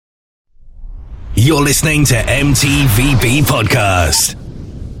You're listening to MTVB Podcast.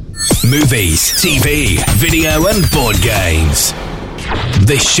 Movies, TV, video and board games.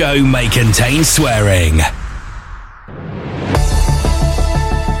 This show may contain swearing.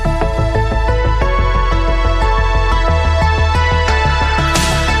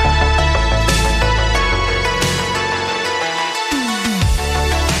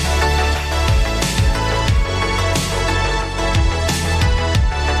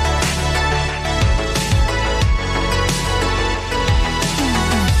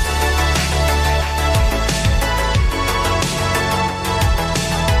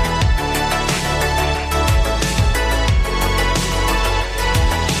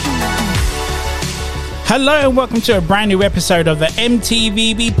 Hello and welcome to a brand new episode of the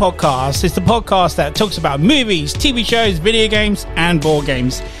MTVB Podcast. It's the podcast that talks about movies, TV shows, video games and board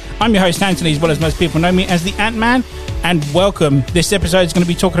games. I'm your host Anthony, as well as most people know me as the Ant-Man, and welcome. This episode is going to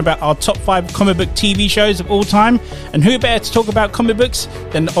be talking about our top 5 comic book TV shows of all time. And who better to talk about comic books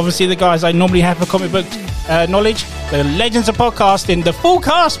than obviously the guys I normally have for comic book knowledge, the legends of podcasting, the full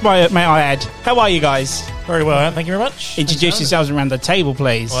cast, may I add. How are you guys? Very well, thank you very much. Introduce yourselves around the table,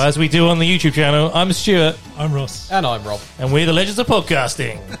 please. Well, as we do on the YouTube channel, I'm Stuart. I'm Ross. And I'm Rob. And we're the Legends of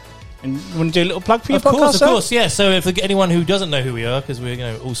Podcasting. And you want to do a little plug for your Of podcast? Of course, yeah. So if anyone who doesn't know who we are, because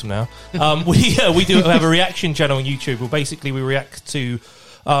we're awesome now, we do have a reaction channel on YouTube. Well, basically, we react to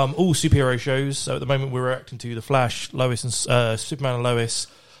all superhero shows. So at the moment, we're reacting to The Flash, Lois and Superman and Lois.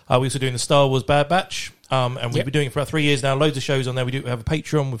 We're also doing the Star Wars Bad Batch. And we've been doing it for about 3 years now. Loads of shows on there. We do have a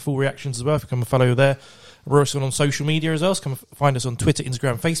Patreon with full reactions as well. If you come and follow there. We're also on social media as well, so come find us on Twitter,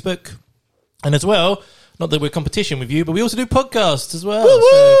 Instagram, Facebook. And as well, not that we're competition with you, but we also do podcasts as well.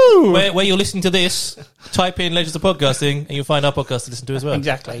 So where you're listening to this, type in Legends of Podcasting and you'll find our podcast to listen to as well.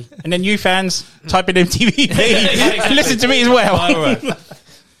 Exactly. And then you fans, type in MTVB. Exactly. Listen to me as well. All right.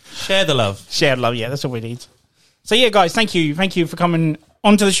 Share the love. Share the love, yeah, that's all we need. So yeah, guys, thank you for coming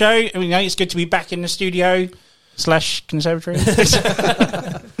onto the show. You know, it's good to be back in the studio / conservatory.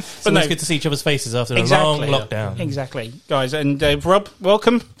 But it's good to see each other's faces after a long lockdown. Exactly. Guys, and Rob,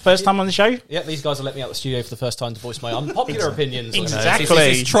 welcome. First time on the show. Yeah, these guys have let me out the studio for the first time to voice my unpopular opinions.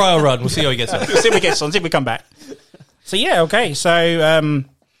 Exactly. It's trial run. We'll see how he gets on. See if we get on, see if we come back. So yeah, okay. So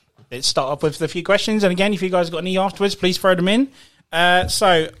let's start off with a few questions. And again, if you guys got any afterwards, please throw them in.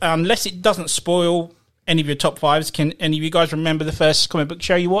 So unless it doesn't spoil any of your top 5s, can any of you guys remember the first comic book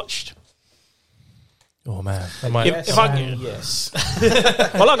show you watched? Oh man, Yes.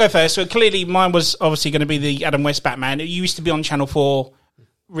 Well, I'll go first. So clearly mine was obviously going to be the Adam West Batman. It used to be on Channel 4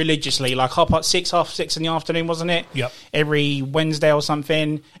 religiously, like half 6 in the afternoon, wasn't it? Yep. Every Wednesday or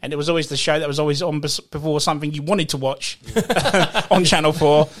something. And it was always the show that was always on before something you wanted to watch on Channel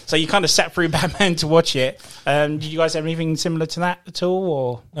 4. So you kind of sat through Batman to watch it. Did you guys have anything similar to that at all?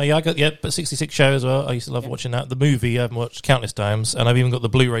 Or No, yeah, I got but 66 show as well. I used to love watching that. The movie I've watched countless times, and I've even got the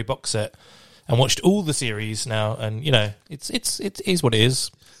Blu-ray box set. And watched all the series now, and you know, it is what it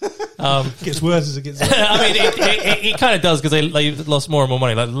is. It gets worse as it gets worse. I mean, it kind of does because they lost more and more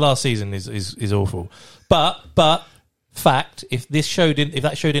money. Like the last season is awful. But fact, if that show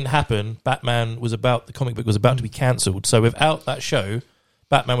didn't happen, the comic book was about to be cancelled. So without that show,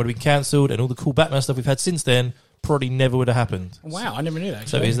 Batman would have been cancelled, and all the cool Batman stuff we've had since then probably never would have happened. wow, I never knew that.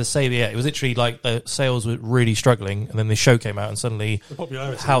 So it was literally like the sales were really struggling, and then the show came out, and suddenly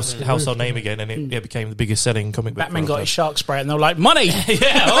household name again, and it became the biggest selling comic book. Batman got his shark spray, and they were like, money!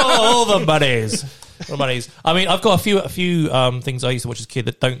 Yeah, all the monies. All the monies. I mean, I've got a few things I used to watch as a kid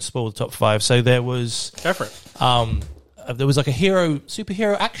that don't spoil the top 5. So there was... Go for it. There was like a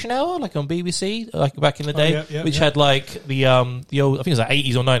superhero action hour, like on BBC, like back in the day, which had like the old, I think it was like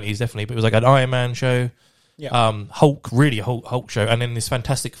 80s or 90s, definitely, but it was like an Iron Man show. Yeah. Hulk show, and then this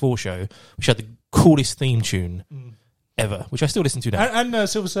Fantastic Four show, which had the coolest theme tune ever, which I still listen to now. And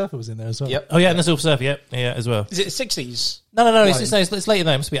Silver Surfer was in there as well. Yep. Oh yeah, and the Silver Surfer, yeah, as well. Is it 60s? No, it's later than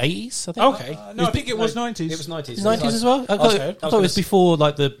that. It must be 80s, I think. Okay. No, I think it was 90s. It was 90s. 90s as well? I thought it was before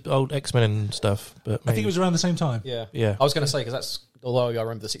like the old X-Men and stuff. But I think it was around the same time. Yeah. I was going to say, because that's, although I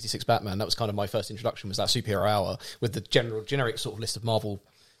remember the 66 Batman, that was kind of my first introduction, was that superhero hour with the generic sort of list of Marvel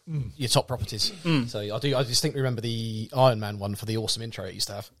your top properties. So I distinctly remember the Iron Man one for the awesome intro it used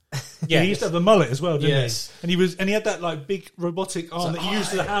to have. Yeah, he used to have the mullet as well, didn't Yes. he? And he had that like big robotic arm that he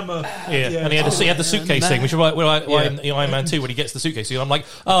used the hammer. And he had the suitcase thing, which is why in Iron Man 2 when he gets the suitcase, I'm like,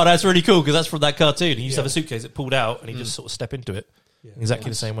 oh, that's really cool because that's from that cartoon. He used to have a suitcase that pulled out and he just sort of step into it. Exactly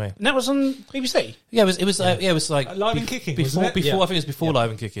the same way. And that was on BBC? Yeah, it was like Live and Kicking, before, wasn't it? I think it was before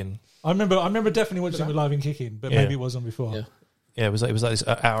Live and Kicking. I remember definitely watching it with Live and Kicking, but maybe it was on before. Yeah. Yeah, it was like this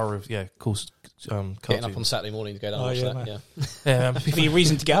hour of course. Getting Cartoon. up on Saturday morning to go down and Oh, watch yeah, that. man. Yeah. It'd be a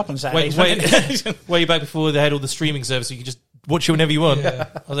reason to get up on Saturdays. Way back before they had all the streaming service, so you could just watch it whenever you want. Yeah.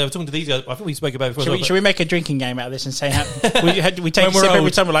 I was talking to these guys. I think we spoke about it before. Should we make a drinking game out of this and say we take a When we're sip every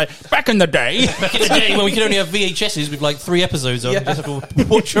old. time? We're like, back in the day. Back in the day when we could only have VHSs with like 3 episodes on, just have to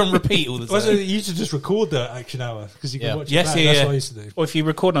watch and repeat all the time. Also, you used to just record the action hour because you can Yeah. watch Yes, it back. yeah, That's yeah. what I used to do. Or if you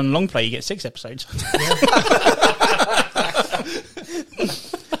record on long play, you get 6 episodes.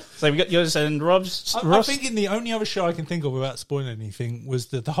 So we got yours and Rob's. I'm Ross? thinking the only other show I can think of without spoiling anything was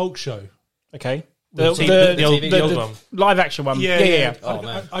the Hulk show. Okay. The old one. Live action one. Yeah. Oh,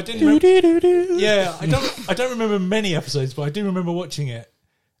 man. I didn't remember. Yeah, I don't remember many episodes, but I do remember watching it,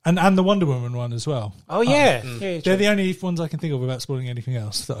 and the Wonder Woman one as well. Oh, yeah. They're the only ones I can think of without spoiling anything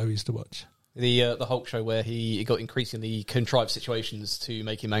else that I used to watch. The Hulk show where he got increasingly contrived situations to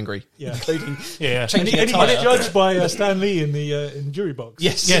make him angry. Yeah. Including Yeah. changing And a he was tire. judged by Stan Lee in the jury box.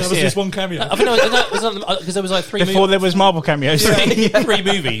 Yes. That was yeah. just one cameo. I think because there was like 3 Before there was Marvel cameos. three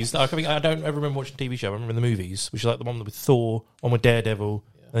movies. That I don't ever remember watching TV show. I remember the movies, which is like the one with Thor, one with Daredevil,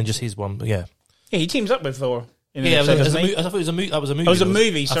 and then just his one. But yeah, Yeah, he teams up with Thor. In an yeah. episode, doesn't he? I thought it was a movie. That was a movie. Oh, it was a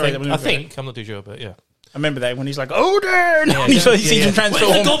movie, sorry, I that was think, a movie. I think I'm not too sure, but yeah. I remember that when he's like, Odin! And he sees him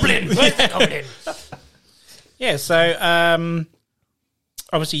transform. Where's the goblin? Where's the goblin? Yeah, so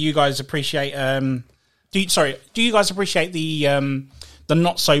obviously you guys appreciate do you guys appreciate the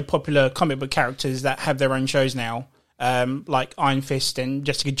not so popular comic book characters that have their own shows now? Like Iron Fist and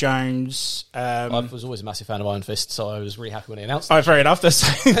Jessica Jones. I was always a massive fan of Iron Fist, so I was really happy when they announced it. Oh, fair enough.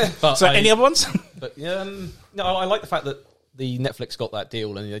 But So any other ones? But no, I like the fact that the Netflix got that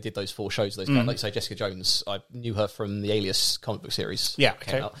deal and they did those 4 shows. Like you say, Jessica Jones, I knew her from the Alias comic book series. Yeah, that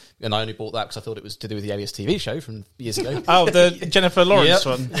came okay. out. And I only bought that because I thought it was to do with the Alias TV show from years ago. Oh, the Jennifer Lawrence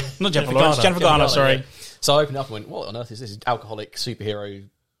Yep. one. Not Jennifer Lawrence, Garner. Jennifer Garner, sorry. Yeah. So I opened it up and went, what on earth is this? Alcoholic superhero.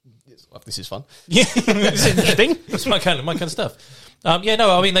 This is fun. Yeah, it's interesting. That's my kind of stuff. Yeah,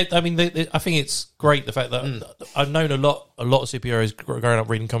 no, I think it's great the fact that I've known a lot of superheroes growing up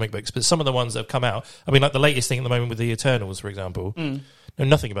reading comic books, but some of the ones that have come out, I mean, like the latest thing at the moment with the Eternals, for example, know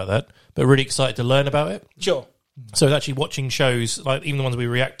nothing about that, but really excited to learn about it. Sure. So actually watching shows, like even the ones we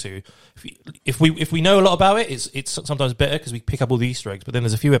react to, if we know a lot about it, it's sometimes better because we pick up all the Easter eggs. But then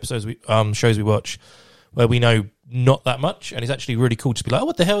there's a few episodes shows we watch where we know not that much, and it's actually really cool to be like, oh,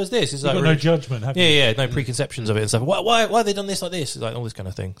 what the hell is this? It's You've like got really, no judgment, have you? yeah, no preconceptions of it and stuff. Why have they done this like this? It's like all this kind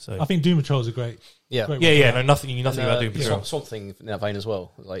of thing. So I think Doom Patrol's a great. Yeah. great yeah, one. no, nothing about Doom Patrol. Swamp Thing in that vein as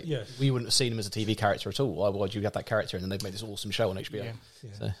well. Like, Yeah. we wouldn't have seen him as a TV character at all. Why would you have that character? And then they've made this awesome show on HBO. Yeah.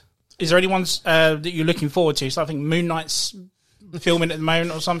 So, Is there any ones that you're looking forward to? So I think Moon Knight's filming at the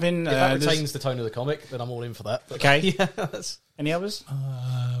moment or something. if that There's- retains the tone of the comic, then I'm all in for that. But Okay. yeah, that's, Any others?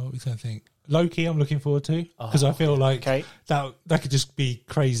 What was I think? Loki, I'm looking forward to because I feel like Okay. that could just be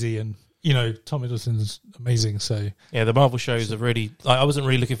crazy, and Tom Hiddleston's amazing. So Yeah, the Marvel shows have really. I wasn't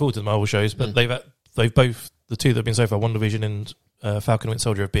really looking forward to the Marvel shows, but they've both, the two that have been so far, WandaVision and Falcon and Winter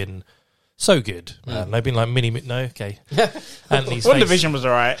Soldier, have been so good. They've been like okay. Anthony's One face. Division was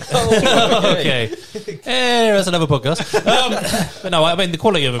alright. Okay, that's another podcast. But no, I mean the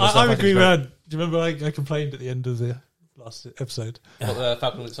quality of them. And stuff, I think agree is with great. that. Do you remember I complained at the end of the last episode? what, the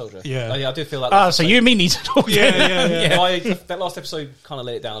Falcon and Winter Soldier. Yeah. Oh, yeah, I did feel that. Ah, last so episode- you and me need to talk. Yeah, that last episode kind of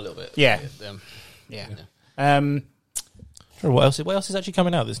let it down a little bit. Yeah. Um, Yeah. What else is actually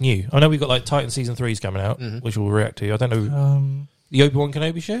coming out that's new? I know we've got like Titan season 3 is coming out, which we'll react to. I don't know the Obi-Wan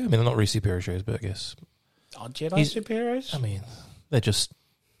Kenobi show. I mean, they're not really superhero shows, but I guess Are Jedi He's- superheroes? I mean they're just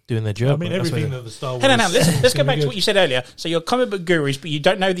doing their job. I mean, That's everything what that the Star Wars. Hang on, let's is go gonna back be to good. what you said earlier. So you're comic book gurus, but you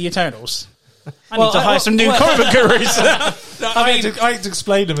don't know the Eternals. I Well, need to hire some new comic book gurus. I had to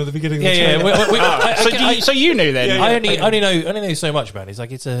explain them at the beginning of the yeah. trailer. So you knew then? Yeah, yeah. I only know so much, man. It's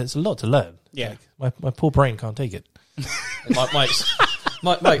like it's a lot to learn. Yeah. Like, my poor brain can't take it.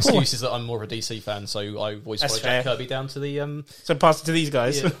 my excuse is that I'm more of a DC fan, so I always That's follow Jack fair. Kirby down to the. So pass it to these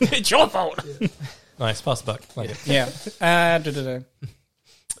guys. It's your fault. Nice, pass the buck. Like it. Yeah.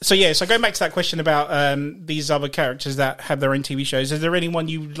 So going back to that question about these other characters that have their own TV shows, is there anyone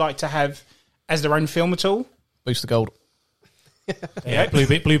you'd like to have as their own film at all? Boost the Gold. Yeah, Blue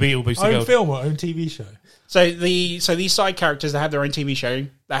Beetle, Booster Own Gold. film or own TV show? So these side characters that have their own TV show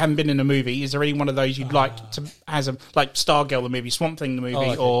that haven't been in a movie, is there any one of those you'd like to has a like Stargirl the movie, Swamp Thing the movie,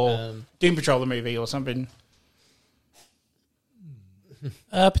 okay. or Doom Patrol the movie, or something?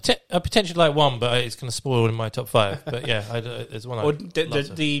 Potentially like one, but it's going to spoil in my top 5. But yeah, there's one. Or I'd love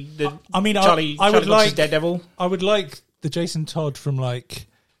to. the I mean, Charlie I would Cox's like Daredevil. I would like the Jason Todd from like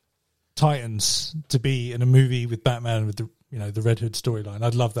Titans to be in a movie with Batman with the the Red Hood storyline.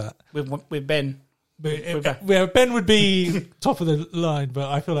 I'd love that. with Ben. But Ben would be top of the line, but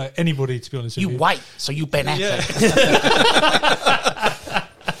I feel like anybody, to be honest with you. white, so you Ben Affleck.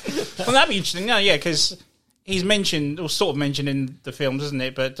 Well, that'd be interesting. No, yeah, because he's mentioned, or sort of mentioned in the films, isn't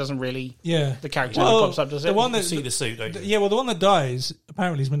it? But it doesn't really. Yeah. The character never pops up, does it? The one that You see the suit, don't you? Yeah, well, the one that dies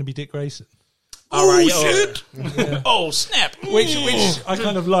apparently is going to be Dick Grayson, Shit! Oh, snap! which I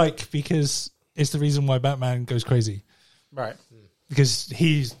kind of like because it's the reason why Batman goes crazy. Right. Because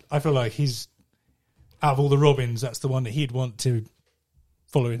I feel like he's out of all the Robins, that's the one that he'd want to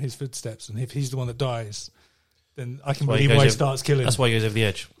follow in his footsteps, and if he's the one that dies, then I can believe why he starts killing. That's why he goes over the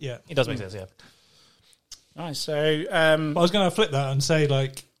edge. Yeah, It does make sense, yeah. Nice. So, but I was going to flip that and say,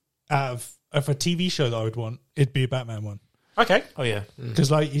 like, out of a TV show that I would want, it'd be a Batman one. okay. Oh, yeah. Because,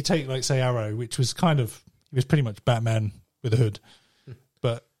 like, you take, like, say, Arrow, which was he was pretty much Batman with a hood.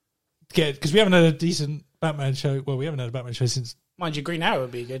 But, because we haven't had a decent Batman show. Well, we haven't had a Batman show since. Mind you, Green Arrow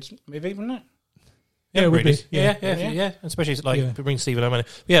would be a good movie, wouldn't it? Yeah, it would be. Yeah. Especially, like, Yeah. bring Stephen Oman.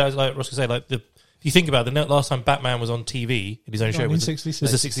 Yeah, like Ross could say, like, if you think about it, the last time Batman was on TV in his own show was the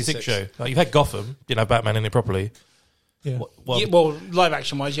 66 show. Like, you've had Gotham, didn't have Batman in it properly. Yeah. Well, live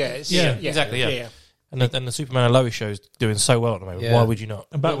action wise, yeah. Exactly, yeah. And the Superman and Lois show's doing so well at the moment. Yeah. Why would you not?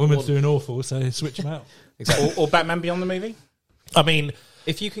 And Batwoman's doing awful, so switch them out. Exactly. Or Batman Beyond the movie. I mean,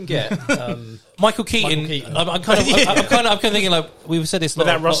 If you can get Michael Keaton. I'm kind of thinking, like, we've said this.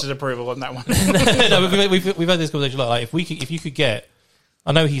 Without Ross's approval on that one. No, we've had this conversation a lot. Like, if you could get,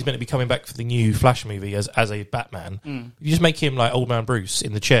 I know he's meant to be coming back for the new Flash movie as a Batman. If you just make him like Old Man Bruce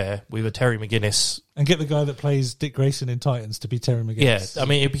in the chair with a Terry McGinnis, And get the guy that plays Dick Grayson in Titans to be Terry McGinnis. yeah, I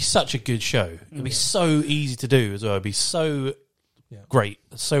mean, it'd be such a good show. It'd be so easy to do as well. It'd be so great.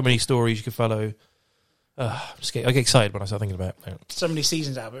 So many stories you could follow. I get excited when I start thinking about it. So many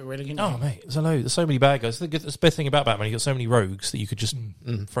seasons out of it, really. Oh, mate, there's so many bad guys. The best thing about Batman, you got so many rogues that you could just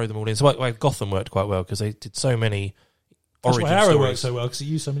throw them all in. So like Gotham worked quite well because they did so many That's origin why Arrow stories. works so well, because he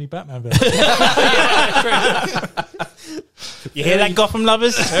used so many Batman villains. You hear that, Gotham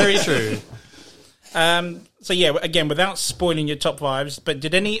lovers? Very true. So yeah, again, without spoiling your top fives, but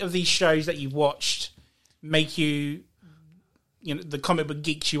did any of these shows that you watched make you, the comic book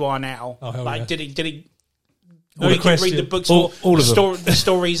geeks you are now? Oh, hell like, yeah. did it? All Or the you could read the questions. books, All of them. the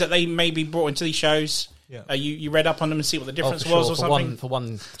stories that they maybe brought into these shows. Yeah. You read up on them and see what the difference for was, sure, or for something. for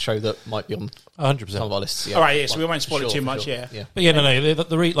one show that might be on 100%. some of our lists. Yeah. All right, yeah, so we won't For spoil it too for much, yeah. But yeah, no.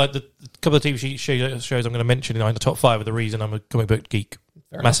 The couple of TV shows I'm going to mention in the top 5 are the reason I'm a comic book geek.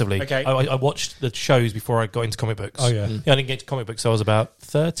 Massively. Okay. I watched the shows before I got into comic books. Oh, yeah. I didn't get into comic books till I was about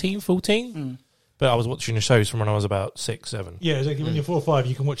 13, 14. But I was watching the shows from when I was about 6, 7. Yeah, exactly. When you're 4 or 5,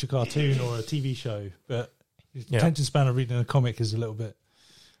 you can watch a cartoon or a TV show, but the attention span of reading a comic is a little bit.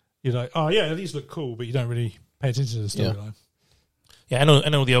 You're like, oh yeah, these look cool, but you don't really pay attention to the storyline. Yeah,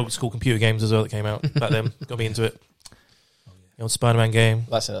 and all the old school computer games as well that came out back then. Got me into it. The old Spider-Man game.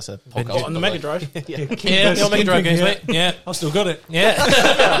 That's a podcast. What, on the Mega Drive? Yeah, the old Mega Drive games, mate. Yeah. I've still got it. Yeah.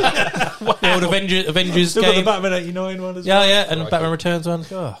 The old Avengers Still got the game. Batman 89 one as well. Yeah, and Batman Returns one.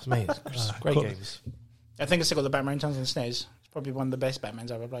 Oh, mate, great cool. games. I think I still got the Batman Returns on SNES. It's probably one of the best Batmans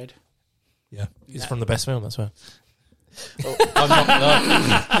I've ever played. Yeah. It's from the best film, that's why. I'm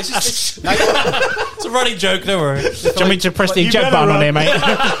not. This is It's a running joke, don't worry. Do you want me to press the you eject better button on run. here,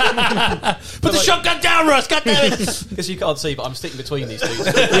 mate? Put the shotgun down, Russ, goddammit! because you can't see, but I'm sticking between these two. For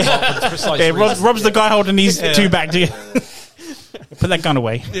the precise Yeah, reason. Rob's the guy holding these two back together. Put that gun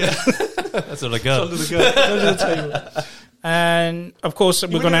away. That's all I got. Under the table. And of course, we're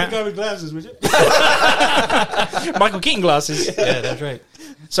You going wouldn't to go with glasses, would you? Michael Keaton glasses. Yeah, that's right.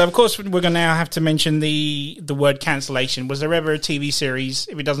 So of course, we're going to now have to mention the word cancellation. Was there ever a TV series,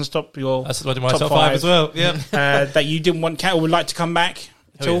 if it doesn't stop your That's my top top 5 as well. Yeah. that you didn't want or would like to come back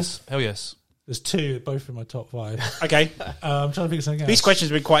at all? Hell yes. There's 2, both in my top 5. Okay. I'm trying to think of something else. These questions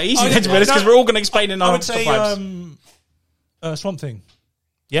have been quite easy, Oh, to be honest, because we're all going to explain in I our would top say fives. Swamp Thing.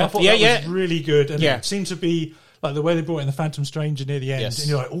 Yeah. I thought Yeah, that yeah. was really good, and Yeah. it seemed to be like the way they brought in the Phantom Stranger near the end, Yes. and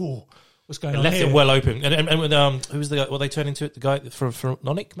you're like, oh, what's going on Left here? it well open. And with, who was the guy? Well, they turned into it. The guy from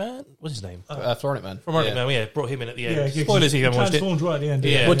Nonic Man? What's his name? Floronic Man. From Nonic Man, yeah. Brought him in at the end. Yeah, 'cause Spoilers if he you haven't watched it. transformed right at the end.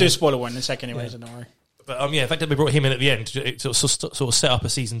 Yeah. We'll do a spoiler one in a second anyway, so don't worry. But yeah, the fact that they brought him in at the end, it sort of set up a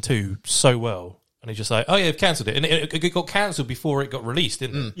season 2 so well. And it's just like, oh yeah, they've cancelled it. And it got cancelled before it got released,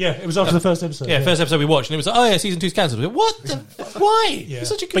 didn't it? Yeah, it was after the first episode. Yeah, first episode we watched, and it was like, oh yeah, season 2's cancelled. What? Why? Yeah. It's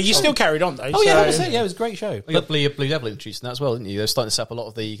such a good But you show. still carried on, though. Oh yeah, so- 100%. Yeah, it was a great show. You got Blue Devil introduced in that as well, didn't you? They're starting to set up a lot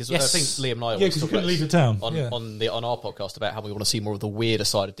of the because Yes. I think Liam and I Yeah, always because you talk couldn't about leave the town. on our podcast about how we want to see more of the weirder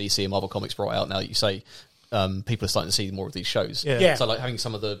side of DC and Marvel Comics brought out. Now that you say people are starting to see more of these shows. Yeah. So like having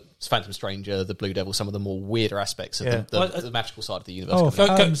some of the Phantom Stranger, the Blue Devil, some of the more weirder aspects of the magical side of the universe.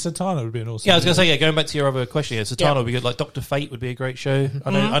 Satana would be an awesome. Yeah, I was going to say, going back to your other question, Satana would be good. Like Dr. Fate would be a great show.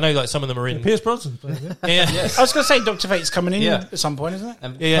 I know, like some of them are in. Pierce Brosnan. Yeah. I was going to say Dr. Fate's coming in at some point, isn't it?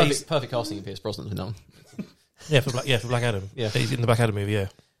 And perfect casting in Pierce Brosnan for now. For Black Adam. Yeah. He's in the Black Adam movie. Yeah.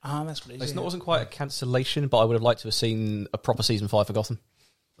 That's what it is. It wasn't quite a cancellation, but I would have liked to have seen a proper season 5 for Gotham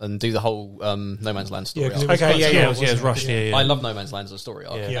and do the whole No Man's Land story. Yeah, arc. It was rushed. Yeah. I love No Man's Land as a story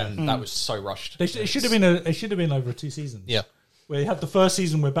arc, Yeah. and that was so rushed. It should have been it should have been over 2 seasons. Yeah. Where you have the first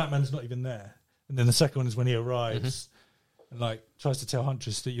season where Batman's not even there, and then the second one is when he arrives and like tries to tell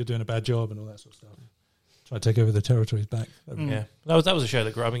Huntress that you're doing a bad job and all that sort of stuff. Try to take over the territories back. Yeah, that was a show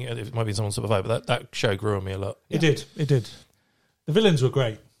that grew. I mean, it might be someone's Super 5, but that show grew on me a lot. It did. The villains were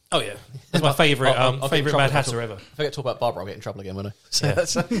great. Oh yeah, that's my favourite favorite Mad Hatter ever. If I get to talk about Barbara, I'll get in trouble again, won't I? So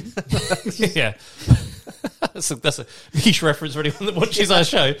Yeah. That's a niche reference for anyone that watches our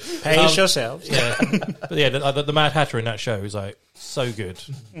show. Pace yourselves. Yeah, but yeah, the Mad Hatter in that show is like so good.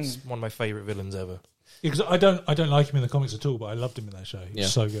 It's one of my favourite villains ever. Because I don't like him in the comics at all, but I loved him in that show.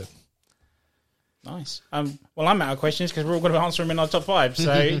 He's so good. Nice. Well, I'm out of questions because we're all going to answer them in our top 5.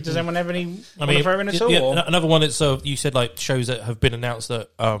 So, does anyone have any want to throw in at all? Yeah, another one that's you said like shows that have been announced that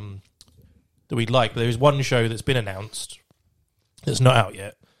we'd like, but there is one show that's been announced that's not out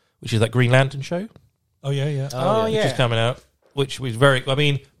yet, which is that Green Lantern show. Oh yeah. Oh yeah. Which is coming out, which was very. I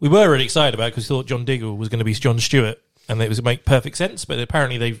mean, we were really excited about it because we thought John Diggle was going to be John Stewart, and it was going to make perfect sense. But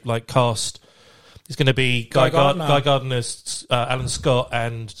apparently, they've like cast. It's going to be Guy Gardner, Alan Scott,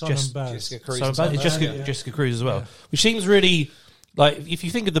 and Jessica Cruz. Jessica Cruz as well, which seems really like if you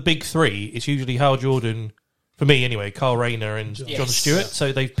think of the big 3, it's usually Hal Jordan for me anyway, Carl Rayner and John Stewart.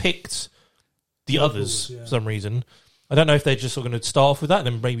 So they've picked the others for some reason. I don't know if they're just sort of going to start off with that and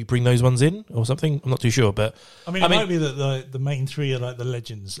then maybe bring those ones in or something. I'm not too sure, but I mean, it might be that the main 3 are like the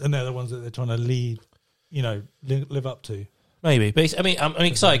legends, and they're the ones that they're trying to live up to. Maybe, but I'm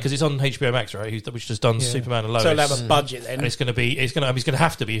excited because it's on HBO Max, right? Which just done Superman and Lois. So they'll have a budget then, and it's going to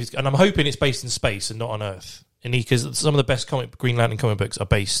have to be, and I'm hoping it's based in space and not on Earth. And because some of the best Green Lantern comic books are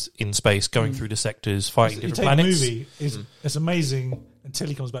based in space, going through the sectors, fighting different planets. The movie it's amazing until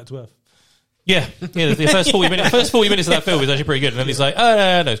he comes back to Earth. Yeah. The first 40 minutes of that film is actually pretty good, and then he's like,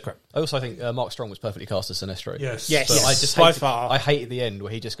 oh no, it's crap. I also think Mark Strong was perfectly cast as Sinestro. Yes. But I just I hated the end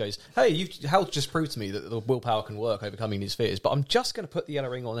where he just goes, "Hey, Hal just proved to me that the willpower can work overcoming these fears, but I'm just going to put the yellow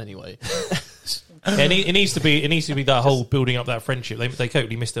ring on anyway." It needs to be that whole building up that friendship. They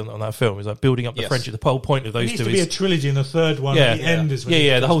totally missed it on that film. It's like building up the friendship. The whole point of those two needs to be a trilogy, and the third one at the end is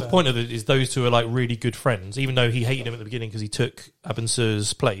the whole point of it is those two are like really good friends. Even though he hated him at the beginning because he took Abin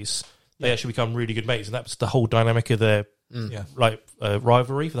Sur's place, they actually become really good mates, and that's the whole dynamic of their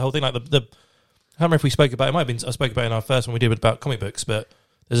rivalry for the whole thing. Like I can't remember if we spoke about it. It might have been I spoke about it in our first one we did about comic books, but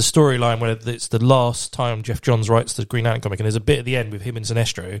there's a storyline where it's the last time Jeff Johns writes the Green Lantern comic, and there's a bit at the end with him and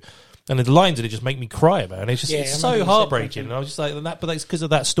Sinestro, and the lines in it just make me cry, man. It's just it's so heartbreaking, and I was just like, but that's because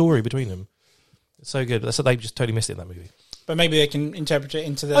of that story between them. It's so good. That's they just totally missed it in that movie. But maybe they can interpret it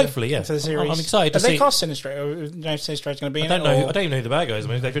into the hopefully, into the series. I'm excited. Have they cast Sinestro? Or no, Sinestro's going to be. I don't know. I don't even know who the bad guys. I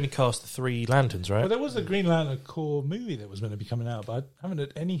mean, they've only cast the 3 Lanterns, right? Well, there was a Green Lantern core movie that was going to be coming out, but I haven't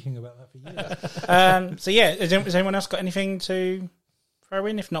heard anything about that for years. So yeah, has anyone else got anything to throw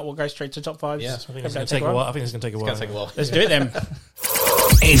in? If not, we'll go straight to top 5. Yeah, I think it's going to take a while. I think it's going to take a while. Let's do it then.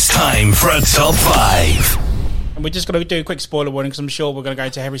 It's time for a top 5. And we're just going to do a quick spoiler warning because I'm sure we're going to go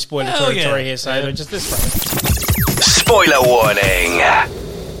into heavy spoiler territory here. So just this one. Spoiler warning.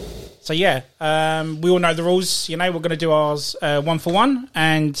 So we all know the rules. We're going to do ours 1 for 1,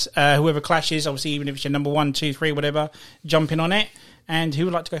 and whoever clashes, obviously, even if it's your number 1, 2, 3, whatever, jump in on it. And who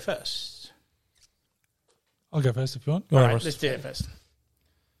would like to go first? I'll go first if you want. All right, let's do it first.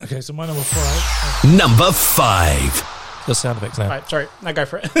 Okay, so my number 5. Number 5. The sound effects now. Right, sorry, now go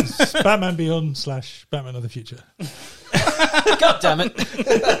for it. Batman Beyond / Batman of the Future. God damn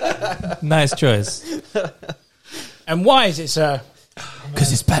it! Nice choice. And why is it, sir?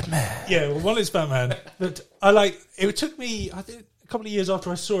 Because it's Batman. Yeah, well, one is Batman. But it took me, I think, a couple of years after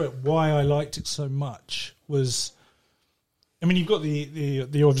I saw it, why I liked it so much was, I mean, you've got the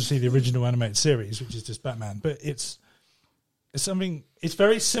obviously the original animated series, which is just Batman, but it's something, it's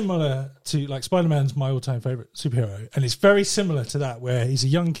very similar to, like, Spider-Man's my all-time favourite superhero, and it's very similar to that, where he's a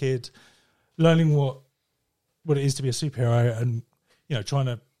young kid learning what it is to be a superhero and, trying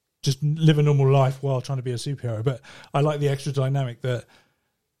to just live a normal life while trying to be a superhero. But I like the extra dynamic that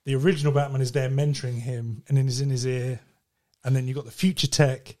the original Batman is there mentoring him and then is in his ear. And then you got the future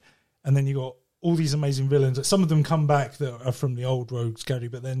tech, and then you got all these amazing villains. Some of them come back that are from the old Rogues Gallery,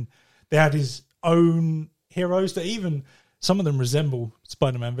 but then they had his own heroes that even some of them resemble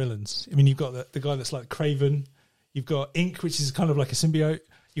Spider-Man villains. I mean, you've got the guy that's like Kraven. You've got Ink, which is kind of like a symbiote.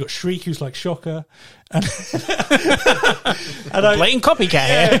 You've got Shriek, who's like Shocker. And, Blatant copycat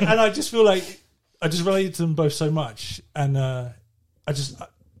here. and I just feel like I just related to them both so much. And I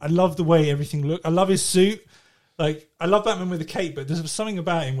love the way everything looked. I love his suit. Like, I love Batman with a cape, but there's something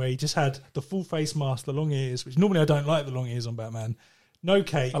about him where he just had the full face mask, the long ears, which normally I don't like the long ears on Batman. No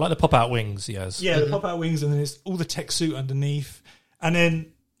cape. I like the pop-out wings he has. Yeah, the pop-out wings, and then it's all the tech suit underneath. And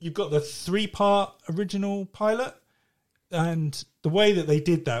then you've got the 3-part original pilot, and the way that they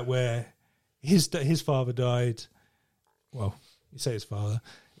did that, where his father died. Well, you say his father.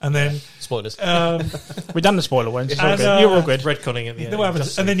 And then... Spoilers. We've done the spoiler ones. It's all And, good. You're all good. Redconning at the end. What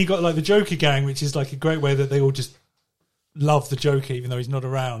happens? And then you got like the Joker gang, which is like a great way that they all just love the Joker, even though he's not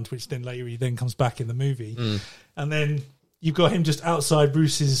around, which then later he then comes back in the movie. And then you've got him just outside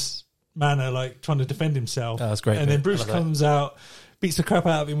Bruce's manor, like trying to defend himself. Oh, that's great. And then Bruce comes out, beats the crap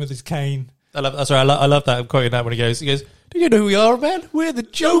out of him with his cane. I love that. I'm quoting that when he goes, do you know who we are, man? We're the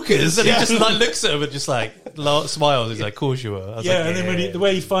Jokers. And he just like looks at him and just like smiles. He's like, of course you are. And then when the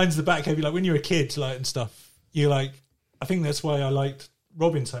way he finds the Batcave, like when you're a kid, like and stuff, you're like, I think that's why I liked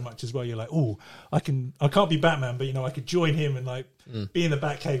Robin so much as well. You're like, oh, I can't be Batman, but I could join him and like be in the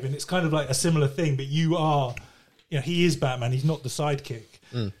Batcave, and it's kind of like a similar thing. But you are, he is Batman. He's not the sidekick.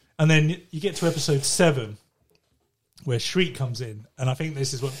 And then you get to episode 7. Where Shriek comes in, and I think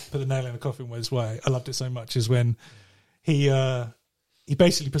this is what put the nail in the coffin. Was why I loved it so much is when he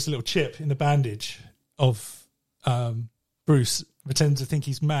basically puts a little chip in the bandage of Bruce, pretends to think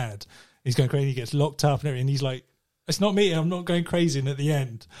he's mad. He's going crazy. He gets locked up and everything. And he's like, "It's not me. I'm not going crazy." And at the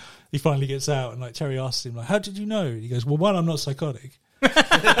end, he finally gets out, and like Terry asks him, like, "How did you know?" He goes, "Well, one, I'm not psychotic." And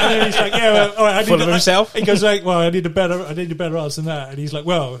then he's like, "Yeah, well, all right." Full of himself. He goes like, "Well, I need a better answer than that." And he's like,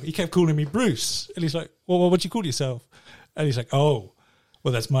 "Well, he kept calling me Bruce." And he's like, "Well, what do you call yourself?" And he's like, "Oh,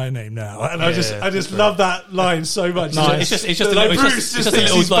 well, that's my name now." And I just love that line so much. Nice. It's just a little. It's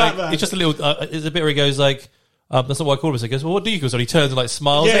just a little. It's a bit where he goes like, "That's not what I call him." So he goes, "Well, what do you call?" So he turns and like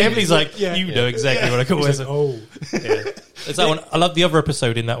smiles at him. And he's like, "You know exactly what I call him." him." Oh, It's that one. I love the other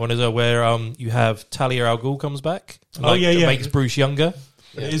episode in that one as well, where you have Talia al Ghul comes back. And, makes Bruce younger.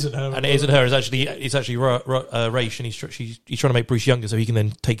 It isn't her, and it isn't her. It's actually Raish, and he's trying to make Bruce younger so he can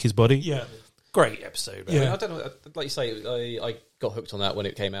then take his body. Yeah. Great episode. Man. Yeah. I mean, I don't know. Like you say, I got hooked on that when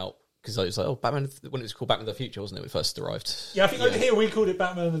it came out because I was like, "Oh, Batman!" When it was called Batman of the Future, wasn't it? When it first arrived. Yeah, I think over here we called it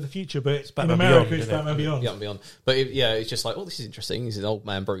Batman of the Future, but it's Batman in America Beyond, it's Batman Beyond. Yeah, Beyond. But it's just like, oh, this is interesting. He's an old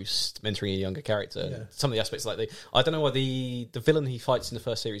man Bruce mentoring a younger character. Yeah. Some of the aspects, like I don't know why the villain he fights in the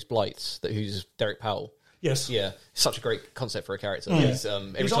first series, Blight, who's Derek Powell. Yes. Yeah, such a great concept for a character. He's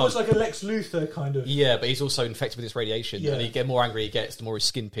almost like a Lex Luthor kind of. Yeah, but he's also infected with this radiation, Yeah. and the more angry he gets, the more his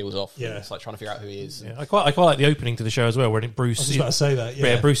skin peels off. Yeah. It's like trying to figure out who he is. Yeah, I quite like the opening to the show as well, where Bruce. I was just about to say that.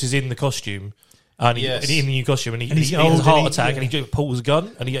 Yeah. Bruce is in the costume. And he in the new costume, and he he's has old a heart and attack, and he pulls a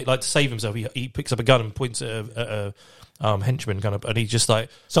gun, and he like to save himself. He picks up a gun and points at a henchman kind of, and he just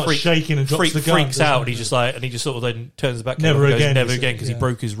like starts shaking and drops the gun. Freaks out, and he just sort of then turns back. Never and goes, again, never again, because he yeah.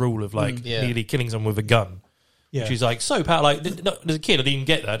 broke his rule of like nearly killing someone with a gun. Yeah. She's like so powerful. Like as a kid, I didn't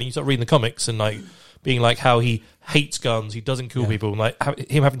get that. And you start reading the comics and like being like how he hates guns, he doesn't kill people, and like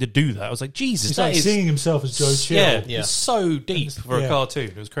him having to do that. I was like, Jesus, He's that like is seeing himself as Joe Chill. yeah, it's so deep for a cartoon.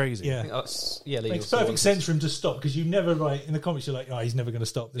 It was crazy. Yeah. Lee Makes also perfect wants- sense for him to stop because you never in the comics you're like, oh, he's never going to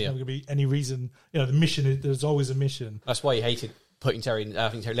stop. There's never going to be any reason. The mission. There's always a mission. That's why he hated letting Terry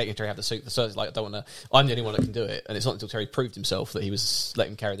have the suit. So it's like, I don't want to. I'm the only one that can do it, and it's not until Terry proved himself that he was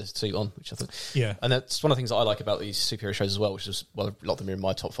letting him carry the suit on, which I thought. Yeah, and that's one of the things that I like about these superhero shows as well, which is a lot of them are in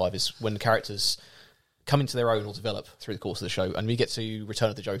my top 5, is when the characters come into their own or develop through the course of the show, and we get to Return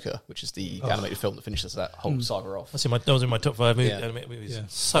of the Joker, which is the animated film that finishes that whole saga off. That was in my top 5 movies. Yeah. Movies. Yeah.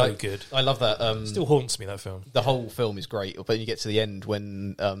 So good. I love that. Still haunts me, that film. The whole film is great, but you get to the end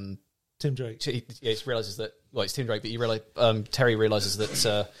when Tim Drake. he realizes that. Well, it's Tim Drake, but Terry realizes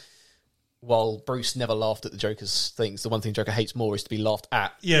that while Bruce never laughed at the Joker's things, the one thing Joker hates more is to be laughed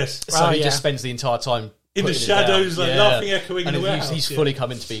at. Yes. So he just spends the entire time in the putting it shadows, down. like laughing, echoing and in the warehouse. He's fully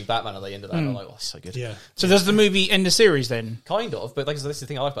come into being Batman at the end of that. And I'm like, oh, it's so good. Yeah. So does the movie end the series then? Kind of, but this is the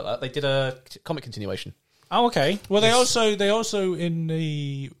thing I like about that. They did a comic continuation. Oh, okay. Well, they also in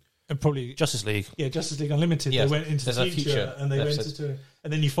the probably Justice League. Yeah, Justice League Unlimited. Yes. They went into There's the a future, and they went episode. into,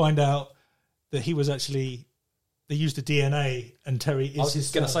 and then you find out that he was actually. They used the DNA, and Terry is I was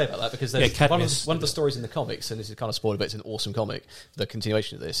his going to son. say about that because there's Cadmus. one of the stories in the comics, and this is kind of spoiler, but it's an awesome comic. The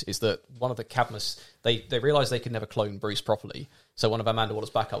continuation of this is that one of the Cadmus, they realised they could never clone Bruce properly, so one of Amanda Waller's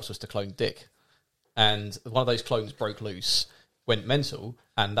backups was to clone Dick, and one of those clones broke loose, went mental,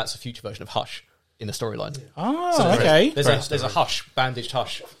 and that's a future version of Hush. in the storyline. Oh, So okay. There's a Hush, bandaged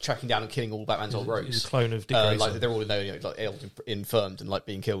Hush, tracking down and killing all Batman's old rogues. He's a clone of Dick Grayson. Like they're all ill, infirmed, and like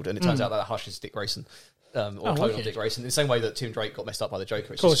being killed. And it turns out that Hush is Dick Grayson, or clone of Dick Grayson. In the same way that Tim Drake got messed up by the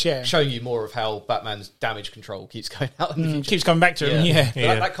Joker. It's just showing you more of how Batman's damage control keeps going out in the future. Keeps coming back to him. Yeah.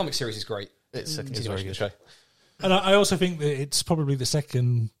 But that comic series is great. It's a continuation of the show. And I also think that it's probably the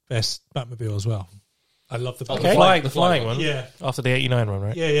second best Batmobile as well. I love the The flying one. Yeah. After the 89 one,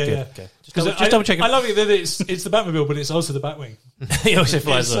 right? Yeah. Okay. Just double check. I love it that it's the Batmobile, but it's also the Batwing. He also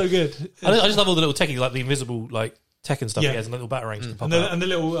flies It's so good. I just love all the little techies, like the invisible like tech and stuff. He has and little batarangs to pop out. And the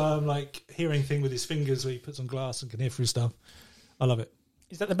little like hearing thing with his fingers where he puts on glass and can hear through stuff. I love it.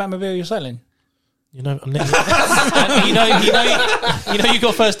 Is that the Batmobile you're selling? You know, you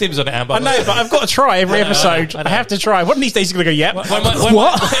got first dibs on it, Amber. I know, but I've got to try every episode. I have to try. One of these days he's going to go, yep. When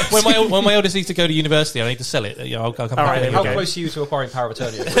my eldest needs to go to university, I need to sell it. I'll come back. How close are you to acquiring Power of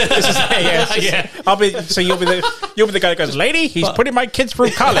Attorney? Yeah. You'll be the guy that goes, lady, he's putting my kids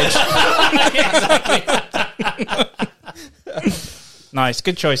through college. Nice,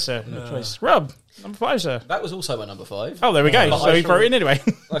 good choice, sir. Good choice. Rob, number 5, sir. That was also my number 5. Oh, there we go. So he wrote it in anyway.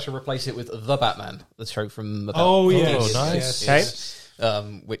 I should replace it with The Batman, the show from about yes. Oh, nice. Yes.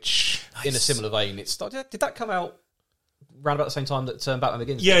 Which, in a similar vein, did that come out around about the same time that Batman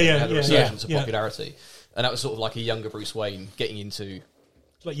Begins? Yeah. Had a resurgence of popularity, and that was sort of like a younger Bruce Wayne getting into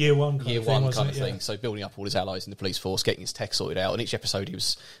Like year one kind of thing. So building up all his allies in the police force, getting his tech sorted out, and each episode he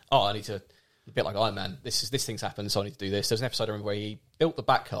was, I need to. A bit like Iron Man. This thing's happened, so I need to do this. There's an episode I remember where he built the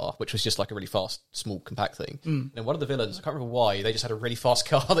Batcar, which was just like a really fast, small, compact thing. And one of the villains, I can't remember why, they just had a really fast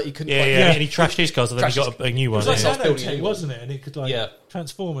car that he couldn't. And he trashed his car, so then he got a new one. It was like nanotech, wasn't it? And it could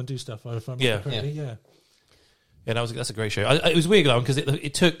transform and do stuff. If I remember correctly. Yeah. That's a great show. It was weird though because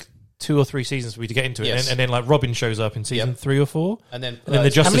it took 2 or 3 seasons for me to get into it, and then like Robin shows up in season 3 or 4, and then the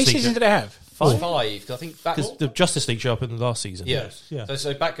Justice League. How many seasons did it have? 5. Because I think because the Justice League show up in the last season.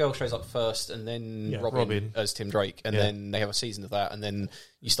 So Batgirl shows up first, and then Robin as Tim Drake, and then they have a season of that, and then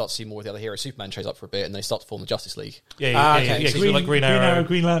you start to see more of the other heroes. Superman shows up for a bit, and they start to form the Justice League. Like Green Arrow,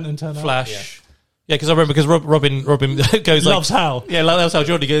 Green Lantern, turn up. Flash. Yeah, because I remember Robin goes like loves Hal. Yeah, loves Hal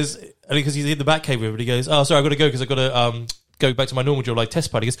Jordan. He goes because he's in the Batcave with him. He goes, "Oh, sorry, I've got to go because I've got to go back to my normal job, like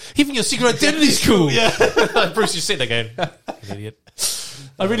test party." He goes, "Even your secret identity's cool." Bruce is sitting there going, "Idiot."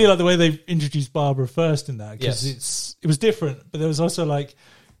 I really like the way they introduced Barbara first in that because it was different, but there was also like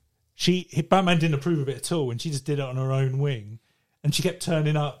Batman didn't approve of it at all, and she just did it on her own wing, and she kept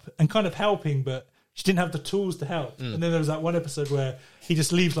turning up and kind of helping, but she didn't have the tools to help. And then there was that one episode where he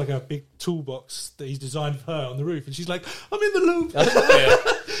just leaves like a big toolbox that he's designed for her on the roof, and she's like, "I'm in the loop."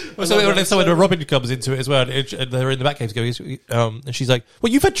 So when Robin comes into it as well, and they're in the Batcave going, and she's like,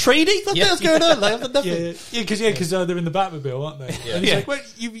 "Well, you've had training? What's going on?" Like, I've done nothing. Because they're in the Batmobile, aren't they? And he's like, "Wait,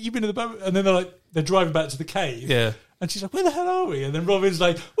 you've been in the Batmobile?" And then they're driving back to the cave. Yeah. And she's like, "Where the hell are we?" And then Robin's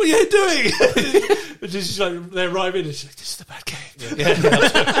like, "What are you doing?" And she's like, they arrive in, and she's like, "This is the Batcave."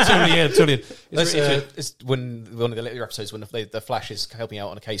 Totally. It's when one of the later episodes when the Flash is helping out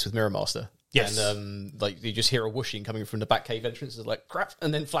on a case with Mirror Master. Yes. And like you just hear a whooshing coming from the Batcave entrance. It's like crap,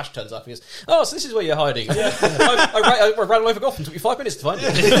 and then Flash turns up. And he goes, "Oh, so this is where you're hiding." I ran all over Gotham. Took me 5 minutes to find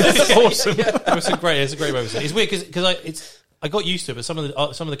it. It's awesome. It's a great moment. It's weird because I got used to it, but some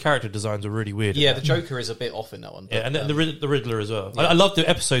of the character designs are really weird. Yeah, the Joker is a bit off in that one. But, and the Riddler as well. I love the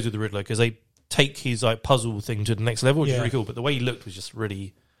episodes with the Riddler because they take his like puzzle thing to the next level, which is really cool. But the way he looked was just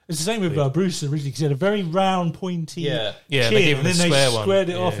really. It's the same with Bruce originally because he had a very round, pointy chin, they gave him and then they squared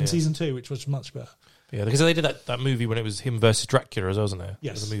it one. off in season 2, which was much better. Yeah, because they did that movie when it was him versus Dracula as well, wasn't there?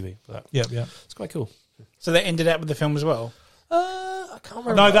 Yes. It was a movie for that. Yeah. It's quite cool. So they ended up with the film as well? I can't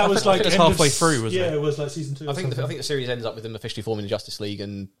remember. No, that was like it's halfway through, wasn't it? Yeah, it was like season 2. I think the series ends up with them officially forming the Justice League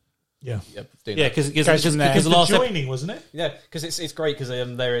and because the last joining, wasn't it? Yeah, because it's great because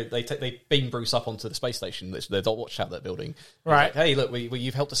they beam Bruce up onto the space station. They're not watch out that building. Right. Like, hey, look,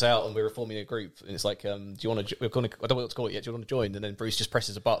 you've helped us out, and we're forming a group. And it's like, do you want to? I don't know what to call it yet. Do you want to join? And then Bruce just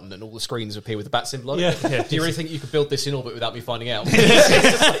presses a button, and all the screens appear with the bat symbol on it. Yeah. Do you really think you could build this in orbit without me finding out?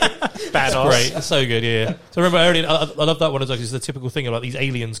 Badass. Great, that's so good. Yeah. So I remember earlier, I love that one as well. It's the typical thing of like these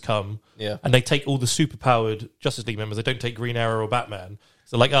aliens come, and they take all the superpowered Justice League members. They don't take Green Arrow or Batman.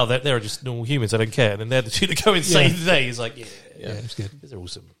 So like, they're just normal humans. I don't care. And then they're the two that go and save the day. It's like, it's good. These are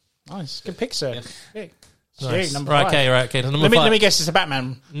awesome. Nice. Good pick, sir. Yeah. Nice. Number right, 5. okay. Number 5. Let me guess. It's a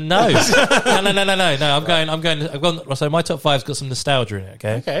Batman. No. No. I've gone. So my top 5's got some nostalgia in it.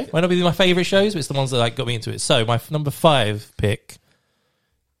 Okay. Might not be my favourite shows, but it's the ones that like got me into it. So my number 5 pick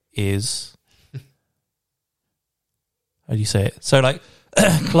is. How do you say it? So like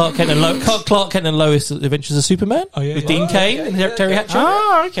Clark Kent and Lois Adventures of Superman with Dean Cain and Terry Hatcher.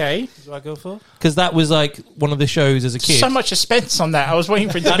 Oh, okay. That's what I go for. Because that was like one of the shows as a kid. So much suspense on that. I was waiting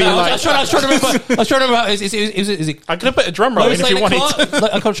for it to be I like. was trying to remember. Is it I could have put a drum roll in if you wanted.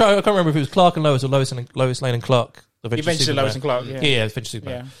 I can't remember if it was Clark and Lois or Lois Lane and Clark. Eventually, Lois and Clark. Yeah, Adventures of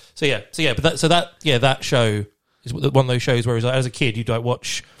Superman. That show is one of those shows where it was like, as a kid you'd like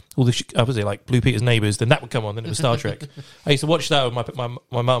watch all the was it like Blue Peter's Neighbours, then that would come on, then it was Star Trek. I used to watch that with my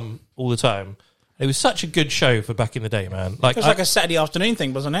mum all the time. It was such a good show for back in the day, man. Like It was like a Saturday afternoon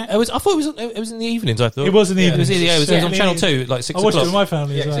thing, wasn't it? I thought it was in the evenings. I thought It was in the evenings. It was on Channel 2, like 6 I watched o'clock. it with my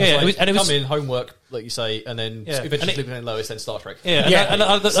family as well. Yeah, it was come in homework, like you say, and then eventually Superman and Lois, then Star Trek. Yeah, Yeah. and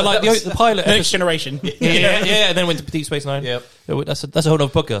I like the pilot. The Next Generation. Yeah, and then went to Deep Space Nine. Yep. That's a whole other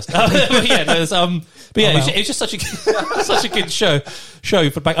podcast. It's just such a good show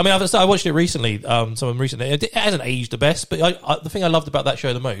for back. I mean, I watched it recently. It hasn't aged the best, but the thing I loved about that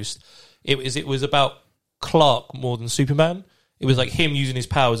show the most, it was about Clark more than Superman. It was like him using his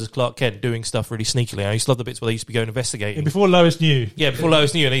powers as Clark Kent, doing stuff really sneakily. I used to love the bits where they used to be going investigating. Before Lois knew. Yeah, before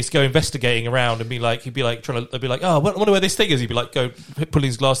Lois knew, and he used to go investigating around and be like, they'd be like, oh, I wonder where this thing is. He'd be like, pulling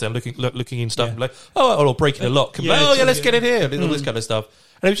his glass down, looking in stuff, and be like, or breaking a lock. And be like, let's get in here, and all this kind of stuff.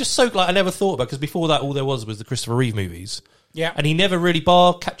 And it was just so like I never thought about, because before that, all there was the Christopher Reeve movies. Yeah. And he never really,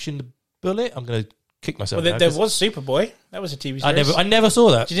 bar catching the bullet. I'm going to kick myself. Well, now, there was Superboy. That was a TV series. I never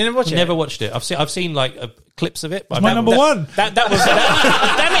saw that. Did you never watch it? Never watched it. I've seen like clips of it. But It's my number one. That was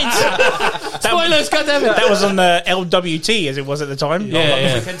damn it. Spoilers, goddammit. That was on LWT as it was at the time.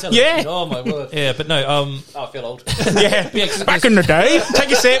 Yeah. Oh my word. Yeah, but no. I feel old. Yeah. Yeah, 'cause Back in the day.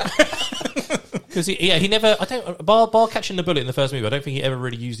 Take a sip. Because he never, I don't, bar catching the bullet in the first movie, I don't think he ever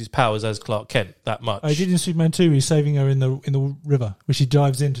really used his powers as Clark Kent that much. I did in Superman 2. He's saving her in the river, where she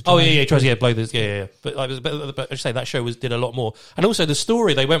dives into. He tries to blow this. Yeah. But I just say that show did a lot more, and also the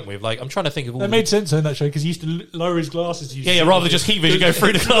story they went with. Like, I'm trying to think of all. That made sense in that show because he used to lower his glasses. Rather than just heaving and go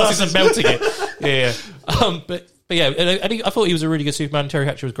through the glasses and melting it. Yeah. But yeah, and I thought he was a really good Superman. Terry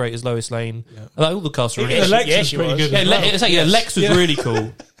Hatcher was great as Lois Lane. Yeah. Like, all the cast were really Yeah, good. Lex yeah, was she pretty was. good. as well. Lex was really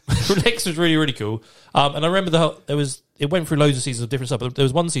cool. Lex was really, really cool. And I remember it went through loads of seasons of different stuff, but there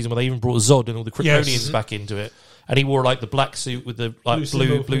was one season where they even brought Zod and all the Kryptonians back into it. And he wore like the black suit with the like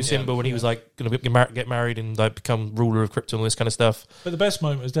blue symbol when he was like going to get married and like become ruler of Krypton and all this kind of stuff. But the best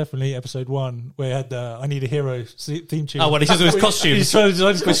moment was definitely episode 1 where it had the "I Need a Hero" theme tune. Oh, when he says with his costumes. He's trying to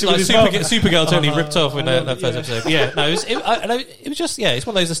design his costume Like with his mum. Supergirl totally ripped off in that first yeah. episode. Yeah, no, it was just it's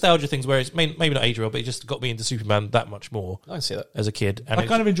one of those nostalgia things where it's maybe not age well, but it just got me into Superman that much more I can see that. as a kid. And I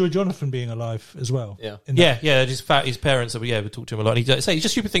kind of enjoy Jonathan being alive as well. Yeah. in that. yeah, just his parents would talk to him a lot. And he'd say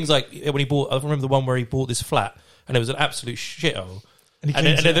just stupid things like when he bought. I remember the one where he bought this flat and it was an absolute shithole. And And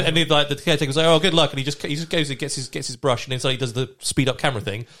then like the caretaker was like, "Oh, good luck," and he just goes and gets his brush, and then suddenly he does the speed up camera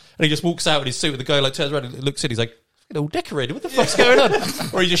thing, and he just walks out in his suit, and the guy like turns around and looks in, he's like, "All decorated, what the fuck's going on?"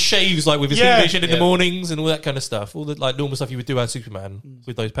 Or he just shaves like with his Yeah. vision in the mornings and all that kind of stuff, all the like normal stuff you would do as Superman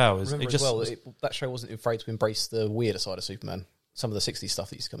with those powers. Remember It just as well, that show wasn't afraid to embrace the weirder side of Superman. Some of the 60s stuff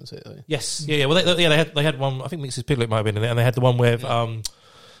that used to come into it. Though. yes, yeah. Well, they had one. I think Mrs. Piglet might have been in it, and they had the one where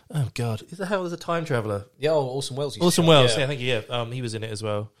oh god, who the hell is a time traveler? Yeah, Orson Welles. Orson Welles, yeah, thank you. Yeah, he was in it as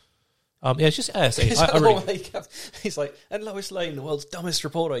well. It's just He's like, and Lois Lane, the world's dumbest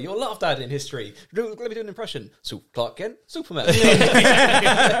reporter. You're laughed at in history. Let me do an impression. Clark Kent, Superman.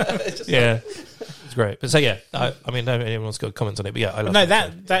 it's great. But so I mean, no anyone's got comments on it, but yeah, I love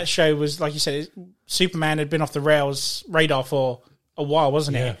that show was, like you said, Superman had been off the rails radar for a while,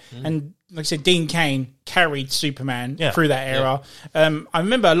 wasn't it? And like I said, Dean Cain carried Superman through that era. I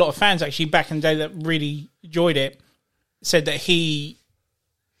remember a lot of fans actually back in the day that really enjoyed it said that he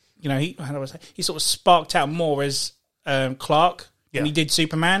sort of sparked out more as Clark than he did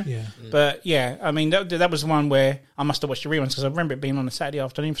Superman. Yeah. But I mean that was the one where I must have watched the reruns because I remember it being on a Saturday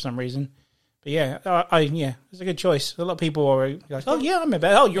afternoon for some reason. But it's a good choice. A lot of people are like, "Oh yeah, I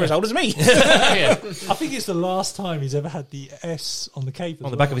remember. Oh, you're as old as me." I think it's the last time he's ever had the S on the cape.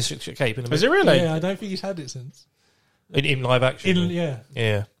 on the back of his cape. Is it really? Yeah, I don't think he's had it since. In live action? Yeah.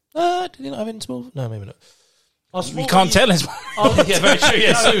 Did he not have it in Smallville? No, maybe not. You can't tell us. Yeah, very true.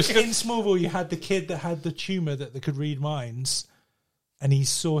 Yeah, in Smallville, you had the kid that had the tumour that could read minds, and he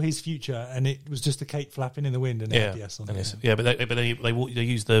saw his future, and it was just a cape flapping in the wind, and it had the S on it. But they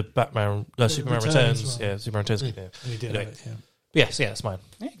used the Batman, Superman Returns. Yeah, Superman Returns. And he did have it, Yes, that's mine.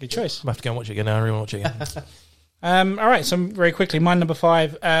 Yeah, good choice. I have to go and watch it again now. I really want to watch it again. All right, so very quickly, my number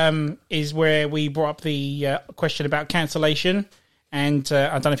 5 is where we brought up the question about cancellation. And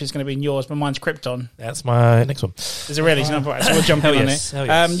I don't know if it's going to be in yours, but mine's Krypton. That's my next one. Is it really? So we'll jump in on it.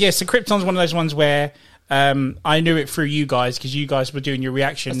 Hell yes. So Krypton's one of those ones where I knew it through you guys because you guys were doing your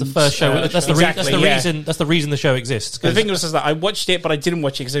reactions. That's the first show. That's the reason. That's the reason the show exists. The thing was that I watched it, but I didn't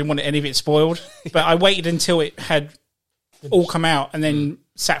watch it because I didn't want any of it spoiled. But I waited until it had all come out and then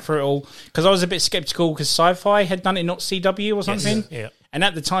sat through it all because I was a bit skeptical because Sci-Fi had done it, not CW or something. Yes. Yeah. And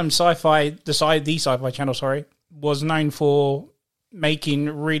at the time, Sci-Fi, the Sci-Fi channel, was known for making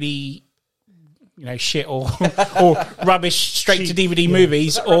really, shit or rubbish straight to DVD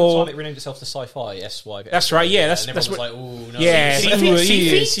movies. Or it renamed itself to Sci-Fi SY. That's right. Yeah, that's what. Like, oh no. Yeah.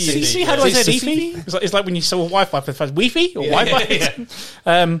 Sci-Fi? How do I say it? It's like when you saw Wi-Fi for the first Wi-Fi or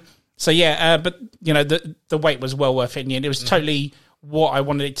Wi-Fi. But the wait was well worth it in the end. It was totally what I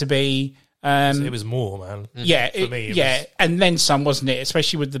wanted it to be. It was more, man. Yeah, for me. Was... and then some, wasn't it?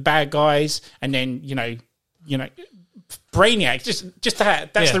 Especially with the bad guys, and then Brainiac. Just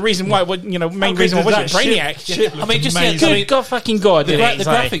that. That's the reason why. Main reason why was it Brainiac. I mean, just good God, fucking God. The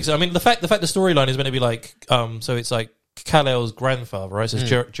graphics. I mean, the fact the storyline is meant to be like. So it's like Kal-El's grandfather, right? So it's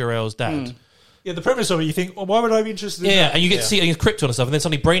Jor-El's dad. Yeah, the premise of it, you think, well, why would I be interested in that? And you get to see Krypton and stuff, and then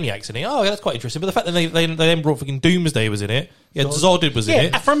suddenly Brainiac's in it. Oh, yeah, that's quite interesting. But the fact that they then brought fucking Doomsday was in it. Yeah, Zod was in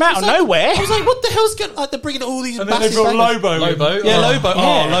it. From out of nowhere. I was like, what the hell's going on? They're bringing all these... And then they brought Lobo. Yeah, Lobo.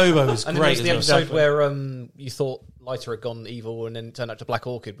 Oh, Lobo was and great. And there was the episode where you thought Lyta had gone evil and then it turned out to Black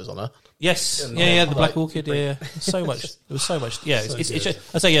Orchid was on her. Yes. The Black Orchid, yeah. So much. There was so much. Yeah, it's just,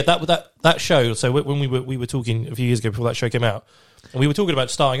 I say, that show, so when we were talking a few years ago before that show came out, and we were talking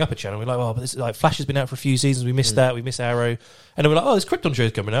about starting up a channel. We're like, but this is like Flash has been out for a few seasons. We missed that. We missed Arrow, and then we're like, this Krypton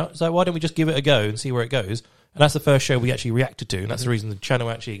show's coming out. So why don't we just give it a go and see where it goes? And that's the first show we actually reacted to, and that's the reason the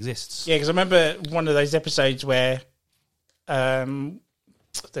channel actually exists. Yeah, because I remember one of those episodes where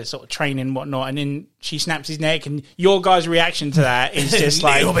they're sort of training and whatnot, and then she snaps his neck, and your guys' reaction to that is just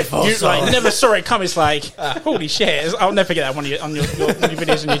like you never saw it come. It's like holy shit! I'll never forget that on your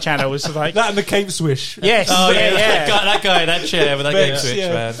videos on your channel. Was like that and the cape swish. Yes, that guy in that chair with that cape switch,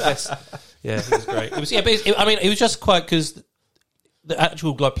 man. It was great. It was just quite because the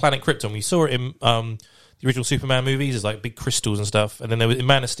actual planet Krypton. We saw it in the original Superman movies is like big crystals and stuff, and then in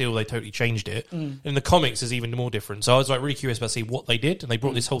Man of Steel they totally changed it. In the comics, is even more different. So I was like really curious about to see what they did, and they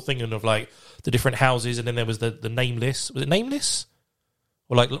brought this whole thing in of like the different houses, and then there was the nameless. Was it nameless?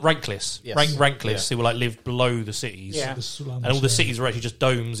 Or like rankless, yes. rankless, who were like lived below the cities, and all the cities were actually just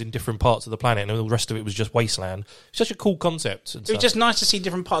domes in different parts of the planet, and all the rest of it was just wasteland. It's such a cool concept. It was just nice to see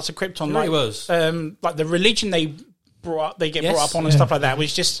different parts of Krypton. It really was. Like the religion they get brought up on and stuff like that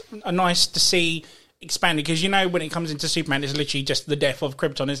was just nice to see expanded, because when it comes into Superman, it's literally just the death of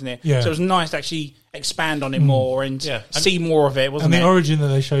Krypton, isn't it? Yeah. So it was nice to actually expand on it more and see more of it, wasn't it? And the origin that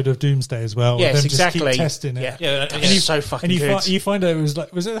they showed of Doomsday as well. Yes, them exactly. Just keep testing it. And you so fucking good. You find out it was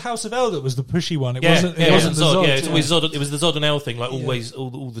like, was it the House of El that was the pushy one? It wasn't. It wasn't the Zod. Yeah, it was Zod. It was the Zod and El thing, like always,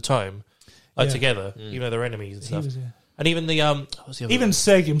 all the time, together, even though they're enemies and stuff. And even the what's the other even one?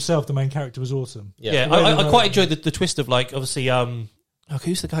 Seg himself, the main character, was awesome. I quite enjoyed the twist of like obviously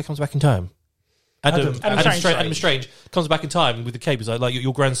who's the guy who comes back in time? Adam Strange comes back in time with the cape. He's like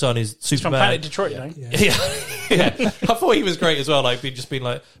your grandson is Superman. He's from Planet Detroit, Yeah. I thought he was great as well. Like just being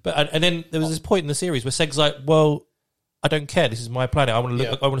like, and then there was this point in the series where Seg's like, "Well, I don't care. This is my planet. I want to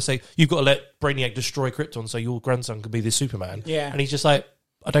look. I want to say you've got to let Brainiac destroy Krypton so your grandson can be this Superman." Yeah, and he's just like,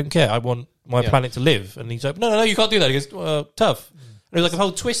 "I don't care. I want my planet to live." And he's like, "No, you can't do that." He goes, "Well, tough." And it was like a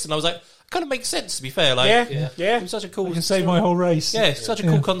whole twist, and I was like, kind of makes sense, to be fair. Like, it was such a cool... I can save my whole race. Yeah, it's such a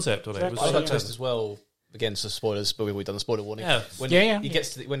cool concept on it. It was I got twist as well. Again, so spoilers, but we've done the spoiler warning. When he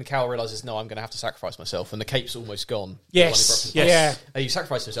gets to when Cal realizes, no, I'm going to have to sacrifice myself, and the cape's almost gone. Yes. And you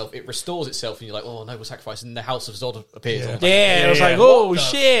sacrifice himself, it restores itself, and you're like, oh, noble sacrifice, and the House of Zod appears. I was like, oh,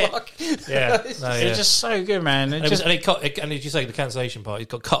 shit. It's just so good, man. And as you say, the cancellation part, it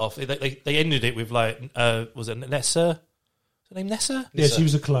got cut off. They ended it with like, was it Nessa? Her name Nessa? Yeah, she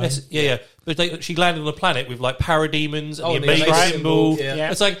was a clone. Nessa, but she landed on a planet with like parademons and the Omega symbol.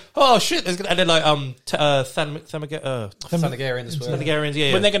 Yeah. It's like, oh shit! And then like Thanagarians, when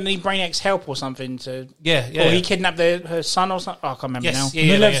they're going to need Brainiac's help or something to, or he kidnapped her son or something. Oh, I can't remember now. And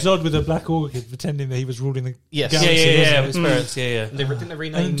they left Zod with a Black Orchid, pretending that he was ruling the galaxy. His parents. Didn't they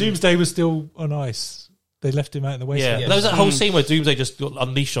rename? And Doomsday was still on ice. They left him out in the wasteland. There was that whole scene where Doomsday just got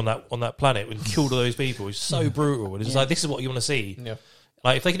unleashed on that planet and killed all those people. It's so brutal. And it's like, this is what you want to see. Yeah.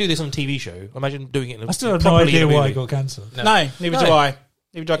 Like, if they could do this on a TV show, imagine doing it in I still have no idea why he got cancer. No, neither do I.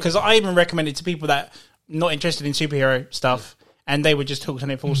 Because I even recommend it to people that are not interested in superhero stuff, and they would just talk on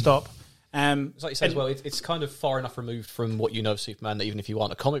it full stop. It's like you said as well, it's kind of far enough removed from what you know of Superman that even if you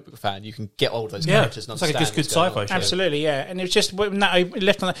aren't a comic book fan, you can get all of those characters and understand. It's like a good sci-fi show. Absolutely, yeah. And it was just when that I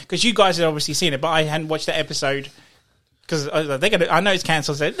left on that, because you guys had obviously seen it, but I hadn't watched that episode because I know it's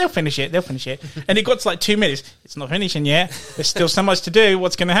cancelled. So they'll finish it. And it got to like 2 minutes. It's not finishing yet. There's still so much to do.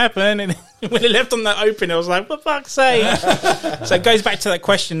 What's going to happen? And when it left on that open, I was like, for fuck's sake. So it goes back to that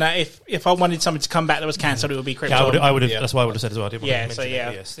question that if I wanted something to come back that was cancelled, it would be Krypton. Yeah, I would have. That's what I would have said as well. I didn't want Yeah, to so mention yeah.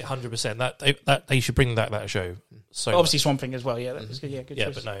 it, yes, 100%. That they should bring that show. So Obviously Swamp Thing as well. Yeah, that was good. Yeah, good yeah,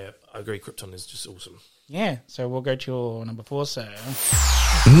 choice. but no, yeah, I agree. Krypton is just awesome. Yeah, so we'll go to your number 4, sir.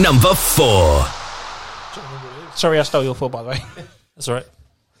 Number 4. Sorry, I stole your 4, by the way. That's all right.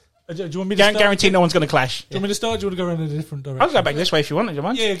 Do you want me to start? Guarantee no one's going to clash. Do you want me to start? Or do you want to go in a different direction? I'll go back this way if you want. Do you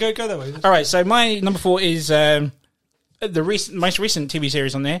mind? Yeah, go that way. All right, so my number 4 is the most recent TV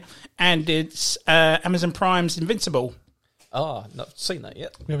series on there, and it's Amazon Prime's Invincible. Not seen that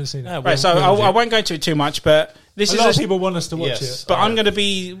yet. We haven't seen it. Yeah, Right, so I won't go into it too much, but this A is lot of people want us to watch Yes. it. But I'm going to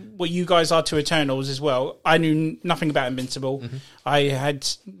be what you guys are to Eternals as well. I knew nothing about Invincible. I had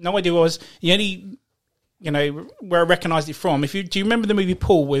no idea what it was. The only, where I recognised it from. Do you remember the movie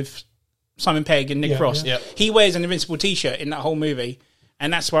Paul with Simon Pegg and Nick Yeah, Frost? yeah. He wears an Invincible T-shirt in that whole movie,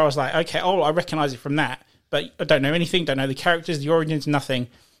 and that's where I was like, okay, I recognise it from that, but I don't know anything. Don't know the characters, the origins, nothing.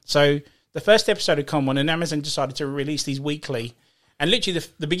 So the first episode had come on, and Amazon decided to release these weekly. And literally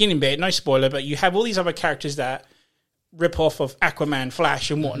the beginning bit, no spoiler, but you have all these other characters that rip off of Aquaman,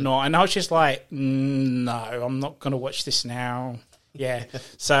 Flash, and whatnot. And I was just like, no, I'm not going to watch this now. Yeah.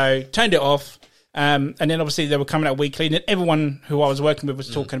 So turned it off. And then obviously they were coming out weekly. And then everyone who I was working with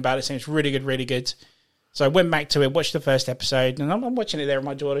was talking about it, saying it's really good, really good. So I went back to it, watched the first episode, and I'm watching it there with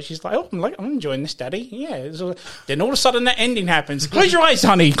my daughter. She's like, I'm enjoying this, Daddy. Yeah. Then all of a sudden that ending happens. Close your eyes,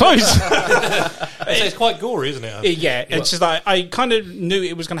 honey. Close. It's quite gory, isn't it? Yeah. It's just like, I kind of knew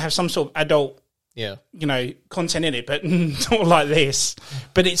it was going to have some sort of adult Yeah. content in it, but not like this.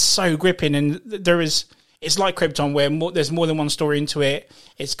 But it's so gripping, and it's like Krypton, where there's more than one story into it.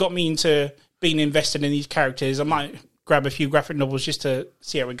 It's got me into being invested in these characters. I might grab a few graphic novels just to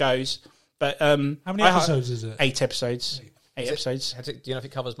see how it goes. But How many episodes is it? 8 episodes. 8 episodes. Do you know if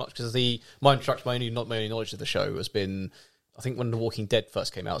it covers much? Because my introduction, my only knowledge of the show has been, I think when The Walking Dead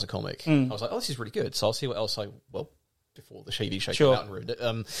first came out as a comic, I was like, oh, this is really good. So I'll see what else before the TV show came out and ruined it.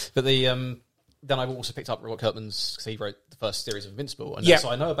 But then I've also picked up Robert Kirkman's, because he wrote the first series of Invincible. And so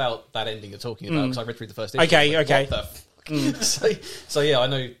I know about that ending you're talking about, because I read through the first issue. Okay. What the fuck? So yeah, I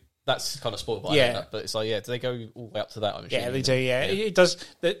know that's kind of spoiled by that. But it's like, do they go all the way up to that? I'm assuming. Yeah, they do. Yeah, it does.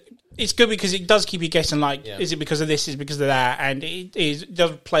 It's good because it does keep you guessing. Like, is it because of this? Is it because of that? And it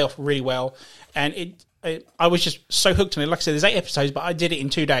does play off really well. And I was just so hooked on it. Like I said, there's 8 episodes, but I did it in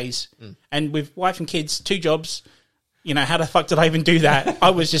 2 days. And with wife and kids, 2 jobs. How the fuck did I even do that?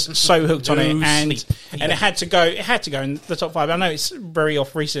 I was just so hooked on it, and it had to go. It had to go in the top 5. I know it's very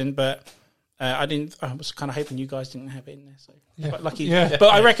off recent, but I didn't. I was kind of hoping you guys didn't have it in there. So quite lucky. Yeah. But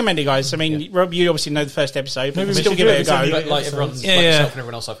I recommend it, guys. I mean, Rob, you obviously know the first episode. Maybe we still give it a go. But like everyone, yourself and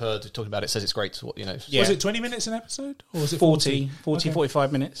everyone else I've heard talking about it says it's great. Yeah. Was it 20 minutes an episode, or was it 40,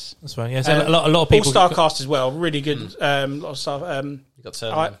 45 minutes? That's right. Yeah, so a lot of people. All-star cast as well. Really good. A lot of stuff. You got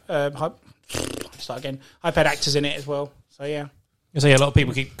start again. I've had actors in it as well. So yeah. So yeah, a lot of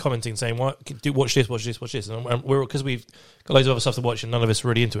people keep commenting saying, watch this," and we're because we've got loads of other stuff to watch, and none of us are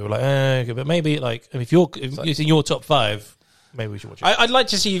really into it. We're like, okay, but maybe like if it's in your top 5, maybe we should watch it. I'd like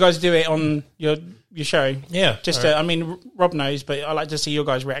to see you guys do it on your show. Yeah, just I mean, Rob knows, but I like to see your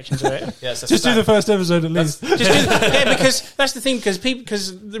guys' reaction to it. Yes, just do the first episode at least. Because that's the thing.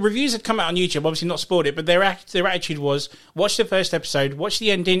 Because the reviews had come out on YouTube, obviously not spoiled it, but their attitude was watch the first episode, watch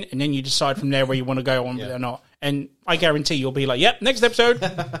the ending, and then you decide from there where you want to go on with it or not. And I guarantee you'll be like, "Yep, next episode."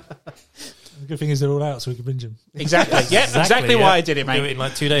 The good thing is they're all out, so we can binge them. Exactly. Yeah, exactly why I did it, mate. Do it in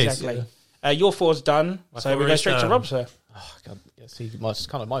like 2 days. Exactly. Your 4's done, so we go straight to Rob, sir. Oh, God. Yeah, see, it's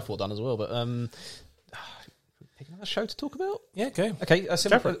kind of my fault done as well, but pick another show to talk about? Yeah, okay. Okay,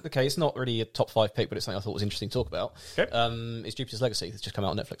 it's not really a top 5 pick, but it's something I thought was interesting to talk about. Okay. It's Jupiter's Legacy. It's just come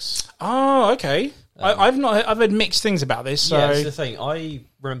out on Netflix. Oh, okay. I've heard mixed things about this. So. Yeah, that's the thing. I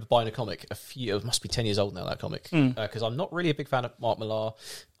remember buying a comic it must be 10 years old now, that comic, because I'm not really a big fan of Mark Millar.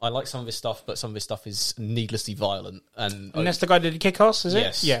 I like some of his stuff, but some of his stuff is needlessly violent. And that's the guy that did Kick-Ass, is it?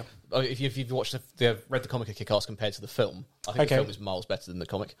 Yes. Yeah. If you've watched read the comic of Kick-Ass compared to the film, I think the film is miles better than the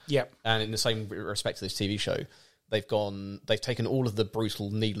comic. Yeah. And in the same respect to this TV show, they've taken all of the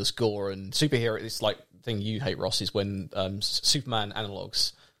brutal, needless gore and superhero. It's like the thing you hate, Ross, is when Superman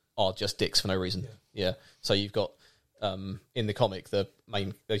analogs are just dicks for no reason. Yeah. So you've got in the comic the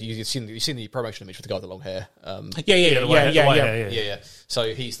main you've seen the promotion image with the guy with the long hair. Yeah.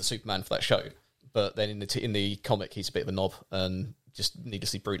 So he's the Superman for that show, but then in the comic he's a bit of a knob and just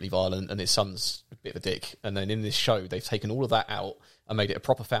needlessly brutally violent, and his son's a bit of a dick. And then in this show they've taken all of that out and made it a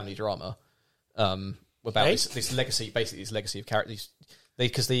proper family drama. about this legacy, basically this legacy of characters.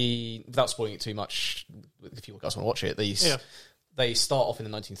 Because without spoiling it too much, if you guys want to watch it, they start off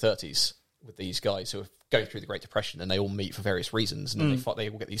in the 1930s with these guys who are going through the Great Depression, and they all meet for various reasons, and then they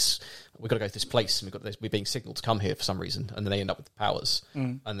all get these. We've got to go to this place, and we're being signalled to come here for some reason, and then they end up with the powers,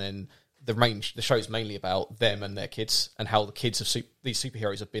 and then the show is mainly about them and their kids, and how the kids of these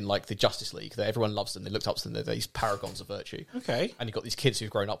superheroes have been like the Justice League. That everyone loves them, they looked up to them, they're these paragons of virtue. Okay, and you've got these kids who've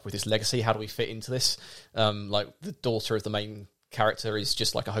grown up with this legacy. How do we fit into this? Like the daughter of the main character is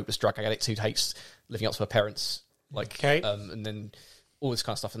just like a hopeless drug addict who hates living up to her parents. And then all this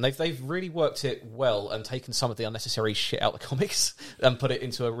kind of stuff, and they've really worked it well and taken some of the unnecessary shit out of the comics and put it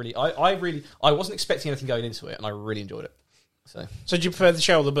into a really. I wasn't expecting anything going into it, and I really enjoyed it. So do you prefer the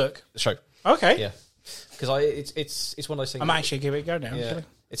show or the book? The show, okay, yeah, because it's one of those things. I might actually give it a go now. Yeah,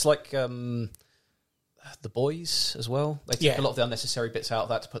 it's like The Boys as well. They took a lot of the unnecessary bits out of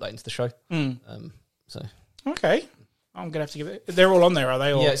that to put that into the show. Okay, I'm gonna have to give it. They're all on there, are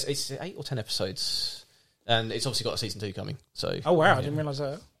they? Or? Yeah, it's 8 or 10 episodes. And it's obviously got a season 2 coming. So, oh wow, I didn't realise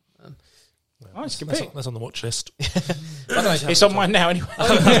that. That's on the watch list. It's on mine now anyway. I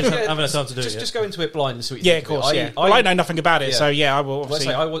haven't had time to do it. Just go into it blind and see what you think. Of course. I know nothing about it, so I will.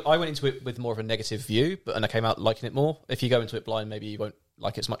 Obviously. I went into it with more of a negative view, and I came out liking it more. If you go into it blind, maybe you won't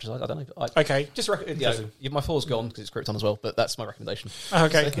like it as much as I don't know. Okay. Just my 4's gone because it's Krypton as well, but that's my recommendation.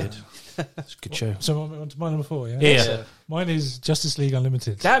 Okay, good. It's a good show. So on to my number 4, yeah? Yeah. Mine is Justice League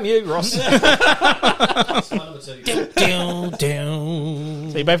Unlimited. Damn you, Ross. So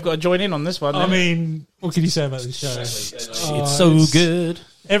you both got to join in on this one. I mean, what can you say about this show? It's so good.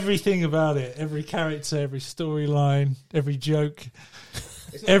 Everything about it, every character, every storyline, every joke,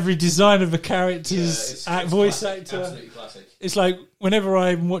 every design of the characters, voice actor. Absolutely classic. It's like whenever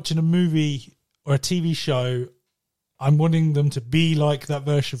I'm watching a movie or a TV show, I'm wanting them to be like that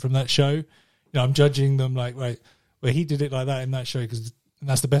version from that show. You know, I'm judging them like, right, well, he did it like that in that show because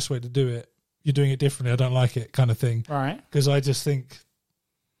that's the best way to do it. You're doing it differently. I don't like it, kind of thing. Right. Because I just think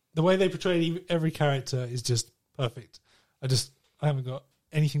the way they portray every character is just perfect. I haven't got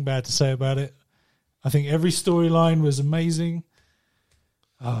anything bad to say about it. I think every storyline was amazing.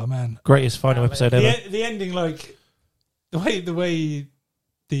 Oh man, Greatest final episode ever. The ending, like the way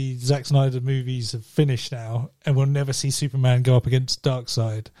the Zack Snyder movies have finished now, and we'll never see Superman go up against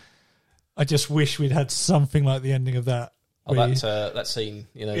Darkseid. I just wish we'd had something like the ending of that. Oh, that scene,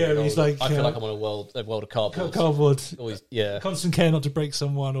 you know. Yeah, he's like, I feel like I'm on a world of cardboard. Cardboard. Always, constant care not to break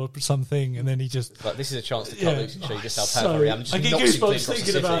someone or something, and then he just. Like, this is a chance to cut loose and show you just how powerful I am. I get goosebumps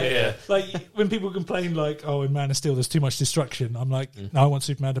thinking about it. Like when people complain, like, "Oh, in Man of Steel, there's too much destruction." I'm like, no, I want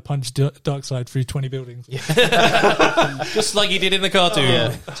Superman to punch Darkseid through 20 buildings. Just like he did in the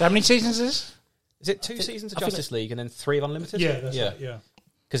cartoon. So how many seasons is this? Is it 2 seasons of Justice League and then 3 of Unlimited? Yeah, that's right. Yeah.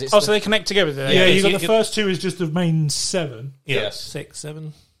 It's so they connect together. Yeah, you got the first 2 is just the main 7. Yeah. Yes. 6,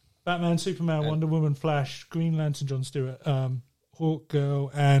 7. Batman, Superman, Wonder Woman, Flash, Green Lantern, John Stewart, Hawk Girl,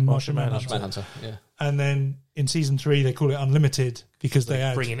 and Martian Manhunter. Yeah. And then in season 3, they call it Unlimited because they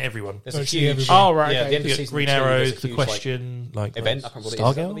add bring in everyone. There's a huge. Oh right. Yeah, Okay. the end of season Green 2, Arrow, there's a The huge, Question, like event. I can't remember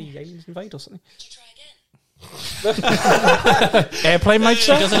what it is. Stargirl? The aliens invade or something. Airplane mode, She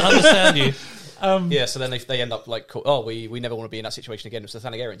sir? doesn't understand you. So then they end up like, we never want to be in that situation again. So the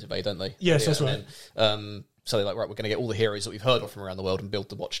Thanagarians invade, don't they? Yes, that's right. Then, so they're like, right, we're going to get all the heroes that we've heard of from around the world and build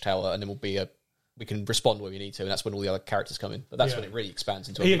the Watchtower, and then we can respond where we need to, and that's when all the other characters come in. But that's when it really expands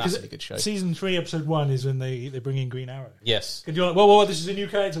into a massively good show. Season 3, episode 1 is when they bring in Green Arrow. Yes. And you're like, whoa, this is a new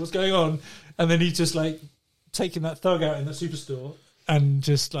character, what's going on? And then he's just like taking that thug out in the superstore and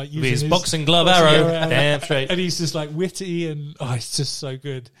just like using his boxing glove arrow. Damn straight. And he's just like witty and it's just so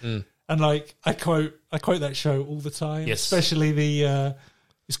good. And like I quote that show all the time. Yes. Especially the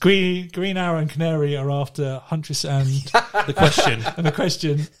it's Green Arrow and Canary are after Huntress and The Question. and the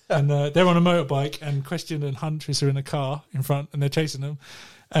Question, and they're on a motorbike, and Question and Huntress are in a car in front, and they're chasing them,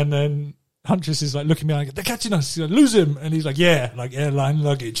 and then Huntress is like looking behind, they're catching us, he's like, lose him, and he's like, yeah, like airline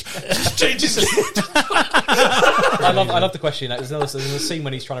luggage. Just changes it. I love the Question. There's a scene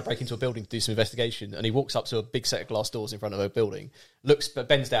when he's trying to break into a building to do some investigation, and he walks up to a big set of glass doors in front of a building,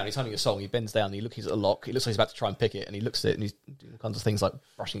 bends down, he's humming a song, he bends down, and he looks at a lock, it looks like he's about to try and pick it, and he looks at it, and he's doing all kinds of things like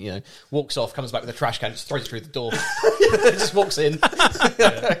brushing, walks off, comes back with a trash can, just throws it through the door, just walks in.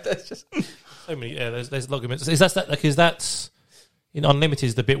 So many, there's arguments. Is that in Unlimited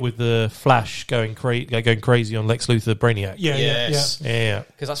is the bit with the Flash going crazy on Lex Luthor Brainiac? Yes. Yeah.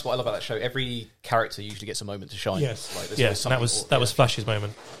 Because that's what I love about that show. Every character usually gets a moment to shine. Yes. Like, Yes, and that was Flash's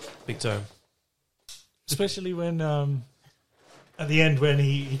moment. Big time. Especially when at the end when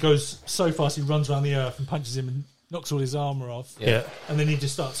he goes so fast he runs around the earth and punches him knocks all his armor off, Yeah. and then he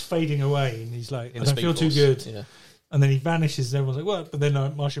just starts fading away, and he's like, In I the don't feel Speed too Force. good. Yeah. And then he vanishes, and everyone's like, what? But then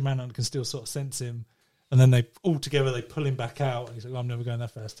Martian Manhunter can still sort of sense him. And then they all together, they pull him back out. And he's like, I'm never going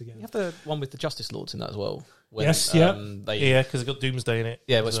that fast again. You have the one with the Justice Lords in that as well. When, Yes, yeah. Yeah, because it's got Doomsday in it.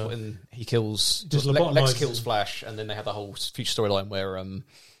 Yeah, So- when he kills... Just Lex lobotomizes kills him. Flash, and then they have the whole future storyline where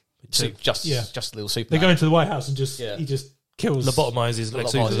just little They Superman. go into the White House and Yeah. he just kills. Lobotomizes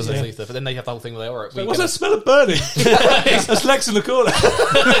Lex Luthor, doesn't he? But then they have the whole thing where they are... What's that smell of burning? That's Lex in the corner.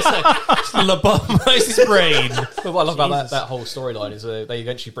 Lobotomize his brain. But what I love about that whole storyline is they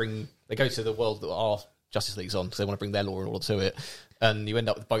eventually they go to the world that our Justice League's on because they want to bring their law and order to it, and you end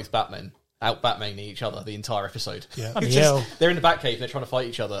up with both Batmen out Batmaning each other the entire episode. Yeah. Bloody It's hell. just, they're in the Batcave and they're trying to fight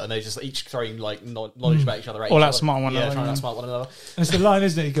each other, and they're just each throwing like knowledge about each other. All outsmart one another. Trying to outsmart one another. And it's the line,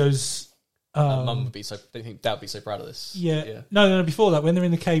 isn't it? He goes, Mum would be so. Don't think Dad would be so proud of this. yeah. No, before that, when they're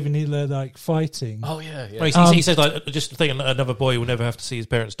in the cave and they're like fighting. Oh yeah. Well, he says like just think another boy will never have to see his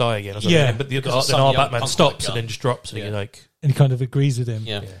parents die again. Or something. Yeah. But Because then some our young Batman punk stops like and then just drops, and Yeah. you're like, And he kind of agrees with him.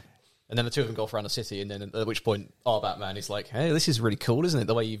 Yeah. And then the two of them go off around the city, and then at which point our Batman is like, "Hey, this is really cool, isn't it?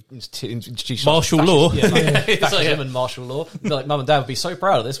 The way you've introduced Martial fascism- law. yeah, like, It's like, fascism yeah. and martial law." Like, Mum and Dad would be so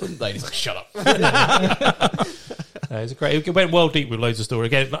proud of this, wouldn't they? And he's like, "Shut up." it's a great. It went well deep with loads of story.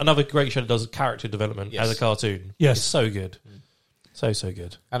 Again, another great show that does character development Yes. as a cartoon. Yes. It's so good, so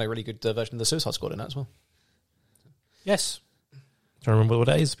good. And a really good version of the Suicide Squad in that as well. Yes, trying to remember what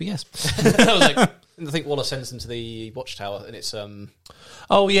that is, but yes. I was like, I think Waller sends them to the Watchtower, and it's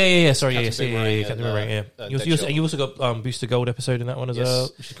Oh yeah. Sorry, Captain yeah, Boomerang Captain and, Boomerang. Yeah, Deadshot. you also got Booster Gold episode in that one as well,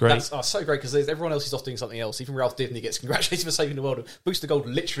 which is great. That's so great because everyone else is off doing something else. Even Ralph Dibny gets congratulated for saving the world. Booster Gold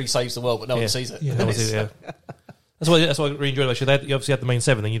literally saves the world, but no one sees it. Yeah. That was it, yeah. That's why I really enjoyed that show. You obviously had the main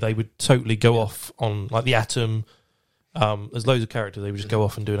seven, then they would totally go off on like the Atom. There's loads of characters they would just go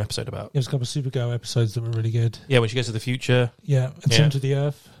off and do an episode about. There's a couple of Supergirl episodes that were really good. Yeah, when she goes to the future. Yeah. And Yeah. Sent to the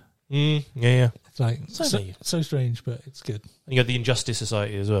Earth. Yeah. It's like So many. so strange, but it's good. And you had the Injustice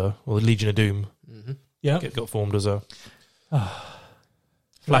Society as well, or the Legion of Doom Yeah. got formed as well.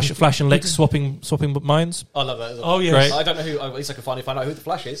 Flash and Lex swapping minds. I love that as well. Oh, yes. Great. I don't know who. At least I can finally find out who the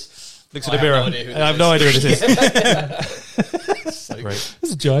Flash is. Looks I at the have mirror. no idea who I have this no is. idea who this is. So Great.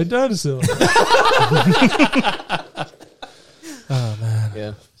 It's a giant dinosaur.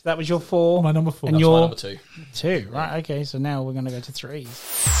 Yeah. So that was your 4. My number 4. And That's your my number 2. 2. Right, okay, so now we're going to go to 3.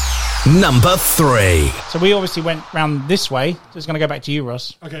 Number 3. So we obviously went round this way. So it's going to go back to you,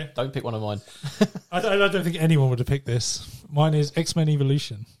 Ross. Okay. Don't pick one of mine. I don't think anyone would have picked this. Mine is X-Men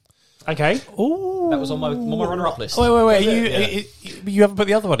Evolution. Okay. Ooh. That was on my runner-up list. Wait. You haven't put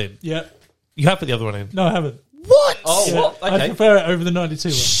the other one in. Yeah. You have put the other one in. No, I haven't. What? Oh, Yeah. what? I Okay. prefer it over the 92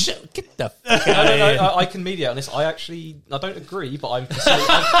 one. Shit, get the No, I can mediate on this. I don't agree, but I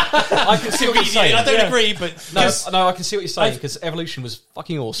can see what you're saying. I don't Yeah. agree, but No, I can see what you're saying because Evolution was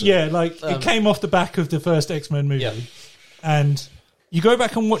fucking awesome. Yeah, like it came off the back of the first X-Men movie. Yeah. And you go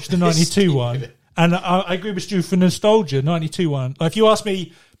back and watch the 92 one, and I agree with Stu for nostalgia, 92 one. Like if you ask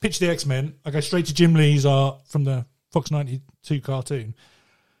me, pitch the X-Men, I go straight to Jim Lee's art from the Fox 92 cartoon.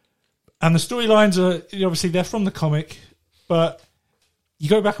 And the storylines are, obviously, they're from the comic, but you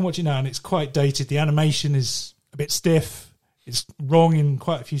go back and watch it now and it's quite dated. The animation is a bit stiff. It's wrong in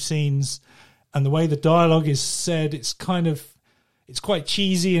quite a few scenes. And the way the dialogue is said, it's quite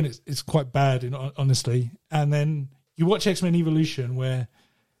cheesy and it's quite bad, honestly. And then you watch X-Men Evolution where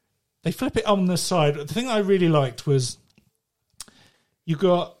they flip it on the side. The thing I really liked was you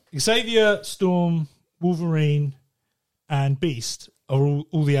got Xavier, Storm, Wolverine, and Beast are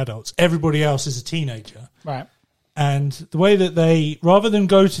all the adults. Everybody else is a teenager. Right. And the way that they, rather than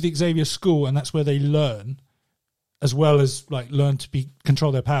go to the Xavier school and that's where they learn, as well as like learn to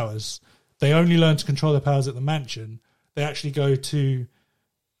control their powers, they only learn to control their powers at the mansion. They actually go to,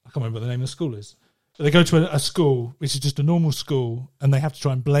 I can't remember what the name of the school is, but they go to a school which is just a normal school and they have to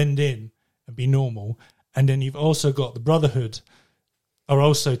try and blend in and be normal. And then you've also got the Brotherhood are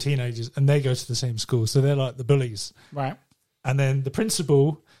also teenagers and they go to the same school. So they're like the bullies. Right. And then the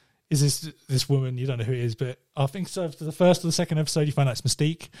principal is this woman, you don't know who it is, but I think so after the first or the second episode you find out it's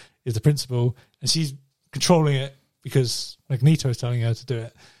Mystique is the principal and she's controlling it because Magneto is telling her to do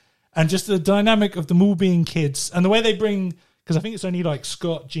it. And just the dynamic of them all being kids and the way they bring, because I think it's only like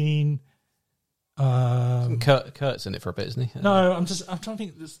Scott, Jean. Kurt's in it for a bit, isn't he? No, I'm trying to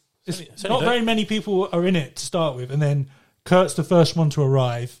think. It's only not very many people are in it to start with, and then Kurt's the first one to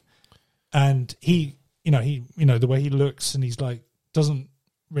arrive, and he the way he looks, and he's like doesn't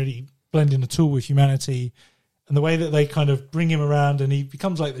really blend in at all with humanity, and the way that they kind of bring him around, and he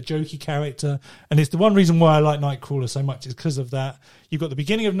becomes like the jokey character, and it's the one reason why I like Nightcrawler so much is because of that. You've got the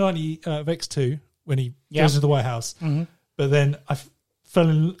beginning of X2, when he Yeah. goes to the White House. But then I fell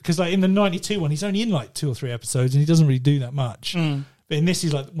in because like in the 92 one, he's only in like 2 or 3 episodes and he doesn't really do that much. But in this,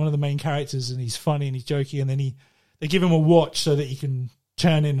 he's like one of the main characters and he's funny and he's jokey. And then they give him a watch so that he can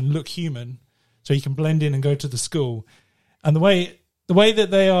turn in and look human, so he can blend in and go to the school. And the way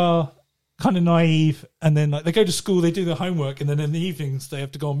that they are kind of naive, and then like they go to school, they do their homework, and then in the evenings they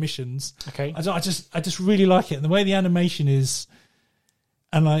have to go on missions. Okay. I just really like it, and the way the animation is,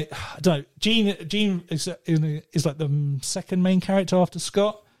 and like I don't know, Jean is like the second main character after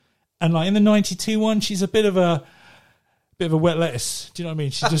Scott, and like in the 92 one, she's a bit of a wet lettuce. Do you know what I mean?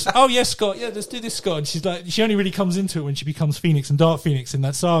 She's just, oh yes, Scott, yeah, let's do this, Scott. And she's like, she only really comes into it when she becomes Phoenix and Dark Phoenix in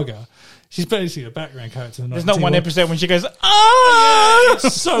that saga. She's basically a background character. There's not one episode when she goes, "Ah!"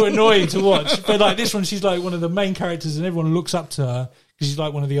 It's so annoying to watch. But like this one, she's like one of the main characters, and everyone looks up to her because she's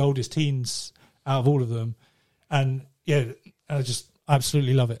like one of the oldest teens out of all of them. And yeah, I just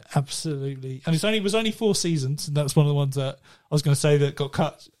absolutely love it, absolutely. And it was only 4 seasons, and that's one of the ones that I was going to say that got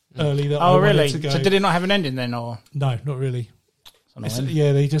cut early. That I Oh, wanted really? to go. So did it not have an ending then, or? No, not really. That's annoying.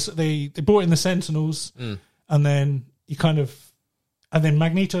 Yeah, they brought in the Sentinels, and then you kind of. And then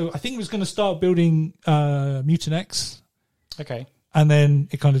Magneto, I think, was going to start building Mutant X, Okay. and then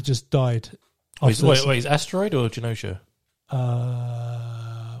it kind of just died. Wait, after this. is Asteroid or Genosha?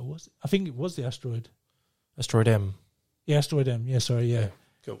 I think it was the asteroid. Asteroid M. Yeah, asteroid M. Yeah, sorry, yeah.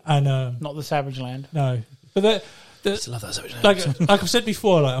 Cool. And Not the Savage Land. no, but I still love that subject. like I've said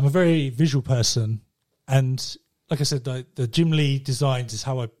before, like I'm a very visual person, and like I said, the Jim Lee designs is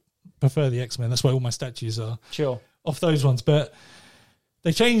how I prefer the X-Men. That's why all my statues are Sure. off those ones, but.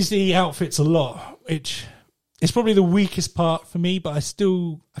 They changed the outfits a lot, which is probably the weakest part for me, but I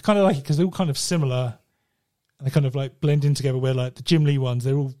kind of like it because they're all kind of similar and they kind of like blend in together, where like the Jim Lee ones,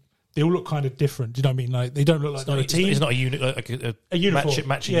 they all look kind of different. Do you know what I mean? Like they don't look like they're a team. It's not a unit, like a uniform.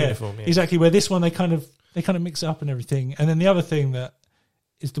 matching uniform. Yeah. Exactly. Where this one, they kind of mix it up and everything. And then the other thing that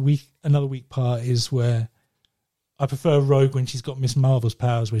is another weak part is where I prefer Rogue when she's got Miss Marvel's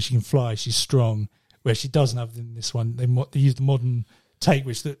powers, where she can fly, she's strong, where she doesn't have in this one. They use the modern take,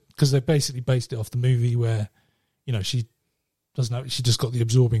 because they basically based it off the movie where, you know, she doesn't have, she just got the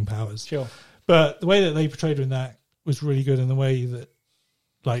absorbing powers. Sure. But the way that they portrayed her in that was really good, and the way that,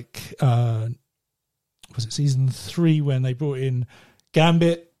 like, was it season 3 when they brought in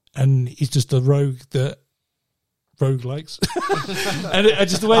Gambit, and he's just a rogue that Rogue likes, and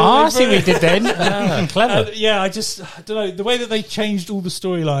just the way. I see what you did then. Clever. I don't know, the way that they changed all the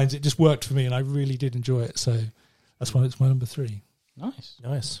storylines. It just worked for me, and I really did enjoy it. So that's why it's my number 3.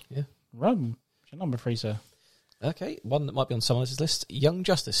 Nice. Yeah. Rome. What's your number 3, sir? Okay, one that might be on someone else's list. Young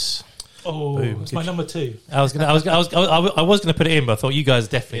Justice. Oh, Boom. it's my number 2. I was gonna put it in, but I thought you guys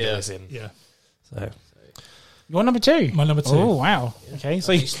definitely get this in. Yeah, So Your number 2? my number 2. Oh, wow. Okay,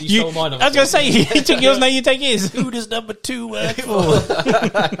 so You stole my number I was going to say, you took yours, now you take his. who does number 2 work for?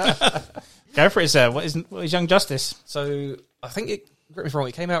 Go for it, sir. What is Young Justice? So I think correct me if I'm wrong,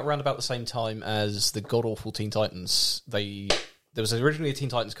 it came out around about the same time as the god awful Teen Titans. There was originally a Teen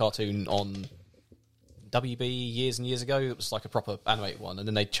Titans cartoon on WB years and years ago. It was like a proper animated one, and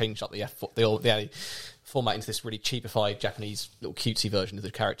then they changed up the format into this really cheapified Japanese little cutesy version of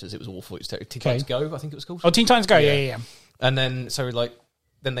the characters. It was awful. It was Teen Titans Go, I think it was called. Oh, Teen Titans Go. Yeah. And then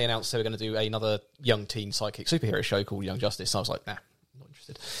then they announced they were going to do another young teen psychic superhero show called Young Justice. And I was like, nah, not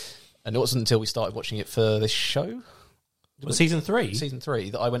interested. And it wasn't until we started watching it for this show, Season 3? season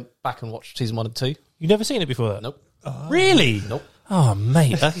 3, that I went back and watched season 1 and 2. You've never seen it before that? Nope. Really? Nope. Oh,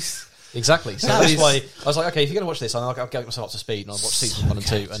 mate. That's... Exactly. So that's why I was like, okay, if you're going to watch this, I'll get myself up to speed and I'll watch season 1 and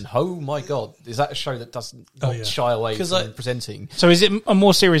 2. And oh my god, is that a show that does not shy away from presenting? So is it a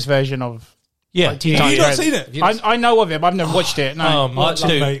more serious version of? Yeah. Teen Have you Titans not Go? seen it? I know of it, but I've never watched it. No. March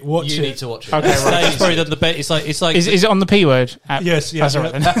Love, 2. mate, watch You it. need to watch it. Okay, right. It's probably the best. It's like Is it on the P word? Yes, yeah, That's all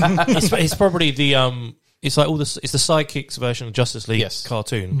right then. it's probably the it's like it's the Sidekicks version of Justice League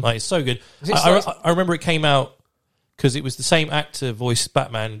cartoon. Like it's so good. I remember it came out because it was the same actor voiced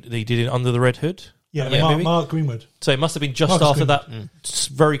Batman that he did in Under the Red Hood. Yeah, Mark Greenwood. So it must have been just Marcus after Greenwood. that,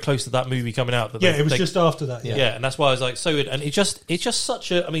 very close to that movie coming out. That It was just after that. yeah, and that's why I was like so good. And it's just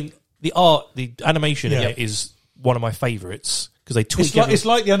such a. I mean, the art, the animation in it is one of my favourites because they tweak. It's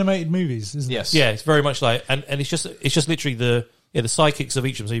like the animated movies, isn't it? Yes. Yeah, it's very much like, and it's just literally the sidekicks of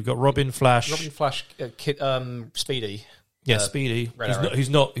each of them. So you've got Robin, Flash, Speedy. Speedy, Red Arrow. who's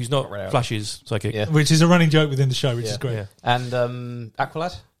not Red Arrow. Flash's sidekick. Yeah. Which is a running joke within the show, which is great. Yeah. And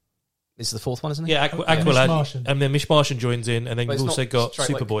Aqualad is the fourth one, isn't it? Yeah, Mish Aqualad, Martian. and then Mish Martian joins in, and then But you've it's also not got straight,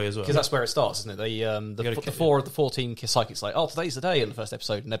 Superboy as well. Because that's where it starts, isn't it? The 4 of the 14 psychics like, oh, today's the day in the first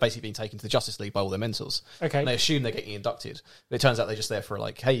episode, and they're basically being taken to the Justice League by all their mentors. Okay. And they assume they're getting inducted. But it turns out they're just there for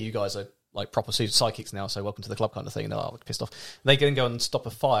like, hey, you guys are like proper psychics now, so welcome to the club kind of thing. And they're like, pissed off. They can go and stop a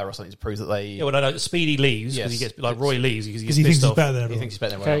fire or something to prove that they. Yeah, well, no, Speedy leaves because Yes. he gets like Roy leaves because he gets Because he thinks pissed he's off. better than he everyone. thinks he's better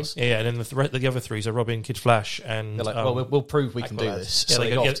than everyone Okay. else. Yeah, and then the other three, so Robin, Kid Flash, and They're like, well, we'll prove we can do Aqualad. this. Yeah, So they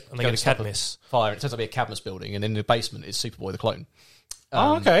they go- got and they get a Cadmus. fire. It turns out to be a Cadmus building, and in the basement is Superboy the clone.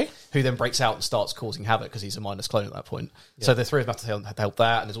 Oh, okay. Who then breaks out and starts causing havoc because he's a mindless clone at that point. So the three of them have to help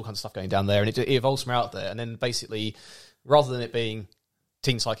that, and there's all kinds of stuff going down there, and it evolves from out there. And then basically, rather than it being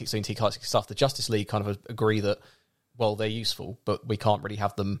Teen Psychics doing Teen Psychic stuff, the Justice League kind of agree that, well, they're useful, but we can't really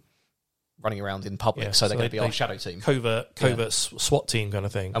have them running around in public, Yeah, so they're so going to be they- our shadow team. covert SWAT team kind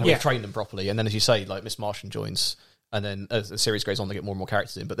of thing. And we've Yeah. trained them properly. And then, as you say, like Miss Martian joins, and then as the series goes on, they get more and more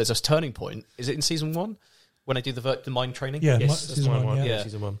characters in. But there's a turning point. Is it in season 1 when they do the mind training? Yeah, Yes, that's season one, yeah.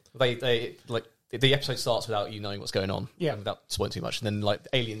 Season 1. They like the episode starts without you knowing what's going on. Yeah. without spoiling too much. And then like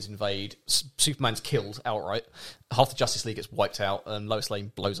aliens invade, Superman's killed outright. Half the Justice League gets wiped out, and Lois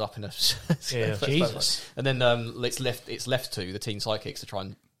Lane blows up in a. Yeah. Jesus. And then it's left to the Teen Psychics to try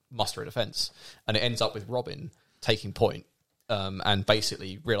and muster a defense, and it ends up with Robin taking point, and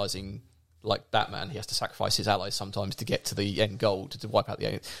basically realizing, like Batman, he has to sacrifice his allies sometimes to get to the end goal, to wipe out the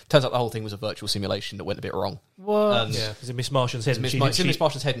alien. Turns out the whole thing was a virtual simulation that went a bit wrong. What? And Yeah, because in Miss Martian's head, Miss she- Miss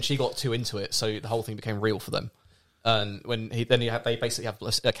Martian's head, and she got too into it, so the whole thing became real for them. And when they basically have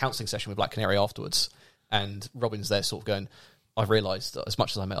a counselling session with Black Canary afterwards, and Robin's there, sort of going, "I've realised that as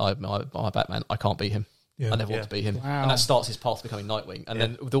much as I'm Batman, I can't beat him. Yeah. I never want to beat him." Wow. And that starts his path to becoming Nightwing. And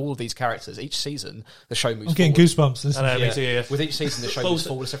then with all of these characters, each season the show moves. I'm getting forward. goosebumps. I know, me Yeah. too, yeah. With each season, the show moves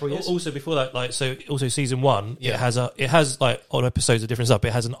forward several years. Also, before that, like also season 1, Yeah. it has like odd episodes of different stuff. But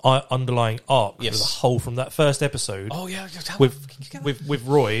it has an underlying arc. Yes. There's a whole from that first episode Oh yeah, with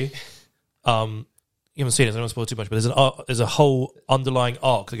Roy. You haven't seen it, so I don't want to spoil too much. But there's a whole underlying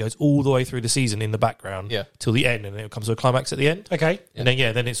arc that goes all the way through the season in the background, Yeah. till the end, and then it comes to a climax at the end. Okay. And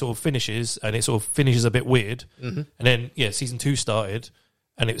then it sort of finishes, and it sort of finishes a bit weird. Mm-hmm. And then season 2 started,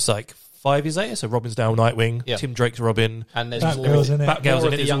 and it was like 5 years later. So Robin's now Nightwing, Yeah. Tim Drake's Robin, and there's Batgirl's in it. Batgirl's more in of it.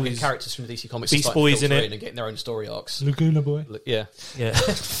 the There's younger all these- characters from the DC Comics Beast starting to Boy's in filter it. and getting their own story arcs. Laguna Boy. Yeah, Yeah,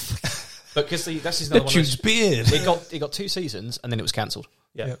 but because that's another one. beard. It got 2 seasons and then it was cancelled.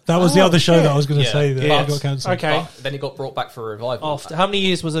 Yeah, that was the other show that I was going to Yeah. say that Yeah. got cancelled. Okay. But then it got brought back for a revival. After how many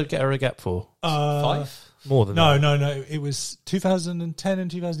years was there a gap for? 5. More than that. No. It was 2010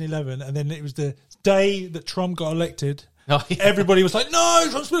 and 2011, and then it was the day that Trump got elected. Oh, yeah. Everybody was like, "No,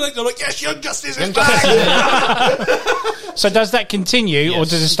 Trump's been elected." I'm like, "Yes, Young Justice is back." So does that continue, or Yes.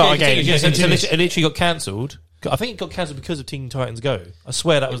 does it start Yeah, again? it literally got cancelled. I think it got cancelled because of Teen Titans Go. I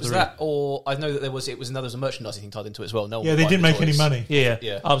swear that was Was the that, or I know that there was a merchandising thing tied into it as well. No, one Yeah, they bought didn't the make any toys. money. Yeah.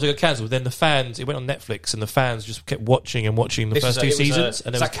 Yeah. So it got cancelled. Then the fans, it went on Netflix, and the fans just kept watching the This first was 2 it was seasons,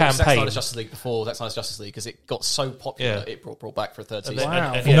 and there was a Zack campaign. Snyder's Justice League before Zack Snyder's Justice League because it got so popular Yeah. it brought back for a 3rd And season. then-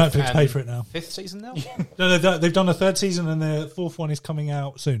 Wow. and- Well, yeah, Netflix and- pay for it now. 5th season now. No, they've done a 3rd season, and the 4th one is coming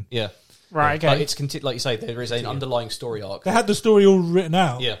out soon. Yeah, Right. but Okay. it's like you say, there is an underlying story arc. They had the story all written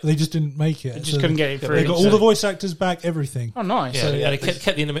out. Yeah. But they just didn't make it. You just couldn't get it through. They got all the voice actors back, everything. Oh, nice. Yeah, and it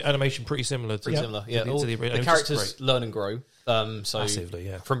kept the animation pretty similar. Pretty similar, yeah. to All the the original, characters which is learn and grow. So Massively,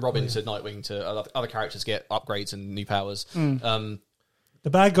 yeah. from Robin to Nightwing to other characters get upgrades and new powers. The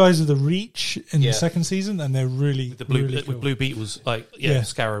bad guys are the Reach in Yeah. the 2nd season, and they're really, the blue really cool. with Blue Beetles, like Yeah.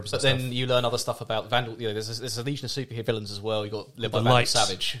 scarabs. But and then you learn other stuff about Vandal. You know, there's a legion of superhero villains as well. You got led by The Vandal Light.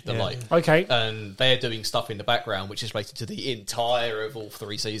 Savage, the Yeah. Light, Okay. and they're doing stuff in the background which is related to the entire of all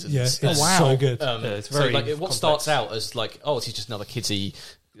 3 seasons. Yeah, it's And, wow. so good. Yeah, it's so very like what complex. starts out as like, oh, it's just another kidsy.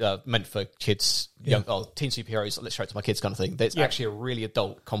 Meant for kids, young, teen superheroes. Let's show it to my kids, kind of thing. It's actually a really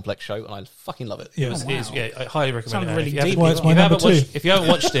adult, complex show, and I fucking love it. Yeah. It is, yeah, I highly recommend Sounds it. really If you haven't- deep. Why it's my if you haven't number 2. watched- If you haven't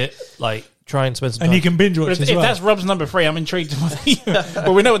watched it, like try and spend some time. And you can binge watch But if, as if well. that's Rob's number 3, I'm intrigued.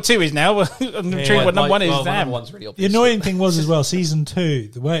 Well, we know what 2 is now. I'm intrigued what number 1 is. My Damn. number one's really The obvious. annoying thing was as well, season 2,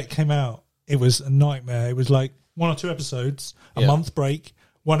 the way it came out, it was a nightmare. It was like 1 or 2 episodes, a Yeah. month break,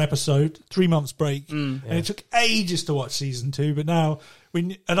 1 episode, 3 months break, and it took ages to watch season 2. But now,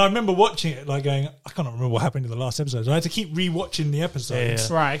 and I remember watching it, like going, I can't remember what happened in the last episode. So I had to keep rewatching the episodes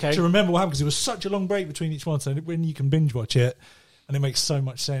Yeah. Right. Okay. to remember what happened because it was such a long break between each one. So when you can binge watch it, and it makes so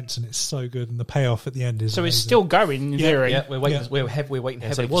much sense, and it's so good, and the payoff at the end is So it's amazing. still going in theory. Yeah, we're waiting. Yeah. We're waiting. So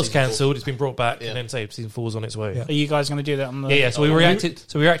heavily it for was season 4. cancelled. It's been brought back, Yeah. and then say season 4's on its way. Yeah. Are you guys going to do that on the? Yeah. So we reacted.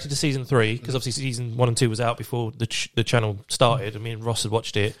 So we reacted to season 3 because obviously season 1 and 2 was out before the channel started. And me and Ross had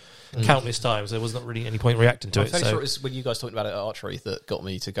watched it countless times. There wasn't really any point reacting to I'm it. fairly So sure it was when you guys talked about it at Archery that got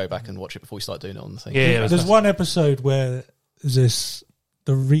me to go back and watch it before we started doing it on the thing. yeah, it was There's one episode where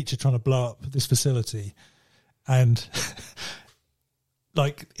the Reach are trying to blow up this facility, and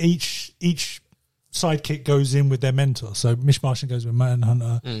like each sidekick goes in with their mentor. So Miss Martian goes with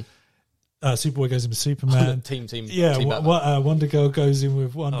Manhunter, Superboy goes in with Superman. team. Yeah, team Batman. Wonder Girl goes in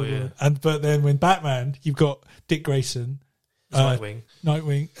with Wonder Woman. But then when Batman, you've got Dick Grayson, Nightwing.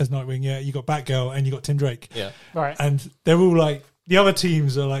 Nightwing. Yeah, you got Batgirl and you got Tim Drake. Yeah. Right. And they're all like, the other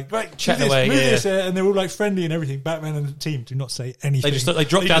teams are like, right, Chatting move away, this, and they're all like friendly and everything. Batman and the team do not say anything. They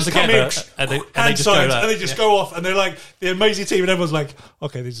drop down just come together in, and they hand just go signs, like, and they just go off, and they're like the amazing team, and everyone's like,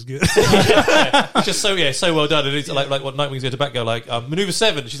 okay, this is good. It's just so well done. And it's like what Nightwing's going to Batgirl, like maneuver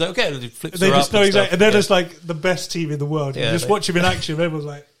 7. She's like, okay, and it flips They her just up know and exactly, stuff. and they're just like the best team in the world. Yeah, You just they- watch him in action, and everyone's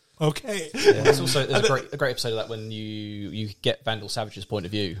like, okay. There's also a great episode of that when you get Vandal Savage's point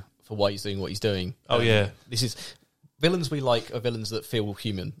of view for why he's doing what he's doing. Oh, yeah. This is villains we like are villains that feel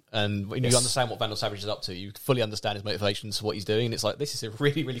human, and when you understand what Vandal Savage is up to, you fully understand his motivations for what he's doing, and it's like, this is a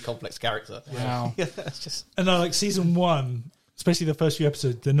really, really complex character. Wow. Yeah, it's just And I like season 1, especially the first few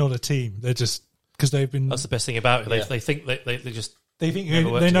episodes. They're not a team. They're just because they've been. That's the best thing about it. Yeah. They think they just They think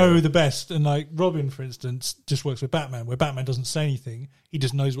Never worked they know together. the best, and like Robin, for instance, just works with Batman, where Batman doesn't say anything; he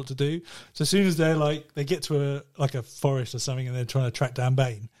just knows what to do. So as soon as they get to a forest or something, and they're trying to track down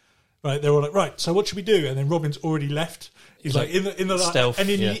Bane, right? They're all like, right, so what should we do? And then Robin's already left. He's like in the stealth, and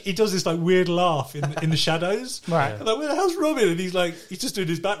then yeah. he does this like weird laugh in the shadows. Right. And like, where the hell's Robin? And he's just doing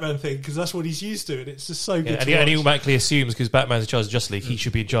his Batman thing because that's what he's used to, and it's just so good. and to he watch. automatically assumes because Batman's in charge of Justice League, he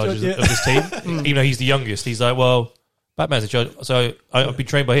should be in charge Yeah. of this team, even though he's the youngest. He's like, well, Batman's in charge, so I've been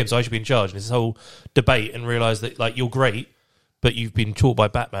trained by him, so I should be in charge. And this whole debate and realise that like you're great, but you've been taught by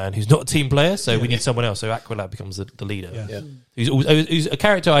Batman, who's not a team player, so we need someone else. So Aqualad becomes the leader. Yeah. yeah. Who's a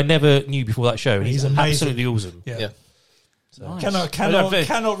character I never knew before that show, and He's he's amazing. absolutely awesome. Yeah. Yeah. Nice.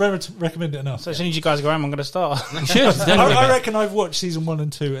 Cannot recommend it enough. So as soon as you guys go home, I'm going to start. You should. definitely, I mate. reckon I've watched season 1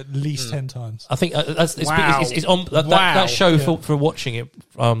 and 2 at least 10 times. I think it's Wow. it's on that Wow. show Yeah. for watching it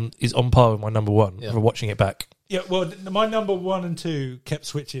is on par with my number one Yeah. for watching it back. Yeah, well, my number 1 and 2 kept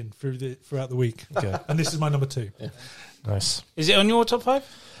switching throughout the week, Okay. and this is my number 2. Nice. Is it on your top 5?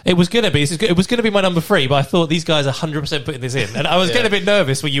 It was gonna be. It was gonna be my number 3, but I thought these guys are 100% putting this in, and I was getting a bit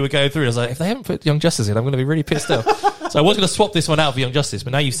nervous when you were going through. I was like, if they haven't put Young Justice in, I'm going to be really pissed off. So I was going to swap this one out for Young Justice,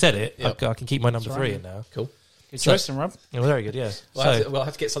 but now you said it, Yep. I can keep my number 3 in now. Cool. Good So- choice, then, Rob. Yeah, well, very good. Yeah. Well, I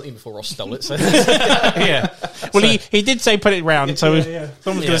had to get something before Ross stole it. So Yeah. Well, he did say put it round, so Yeah.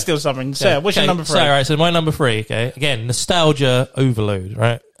 someone's Yeah. going to steal something. So, what's your number 3? So, all right, so my number 3. Okay, again, nostalgia overload.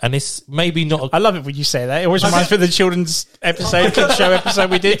 Right, and it's maybe not. I love it when you say that. It always reminds me of the children's episode, kids show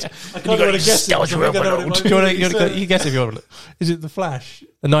episode we did. I can't know what to guess. it. I think I know what it might Do you want be. to? You guess if you want. Is it The Flash?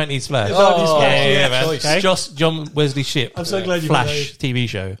 The 90s Flash. Oh, yeah, man. choice. Okay. John Wesley Shipp. I'm so glad you Flash TV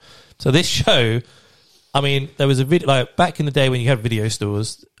show. So this show, I mean, there was a video like back in the day when you had video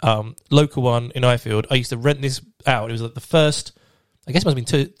stores, local one in Ifield. I used to rent this out. It was like the first, I guess it must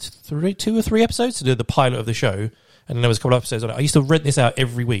have been two or three episodes to do the pilot of the show, and then there was a couple of episodes on it. I used to rent this out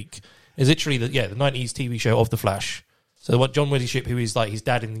every week. It's literally the 90s TV show of the Flash. So what John Wesley Shipp, who is like his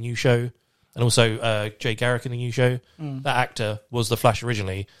dad in the new show, and also Jay Garrick in the new show, that actor was the Flash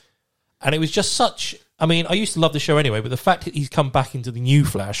originally. And it was just such... I mean, I used to love the show anyway, but the fact that he's come back into the new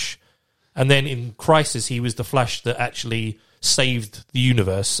Flash, and then in Crisis, he was the Flash that actually saved the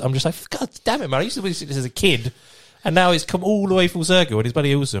universe. I'm just like, God damn it, man. I used to watch this as a kid, and now it's come all the way full circle, and it's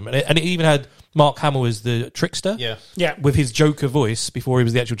bloody awesome. And it even had Mark Hamill as the trickster Yeah. with his Joker voice before he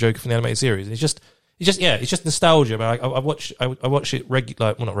was the actual Joker from the animated series. And it's just nostalgia, man. I watch it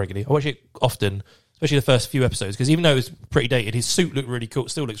not regularly. I watch it often, especially the first few episodes, because even though it was pretty dated, his suit looked really cool.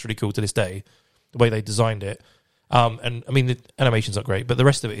 Still looks really cool to this day, the way they designed it. And I mean, the animation's not great, but the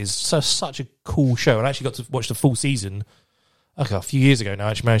rest of it is such a cool show. And I actually got to watch the full season a few years ago now.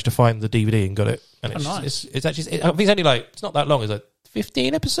 I actually managed to find the DVD and got it. And it's nice. it's actually, I think it's only like, it's not that long. It's like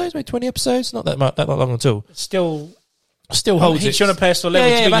 15 episodes, maybe 20 episodes. Not that long at all. Still Holds hits you on a personal level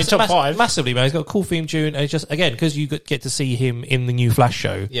to be in your top 5. massively, man. He's got a cool theme tune, and it's just again because you get to see him in the new Flash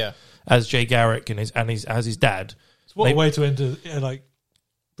show, as Jay Garrick and as his dad. What a way to enter,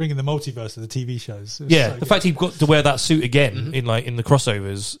 bringing the multiverse of the TV shows. It was Yeah, so the good. fact he got to wear that suit again in the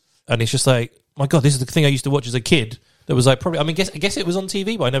crossovers, and it's just like, my God, this is the thing I used to watch as a kid. That was like probably, I guess it was on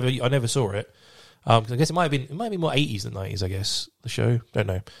TV, but I never saw it. 'Cause I guess it might have been more 80s than 90s. I guess the show, don't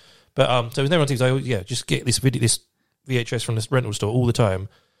know, but so it was never on TV. So just get this VHS from this rental store all the time,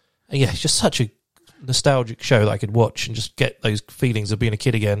 and it's just such a nostalgic show that I could watch and just get those feelings of being a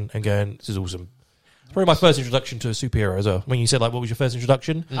kid again and going, this is awesome. It's probably my first introduction to a superhero as well. When you said like, what was your first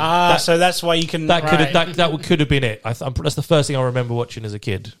introduction? So that's why you can... That right. could have been it. That's the first thing I remember watching as a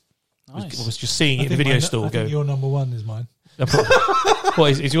kid. Nice. Was just seeing I it in the think video my- store. I think your number 1 is mine.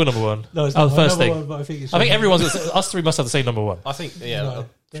 What is your number one? No, it's the not my first number thing. one, but I think it's I think everyone's us three must have the same number one. I think, No.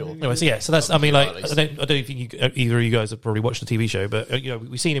 sure. Anyway, so that's. I mean, like, At least. I don't think either of you guys have probably watched the TV show, but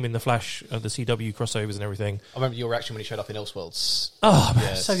we've seen him in the Flash, the CW crossovers and everything. I remember your reaction when he showed up in Elseworlds. Oh man,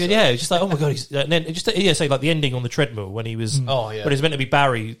 Yeah, so good. Yeah, it's just like, oh my god. And then just say like the ending on the treadmill when he was. Oh, yeah. When it's meant to be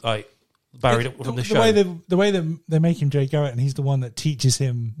Barry, like Barry from the show. The way they make him Jay Garrett, and he's the one that teaches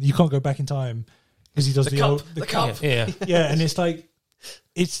him you can't go back in time because he does the cup. Yeah. yeah, and it's like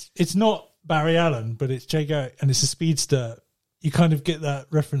it's not Barry Allen, but it's Jay Garrett, and it's a speedster. You kind of get that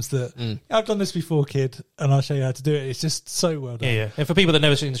reference that I've done this before, kid, and I'll show you how to do it. It's just so well done. Yeah. And for people that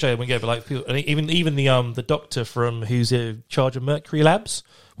never seen the show, we go, but like people, and even the doctor from who's in charge of Mercury Labs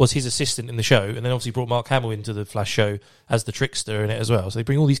was his assistant in the show, and then obviously brought Mark Hamill into the Flash show as the trickster in it as well. So they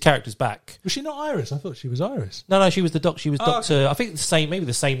bring all these characters back. Was she not Iris? I thought she was Iris. No, she was the doc. She was Doctor. okay. I think maybe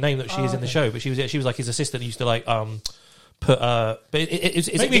the same name that she is in the show, but she was like his assistant. Who used to like put. But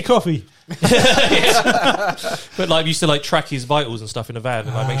Make me coffee. But like used to like track his vitals and stuff in a van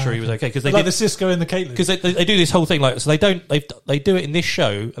and like make sure he was okay because they Like did, the Cisco and the Caitlin. because they do this whole thing like so they do it in this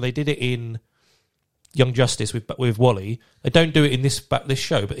show and they did it in Young Justice with Wally. They don't do it in this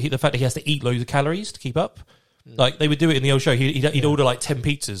show, but the fact that he has to eat loads of calories to keep up. Like they would do it in the old show. He'd order like 10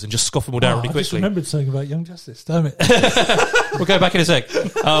 pizzas and just scoff them all down really I just quickly. remembered something about Young Justice. Damn it! We'll go back in a sec.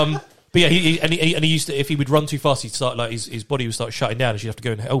 But yeah, he used to, if he would run too fast, he'd start like his body would start shutting down, and she'd have to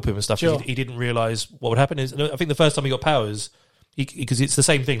go and help him and stuff. Sure. He didn't realise what would happen. I think the first time he got powers, because it's the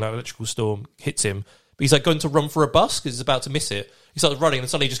same thing, like electrical storm hits him, but he's like going to run for a bus because he's about to miss it. He starts running, and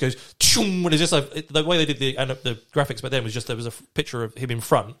suddenly he just goes, choom, and it's just like the way they did the graphics back then was just there was a picture of him in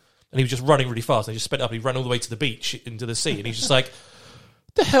front, and he was just running really fast, and he just sped up, and he ran all the way to the beach into the sea, and he's just like.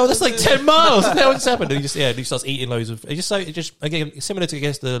 The hell, that's like 10 miles. What the hell just happened? And he starts eating loads of. Again similar to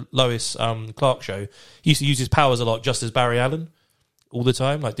the Lois Clark show. He used to use his powers a lot, just as Barry Allen, all the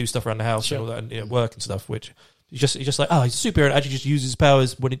time, like do stuff around the house and all that, and work and stuff. Which he's just like, oh, he's a superhero. Actually, just uses his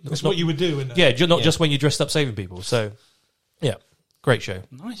powers when That's what you would do. Isn't it? Yeah, not just when you're dressed up saving people. So, yeah, great show.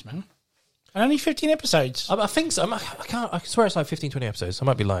 Nice, man. And only 15 episodes. I think so. I swear it's like 15, 20 episodes. I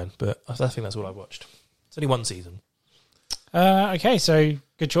might be lying, but I think that's all I've watched. It's only one season. Okay, so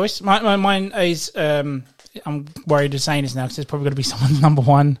good choice. Mine is. I'm worried of saying this now because it's probably going to be someone's number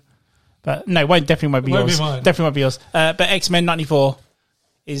one, but no, definitely won't be yours. Definitely won't be yours. But X-Men '94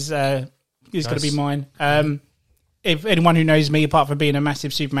 is going to be mine. If anyone who knows me, apart from being a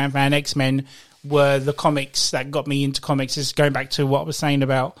massive Superman fan, X-Men were the comics that got me into comics. Is going back to what I was saying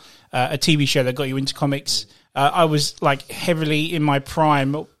about a TV show that got you into comics. I was like heavily in my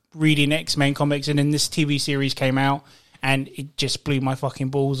prime reading X-Men comics, and then this TV series came out. And it just blew my fucking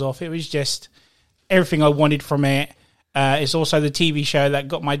balls off. It was just everything I wanted from it. It's also the TV show that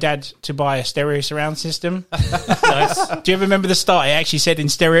got my dad to buy a stereo surround system. Nice. Do you ever remember the start? It actually said in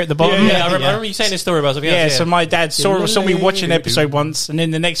stereo at the bottom. Yeah, I remember you saying this story about something else. So my dad saw me watch an episode once, and then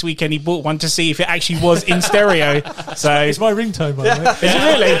the next weekend he bought one to see if it actually was in stereo. So It's my ringtone, by the way. is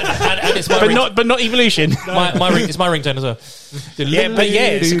it really? and it's my but not Evolution. it's my ringtone as well.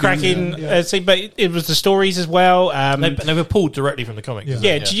 It's a cracking. But it was the stories as well. They were pulled directly from the comics.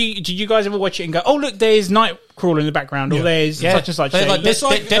 Yeah, did you guys ever watch it and go, oh look, there's Nightcrawler in the background, or there's such and such? They're like It's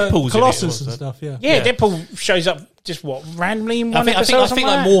like Deadpool's Colossus in it, and stuff. Yeah. Yeah, Deadpool shows up just randomly in one episode. I think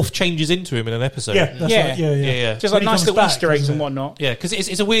like Morph changes into him in an episode. Yeah, that's Yeah. right. Yeah. just When like he nice comes little back, Easter eggs isn't and it? whatnot. Yeah, because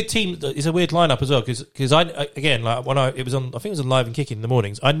it's a weird team. It's a weird lineup as well. Because I again like when it was on, I think it was on Live and Kicking in the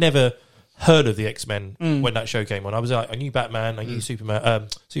mornings. I never heard of the X-Men when that show came on. I was like, I knew Batman, I knew Superman,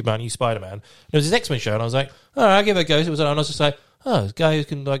 I knew Spider-Man. And it was this X-Men show, and I was like, oh, I'll give it a go. So it was, and I was just like, oh, this guy who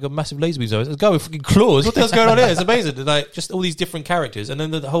can like got massive laser beams. This guy with fucking claws. What the hell's going on here? It's amazing. And, like just all these different characters, and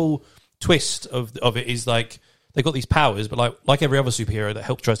then the whole twist of it is like they've got these powers, but like every other superhero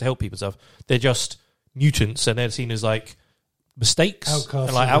that tries to help people and stuff, they're just mutants, and they're seen as like mistakes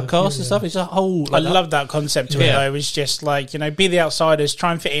and like outcasts and stuff. It's a whole. I love that concept to it though. It was just like, be the outsiders,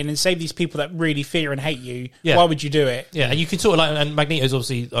 try and fit in and save these people that really fear and hate you. Yeah. Why would you do it? Yeah, and you can sort of like, and Magneto's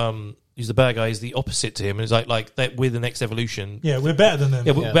obviously he's the bad guy, he's the opposite to him, and it's like that we're the next evolution. Yeah, we're better than them.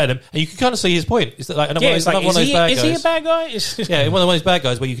 Yeah, we're better than him. And you can kind of see his point. It's that like another Is one of those bad guys. he a bad guy? Yeah, one of those bad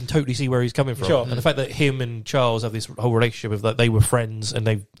guys where you can totally see where he's coming from. Sure. And the fact that him and Charles have this whole relationship of that they were friends and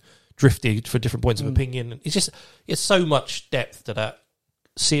they've drifted for different points of opinion. It's so much depth to that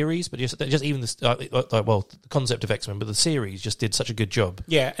series, but just even the concept of X-Men, but the series just did such a good job.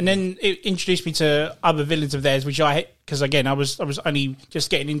 Yeah, and then it introduced me to other villains of theirs, which I hate, because again, I was only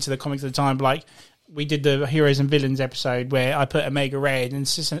just getting into the comics at the time. But like, we did the Heroes and Villains episode where I put Omega Red and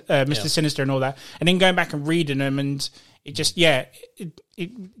Mr. Sinister and all that, and then going back and reading them, and it just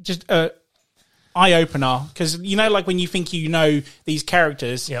eye opener because like when you think you know these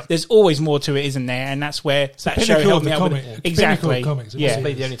characters, Yep. there's always more to it, isn't there? And that's where that show pinnacle helped of me the out comic. with The exactly. pinnacle of comics. Yeah.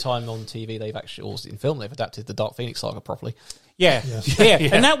 Possibly the only time on TV they've actually, or in film, they've adapted the Dark Phoenix saga properly. Yeah.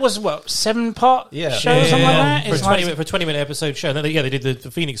 And that was what 7-part Yeah. show or something like that. For a It's 20-minute episode show. And then they did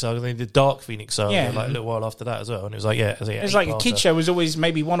the Phoenix saga, and they did Dark Phoenix saga like a little while after that as well. And it was like, It's like a kid show was always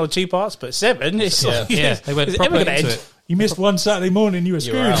maybe 1 or 2 parts, but 7. It's like, They went is it proper ever gonna into end? it. You missed one Saturday morning, you were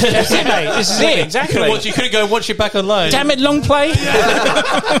screwed. out. That's it, mate. This is it, exactly. You couldn't go and watch it back online. Damn it, long play.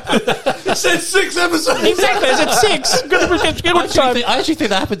 It said 6 episodes. Exactly, I said 6. I actually think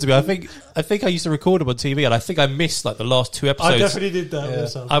that happened to me. I think I used to record them on TV, and I think I missed like the last 2 episodes. I definitely did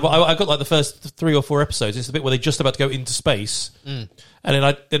that. Yeah. I got like the first 3 or 4 episodes. It's the bit where they're just about to go into space, and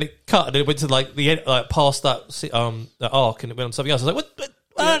then it cut, and it went to like the end, like past that arc, and it went on something else. I was like, what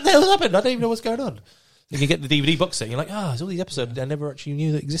the hell happened? I don't even know what's going on. Then you get the DVD box set, and you're like, there's all these episodes I never actually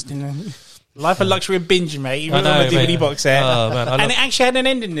knew that existed. Life of luxury of binge, mate. You I know, remember the DVD mate. box set. Oh, man, And it actually had an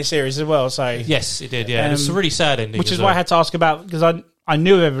ending in this series as well, so... Yes, it did. Yeah, and it's a really sad ending, Which as is well. why I had to ask about, because I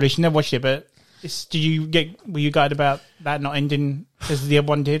knew of Evolution, never watched it, but were you guided about that not ending as the other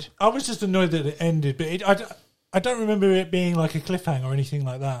one did? I was just annoyed that it ended, but I don't remember it being like a cliffhanger or anything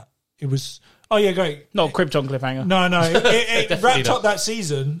like that. It was, oh yeah, great. Not a Krypton cliffhanger. No, it wrapped not. up that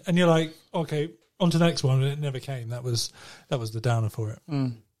season, and you're like, okay, on to the next one, and it never came. That was the downer for it.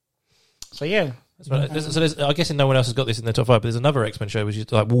 So yeah. There's, I guess no one else has got this in their top 5, but there's another X-Men show which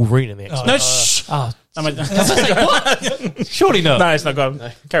is like Wolverine in the X-Men. No, shh. What? Surely not. No, it's not gone.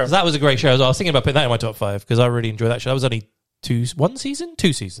 Carry on. That was a great show. I was thinking about putting that in my top 5 because I really enjoyed that show. That was only 2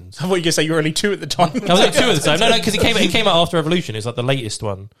 seasons. I thought you were going to say you were only 2 at the time. I was like 2 at the time. No, because it came out after Evolution. It's like the latest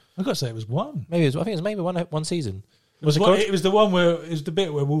one. I've got to say it was one. I think it was maybe one season. Was it called? It was the one where it was the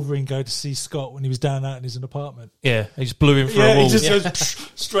bit where Wolverine go to see Scott when he was down out in his apartment. Yeah, he just blew him through a Yeah, wall. he just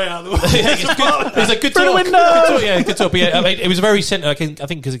goes straight out the wall. It's a good Through the talk. window! Good talk. Yeah, good talk. But yeah, I mean, it was very centered. I think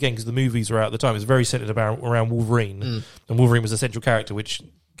because the movies were out at the time, it was very centered around Wolverine, and Wolverine was the central character, which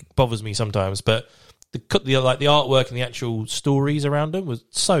bothers me sometimes. But the artwork and the actual stories around them was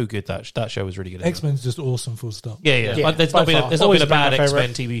so good. That show was really good. X-Men's just awesome, full stop. Yeah. There's by not been far. a Always bad been my X-Men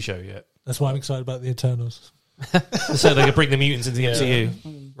TV show yet. That's why I'm excited about the Eternals. So they could bring the mutants into the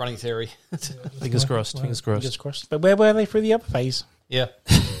MCU. Running theory. Fingers crossed. Fingers crossed. Fingers crossed. But where were they through the other phase? Yeah. I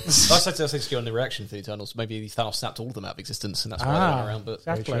said to go on the reaction to the Eternals. Maybe Thanos snapped all of them out of existence, and that's why they went around. But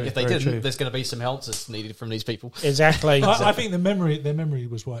exactly. if they Very didn't, true. there's going to be some answers needed from these people. Exactly. I think their memory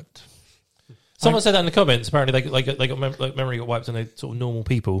was wiped. Someone said that in the comments. Apparently, they got memory got wiped, and they're sort of normal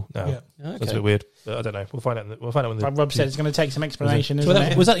people now. Yeah. That's a bit weird. But I don't know. We'll find out. We'll find out when the Like Rob said, it's going to take some explanation, So isn't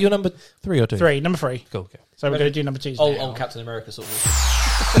it? was that your number 3 or 2? 3, number 3. Cool. Okay. So we're going to do number 2. Old Captain America sort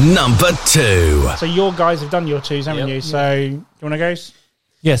of. Number 2. So your guys have done your 2s, haven't Yep. you? So do you want to go?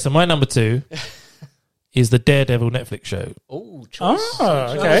 Yeah. So my number 2 is the Daredevil Netflix show. Oh, choice.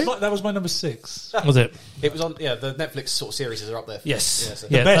 Oh, okay. That was my number 6. Was it? It was on. Yeah, the Netflix sort of series are up there. Yes. Yeah, so-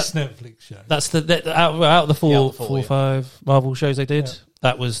 Yeah, The best Netflix show. That's out of the four, Yeah, out of the four, four or yeah. 5 Marvel shows they did. Yeah.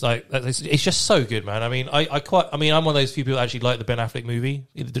 That was like it's just so good, man. I mean, I'm one of those few people that actually like the Ben Affleck movie,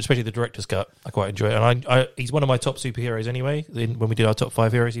 especially the director's cut. I quite enjoy it, and he's one of my top superheroes anyway. When we did our top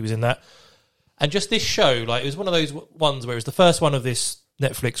 5 heroes, he was in that. And just this show, like it was one of those ones where it was the first one of this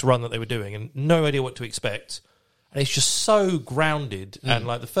Netflix run that they were doing, and no idea what to expect. And it's just so grounded, and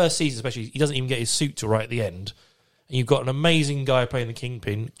like the first season, especially, he doesn't even get his suit till right at the end. And you've got an amazing guy playing the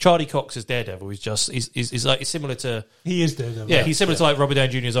Kingpin. Charlie Cox as Daredevil is like similar to He is Daredevil. yeah, he's similar to like Robert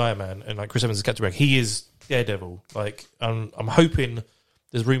Downey Jr.'s Iron Man and like Chris Evans as Captain America. He is Daredevil. Like I'm hoping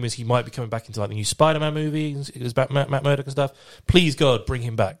there's rumours he might be coming back into like the new Spider-Man movie. It was about Matt Murdock and stuff. Please God, bring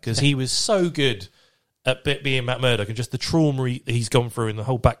him back because he was so good at being Matt Murdock and just the trauma he's gone through and the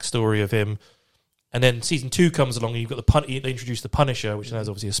whole backstory of him. And then season 2 comes along and you've got they introduce the Punisher, which now is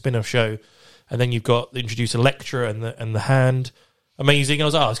obviously a spin-off show. And then you've got introduce Elektra and the Hand. Amazing. And I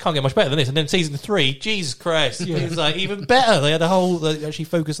was like, I can't get much better than this. And then season 3, Jesus Christ, it was like even better. They had they actually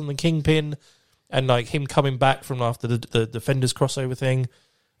focused on the Kingpin and like him coming back from after the Defenders crossover thing.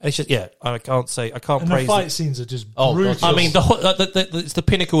 And it's just, I can't And praise the fight it. scenes are just Oh, brutal. God. I mean, it's the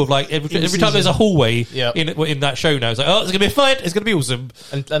pinnacle of like every time there's a hallway Yeah. in that show now, it's like, oh, it's gonna be a fight, it's gonna be awesome.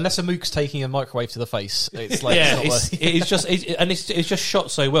 And unless a mook's taking a microwave to the face, it's like Yeah, it's not it's just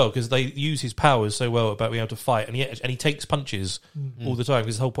shot so well because they use his powers so well about being able to fight, and he takes punches all the time.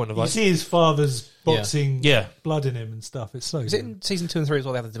 Because the whole point of you like, see his father's boxing Yeah. blood in him and stuff. It's so Is it in season 2 and 3 as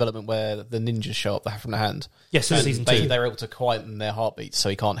well? They have the development where the ninjas show up from the Hand. yes, in And season 2. they're able to quieten their heartbeats, so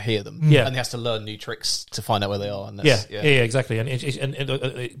he can't can't hear them. Yeah. And he has to learn new tricks to find out where they are. And Yeah, that's, exactly. And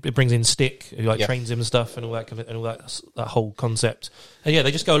it brings in Stick, who like Yeah. trains him and stuff, and all that and all that whole concept. And yeah,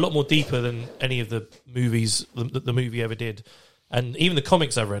 they just go a lot more deeper than any of the movies the movie ever did. And even the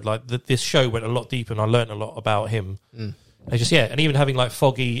comics I've read, like this show went a lot deeper, and I learned a lot about him. And just and even having like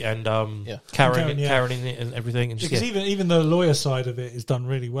Foggy and Karen in it and everything, and just Because even the lawyer side of it is done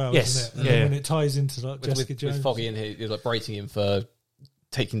really well, Yes. isn't it? And Yeah, then when yeah. it ties into like Jessica Jones. with Foggy in here, you're like berating him for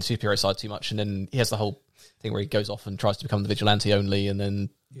taking the superhero side too much, and then he has the whole thing where he goes off and tries to become the vigilante only, and then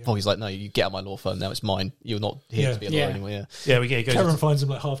Foggy's like, "No, you get out of my law firm now. It's mine. You're not here to be a lawyer anymore." He goes. Karen finds him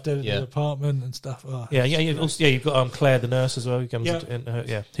like half dead in the apartment and stuff. Oh, You've got Claire the nurse as well. Who comes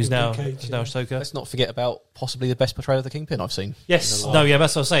who's now Ahsoka. Let's not forget about possibly the best portrayal of the Kingpin I've seen. Yes,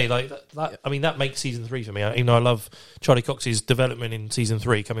 that's what I say. Like that, I mean, that makes season 3 for me. Even though I love Charlie Cox's development in season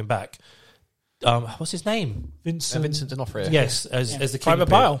 3 coming back. What's his name? Vincent D'Onofrio. Yes, as the Private Kingpin.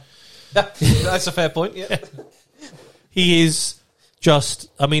 Pile. That's a fair point. Yeah. He is just.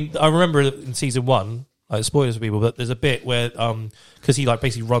 I mean, I remember in season 1. Like spoilers for people, but there's a bit where because he like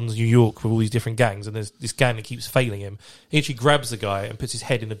basically runs New York with all these different gangs, and there's this gang that keeps failing him. He actually grabs the guy and puts his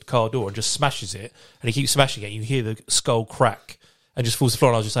head in the car door and just smashes it, and he keeps smashing it. And you hear the skull crack and just falls to the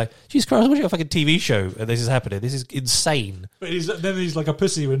floor. And I was just like, Jesus Christ, I'm watching a fucking TV show, and this is happening. This is insane. But then he's like a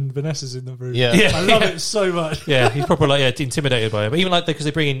pussy when Vanessa's in the room. Yeah. I love it so much. Yeah, he's proper like intimidated by him. But even like because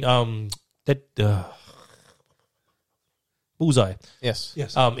they bring in Bullseye, Yes.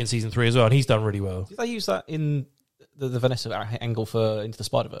 in season 3 as well, and he's done really well. Did they use that in the Vanessa angle for Into the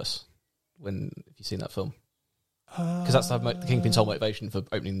Spider-Verse? If you've seen that film, because that's the Kingpin's whole motivation for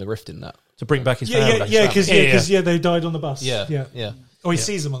opening the rift in that. To bring back his family. Because they died on the bus. Yeah. Oh, he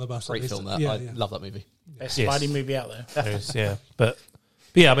sees them on the bus. Great film. That I love that movie. Best Yes. Spidey movie out there. But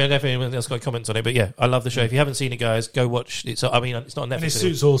yeah, I mean, I don't know if anyone else got comments on it, but yeah, I love the show. If you haven't seen it, guys, go watch it. So, I mean, it's not on Netflix. And his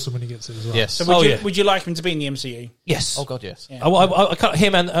suit's awesome when he gets it as well. Yes. So would you like him to be in the MCU? Yes. Oh God, yes. Yeah. I cut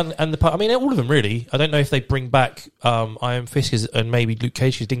him and the. I mean, all of them really. I don't know if they bring back Iron Fist and maybe Luke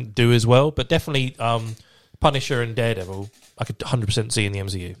Cage didn't do as well, but definitely Punisher and Daredevil. I could 100% see in the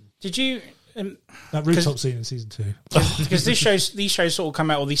MCU. Did you? That rooftop scene in season 2. Because these shows sort of come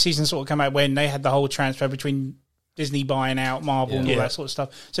out, or these seasons sort of come out when they had the whole transfer between Disney buying out Marvel and all that sort of stuff.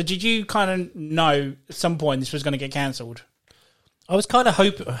 So did you kind of know at some point this was going to get cancelled? I was kind of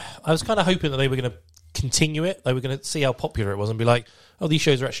hoping that they were going to continue it. They were going to see how popular it was and be like, "Oh, these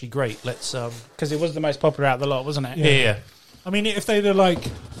shows are actually great. Let's." Because it was the most popular out of the lot, wasn't it? Yeah. I mean, if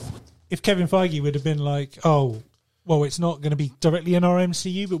if Kevin Feige would have been like, "Oh, well, it's not going to be directly in our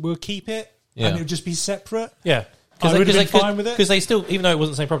MCU, but we'll keep it, and it would just be separate." Yeah. I would have been fine with it. Because they still, even though it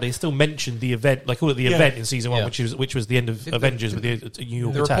wasn't the same property, they still mentioned the event, like call it the event in season 1, which was the end of Avengers with the New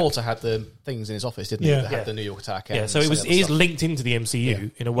York The attack. reporter had the things in his office, didn't he? Yeah. That had the New York attack. Yeah, so it is linked into the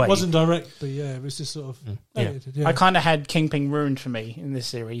MCU in a way. It wasn't direct, but it was just sort of. I kind of had Kingpin ruined for me in this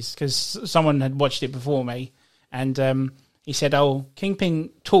series because someone had watched it before me, and he said, "Oh,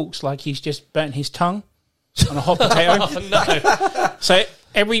 Kingpin talks like he's just burnt his tongue on a hot potato." Oh, no.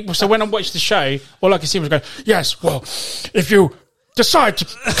 So when I watched the show, all I could see was going, "Yes, well, if you decide to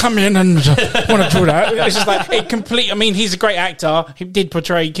come in and want to do that," it's just like it complete. I mean, he's a great actor. He did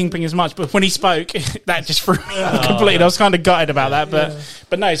portray Kingpin as much, but when he spoke, that just threw me out completely. I was kind of gutted about that,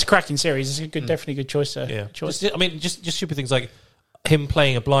 but no, it's a cracking series. It's a good, definitely a good choice. Choice. Just stupid things like him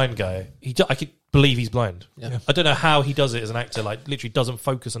playing a blind guy. I could believe he's blind. Yeah. I don't know how he does it as an actor. Like literally doesn't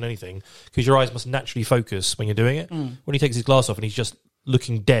focus on anything because your eyes must naturally focus when you're doing it. When he takes his glass off and he's just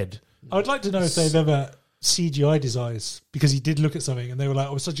looking dead. I would like to know if they've ever CGI'd his eyes because he did look at something and they were like,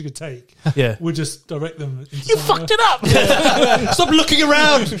 "Oh, it's such a good take." Yeah, we'll just direct them. Into You fucked it up. Stop looking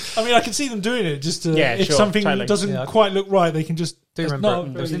around. I mean, I can see them doing it just to, if sure, something totally. doesn't quite look right, they can just. Do you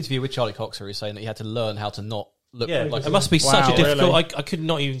remember there was an interview with Charlie Cox where he was saying that he had to learn how to not look like it must be such a difficult. Really? I could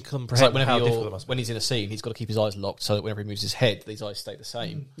not even It's comprehend like how difficult it must be. when he's in a scene, he's got to keep his eyes locked so that whenever he moves his head, these eyes stay the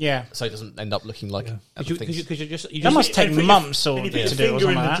same. Yeah. So he doesn't end up looking like other things. That must take months And you put to your do or finger something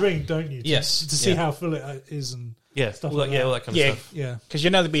in the like that. drink, don't you? Yes. To see how full it is and stuff all like that. all that kind of stuff. Yeah. Because you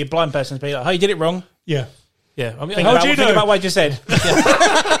know there'd be a blind person to be like, "Oh, you did it wrong." Yeah. Yeah, I mean, Think think about what you just said.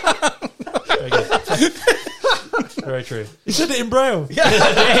 Very good. Very true. He said it in Braille.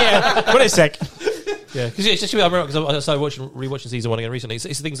 yeah. Wait a sec. Yeah, because it's just I remember because I started rewatching season 1 again recently.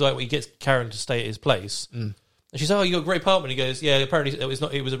 It's things like when he gets Karen to stay at his place, and she says, "Oh, you got a great apartment." He goes, "Yeah, apparently it was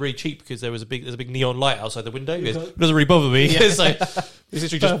not. It was really cheap because there's a big neon light outside the window. He goes, it doesn't really bother me." It's like this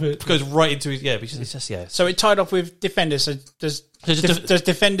literally just goes right into his It's just So it tied off with Defenders. So does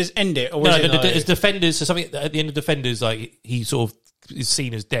Defenders end it, or No, was it? it's Defenders. So something at the end of Defenders, like he sort of is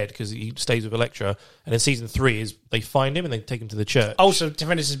seen as dead because he stays with Elektra, and then season 3 is they find him and they take him to the church. Oh, so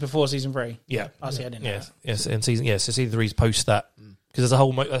Defenders is before season 3. Yeah. I see. I didn't know. Yes, yes, and so season 3 is post that because there's a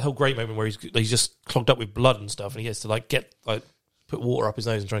whole great moment where he's just clogged up with blood and stuff, and he has to put water up his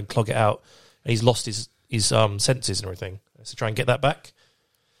nose and try and clog it out, and he's lost his senses and everything. So try and get that back.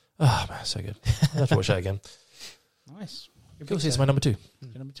 Oh man, so good. I'll have to watch that again. Nice. It's my number 2.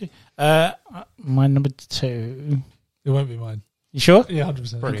 Number 2. My number 2. It won't be mine. You sure? Yeah,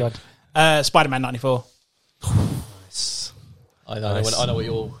 100%. Oh God. Spider-Man 94. Nice. I know what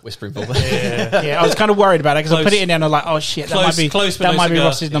you're whispering for. Yeah, I was kind of worried about it because I put it in there and I was like, oh shit, that might be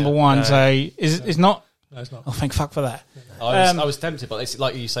Ross's number 1. No. So it's not. No, it's not. Oh, thank fuck for that. I was tempted, but it's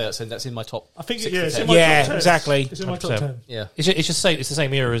like you say, that's in my top. I think 6 yeah, to it's 10. in my top 10. Exactly. It's in my top 100%. 10. Yeah, It's the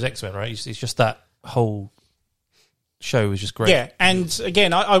same era as X-Men, right? It's just that whole show was just great. Yeah, and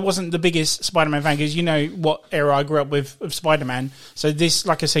again, I wasn't the biggest Spider-Man fan because you know what era I grew up with of Spider-Man. So this,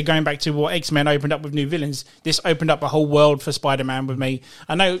 like I said, going back to what X-Men opened up with new villains, this opened up a whole world for Spider-Man with me.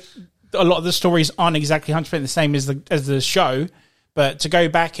 I know a lot of the stories aren't exactly 100% the same as the show, but to go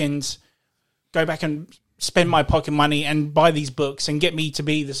back and spend my pocket money and buy these books and get me to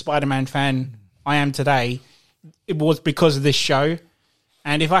be the Spider-Man fan I am today, it was because of this show.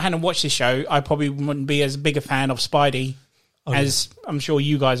 And if I hadn't watched this show, I probably wouldn't be as big a fan of Spidey as I'm sure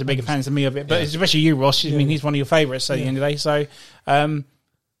you guys are bigger fans than me of it. But especially you, Ross. I mean, he's one of your favourites at the end of the day. So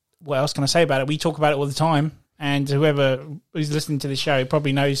what else can I say about it? We talk about it all the time. And whoever is listening to the show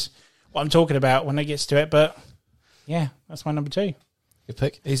probably knows what I'm talking about when it gets to it. But yeah, that's my number 2. good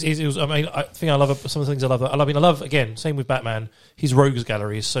pick. I think I love some of the things I love. I love again. Same with Batman. His rogues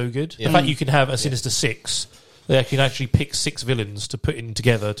gallery is so good. Yeah. The fact you can have a Sinister Six, they can actually pick 6 villains to put in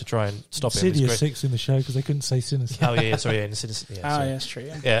together to try and stop him. Insidious 6 in the show because they couldn't say Sinister. Oh yeah, sorry, yeah, Sinister. Yeah, sorry. that's true.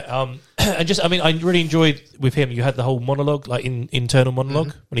 Yeah. Yeah, and just I really enjoyed with him. You had the whole monologue, like internal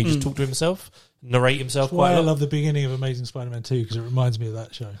monologue, when he just talked to himself, narrate himself. That's quite why a I lot. love the beginning of Amazing Spider-Man 2 because it reminds me of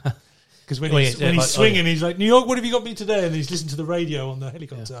that show. Because when Oh, he's yeah, swinging, he's like, New York, what have you got me today? And he's listening to the radio on the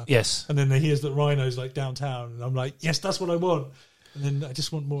helicopter. Yes, And then he hears that Rhino's like downtown. And I'm like, yes, that's what I want. And then I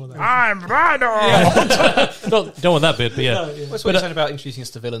just want more of that. I'm Rhino! don't want that bit, but yeah. No, yeah. What's what you're saying about introducing us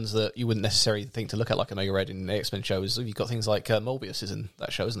to villains that you wouldn't necessarily think to look at, like Omega Red in the X-Men shows? You've got things like Morbius is in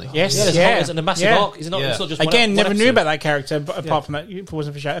that show, isn't he? Yes, Yeah, there's a massive arc. It's not just one Again, never knew episode. about that character, but apart from that, it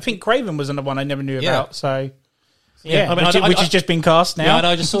wasn't for show. I think Craven was another one I never knew Yeah. about. So, Yeah, I mean, which has just been cast now. Yeah, I know.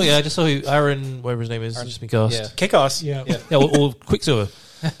 I just saw who Aaron, whatever his name is, just been cast. Yeah. Kick-Ass. Yeah. Yeah, or Quicksilver.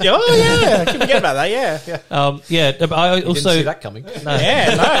 Oh, yeah. I can forget about that, yeah. But I You also didn't see that coming.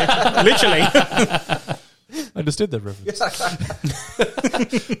 Yeah, no. Literally. understood that reference.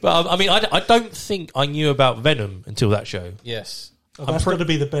 But I mean, I don't think I knew about Venom until that show. Yes. Oh, that's got to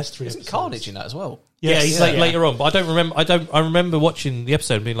be the best 3 Isn't episodes. Carnage in that as well? Yeah, Yes. he's like later on, but I don't remember. I remember watching the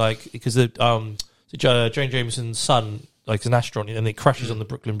episode and being like, because the Jane Jameson's son, like, is an astronaut, and it crashes on the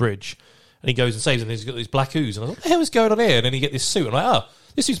Brooklyn Bridge, and he goes and saves him. And he's got these black ooze, and I was like, what the hell is going on here? And then he get this suit, and I'm like, oh,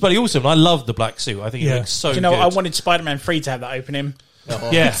 this suit's bloody awesome. And I love the black suit. I think it looks so Do you know good. what? I wanted Spider-Man 3 to have that opening.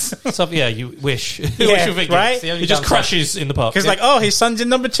 Yeah, you wish. Yeah, Wish you were thinking. right? It's the only It just downside. crashes in the park. Because, his son's in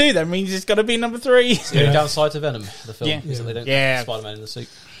number 2. That means it's got to be number 3. The only downside to Venom, the film, Yeah. is that they don't Yeah. have Spider-Man in the suit.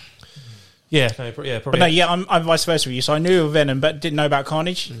 Probably. But no, I'm vice versa with you. So I knew of Venom, but didn't know about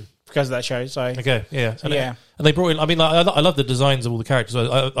Carnage because of that show. So Okay, yeah. Yeah. And they brought in, I mean, like, I love the designs of all the characters.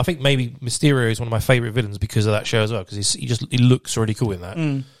 I think maybe Mysterio is one of my favourite villains because of that show as well, because he looks really cool in that.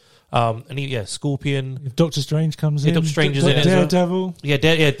 And Scorpion. Doctor Strange comes in. Doctor Strange is in it as well. Daredevil. Yeah,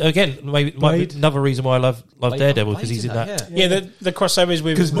 again, maybe might be Blade. another reason why I love Blade- Daredevil, because Blade's he's in that. yeah, the crossovers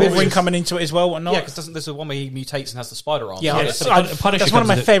with 'Cause Wolverine Morbius- coming into it as well. Whatnot. Yeah, because there's the one where he mutates and has the spider arm. Yeah, Yeah, so I- Punisher that's one of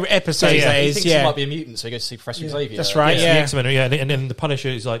my comes in- favourite episodes. Yeah, That He is, thinks he yeah. might be a mutant, so he goes to see Professor Xavier. That's right. The Yeah. X-Men, and then the Punisher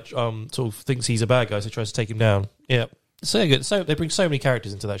is like, sort of thinks he's a bad guy, so tries to take him down. Yeah. So good. So they bring so many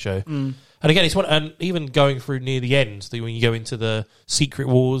characters into that show, and again, it's one. And even going through near the end, when you go into the Secret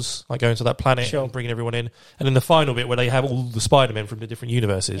Wars, like going to that planet Sure. and bringing everyone in, and then the final bit where they have all the Spider-Men from the different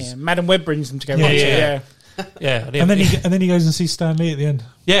universes. Yeah, Madam Web brings them together. Yeah, Yeah, yeah. Yeah, And then he goes and sees Stan Lee at the end.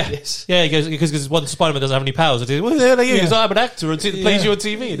 yeah, Yes. yeah. He goes because one Spider-Man doesn't have any powers. Well, there they use. Yeah. I'm an actor and plays Yeah. you on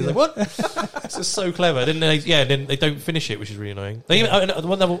TV. And he's like, what? It's just so clever. Then then they don't finish it, which is really annoying. They even,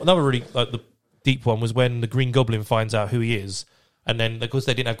 another really like the deep one was when the Green Goblin finds out who he is. And then, because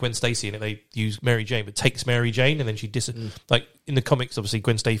they didn't have Gwen Stacy in it, they used Mary Jane, but takes Mary Jane, and then she like in the comics, obviously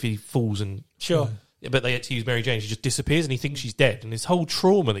Gwen Stacy falls and Sure. but they had to use Mary Jane. She just disappears, and he thinks she's dead. And this whole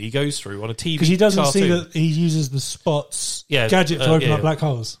trauma that he goes through on a TV Because he doesn't see cartoon. that he uses the Spots Yeah, gadget to open yeah. up black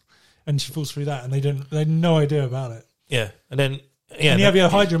holes. And she falls through that, and they have no idea about it. Yeah, and then And you have your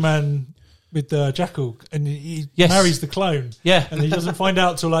Hydra Man with Jackal, and he Yes. marries the clone. Yeah. And he doesn't find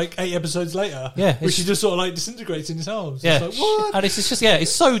out till like 8 episodes later. Yeah, Which it's- he just sort of like disintegrates in his arms. Yeah, It's like, what? and it's just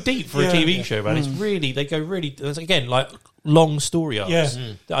it's so deep for a Yeah. TV Yeah. show, man. It's really they go really again like long story arcs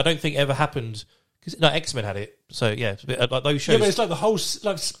Yeah. that I don't think ever happened because X-Men had it. So yeah, it's a bit, like those Yeah, shows. but it's like the whole,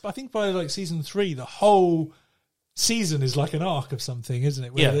 like I think by like season 3, the whole season is like an arc of something, isn't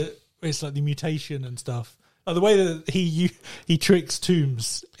it? Where Yeah. it's like the mutation and stuff. Like the way that he tricks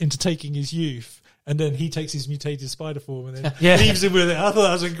Toombs into taking his youth, and then he takes his mutated spider form and then Yeah. leaves him with it. I thought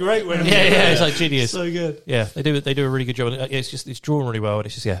that was a great way. yeah, it's like genius. So good. Yeah, they do a really good job. And it's drawn really well. And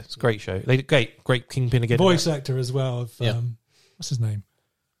it's just it's a great show. They did great Kingpin again. Voice actor as well. Of, Yeah. what's his name?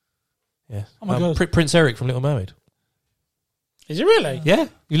 Yeah. Oh my God. Prince Eric from Little Mermaid. Is it really? Yeah,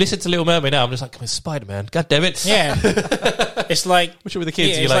 you listen to Little Mermaid now. I'm just like, come on, Spider-Man. God damn it. Yeah. It's like Watch it with the kids.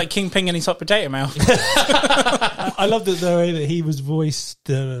 yeah, you're it's like Kingpin and his hot potato mouth. I love the way that he was voiced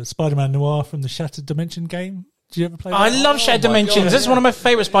Spider-Man Noir from the Shattered Dimension game. Did you ever play that? I love Shattered my God, Dimensions. That's yeah. one of my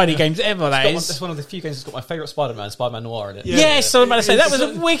favourite Spidey games ever. That That's is. one of the few games that's got my favourite Spider-Man Noir in it. Yeah. Yes, so I'm about to say that was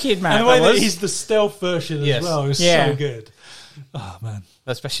It's a wicked man. And the way that that was. he's the stealth version Yes. as well is Yeah. so good. Oh, man.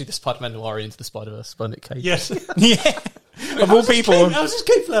 Especially the Spider-Man Noir into the Spider-Verse by Nick Cage. Yes. yeah. Of all people, How's this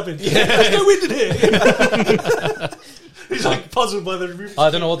cape flapping? There's no wind in here. He's like puzzled by the roof. I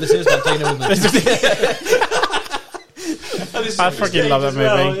don't know what this is, but I'm taking it I freaking love that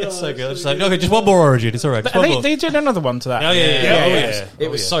movie. It's so good. It's like, okay, just one more origin. It's all right. Just one more. They did another one to that. Oh, yeah. It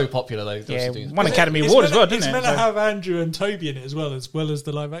was so popular though. Yeah, Doing- won Academy It's Award as meant- well, didn't It's it? meant to So have Andrew and Toby in it as well as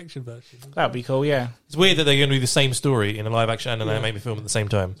the live action version. that would be cool. Yeah. It's weird that they're going to do the same story in a live action and an animated film at the same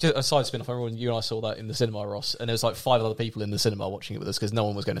time. Just a side spin off. I remember when you and I saw that in the cinema, Ross, and there was like 5 other people in the cinema watching it with us because no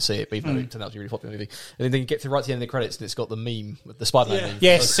one was going to see it, even though it turned out to be a really popular movie. And then you get to right to the end of the credits, and it's got the meme with the Spider-Man Yeah. meme.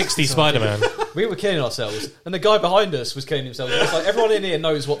 Yes. 60 Spider-Man. We were killing ourselves, and the guy behind us was killing himself. It's like everyone in here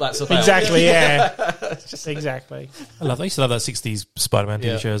knows what that's about. Exactly. Yeah. exactly. I used to love that 60s Spider-Man TV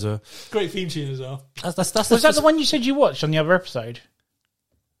Yeah. show as well. Great theme tune as well. That's Was that the one you said you watched on the other episode?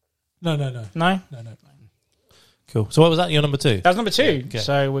 No. No. No. Cool. So what was that? Your number 2? That was number 2. okay.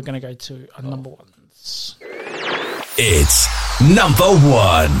 So we're going to go to our number 1s. It's number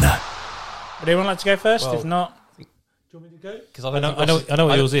 1. Would anyone like to go first? Well, if not, Do you want me to go? Because I know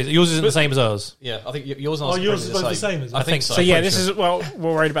what yours is. Yours isn't the same as ours. Yeah, I think yours and Oh, ours are yours is probably both the same, is it? I think so. so yeah, pretty this is well,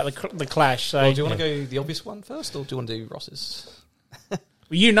 we're worried about the clash. So Well, do you want to go the obvious one first, or do you want to do Ross's?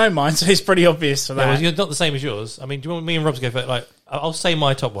 you know mine, so it's pretty obvious for Yeah, that. well, you're not the same as yours. I mean, do you want me and Rob to go first? Like, I'll say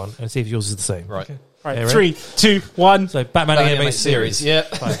my top one and see if yours is the same. Right. Right, Yeah, 3, 2, 1. So Batman animated series. Yeah.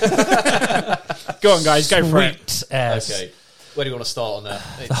 Go on, guys, go for it. Sweet ass. Okay. Where do you want to start on that?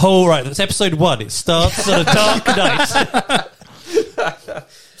 The whole right. That's episode 1. It starts on a dark night.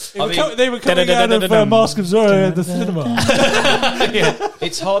 They were coming out of Mask of Zorro at the cinema.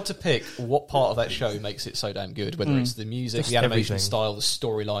 It's hard to pick what part of that show makes it so damn good. Whether it's the music, Just the animation everything. style, the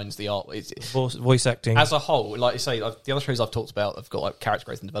storylines, the art. Voice acting. As a whole, like you say, the other shows I've talked about have got like character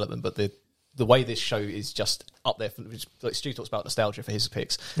growth and development, but the way this show is just up there. Like Stu talks about nostalgia for his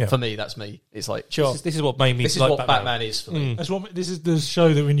picks. Yeah. For me, that's me. It's like This is what made me this is like what Batman is for me. This is the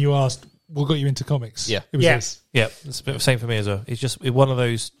show that when you asked, what got you into comics? Yeah. It was Yeah. this. Yeah, it's a bit the same for me as well. It's just one of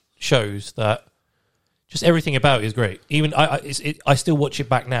those shows that just everything about it is great. Even I still watch it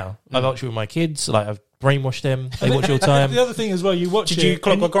back now. I watch it with my kids. Like I've brainwashed them. They watch it all the time. The other thing as well, you watch Did it. you and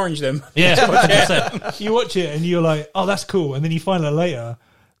Clockwork Orange them? Yeah, 100%. you watch it and you're like, oh, that's cool. And then you find out later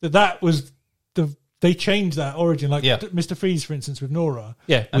that was they changed that origin. Like Yeah. Mr. Freeze, for instance, with Nora.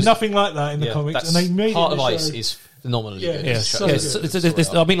 Yeah. And nothing like that in the Yeah, comics. that's- And they made Heart it of in the Ice show. is phenomenally Yeah, good. Yeah, it's so yeah,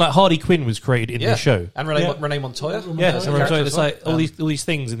 good. I mean, like Harley Quinn was created in Yeah. this show. And Yeah. Renee Montoya. Yeah, so character it's as well. like all these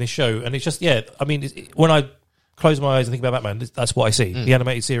things in this show, and it's just I mean, when I close my eyes and think about Batman, that's what I see. The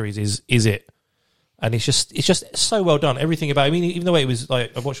animated series is it, and it's just so well done. Everything about. I mean, even the way it was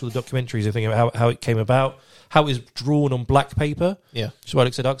like I've watched all the documentaries and thinking about how it came about, how it was drawn on black paper. Yeah. Just why it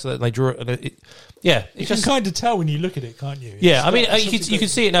looks so dark, so that they draw it. And You it's can just. kind of tell when you look at it, can't you? Yeah, It's I mean, got you something can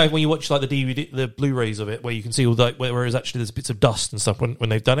see it now when you watch like the DVD, the Blu-rays of it, where you can see all like where it's actually there's bits of dust and stuff when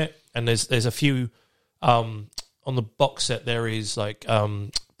they've done it, and there's a few on the box set there is like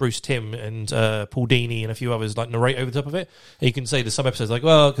Bruce Timm and Paul Dini and a few others like narrate over the top of it, and you can say there's some episodes like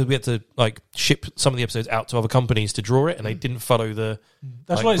because we had to like ship some of the episodes out to other companies to draw it, and they didn't follow the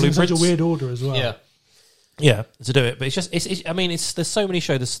That's like, why it's in such a blueprints. weird order as well. Yeah. Yeah, to do it, but it's just I mean, there's so many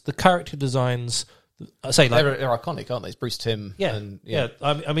shows. The character designs. I say like They're iconic, aren't they? It's Bruce Timm. Yeah, And, yeah.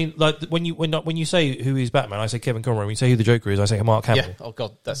 I mean, like when you say who is Batman, I say Kevin Conroy. When you say who the Joker is, I say Mark Hamill. Yeah. Oh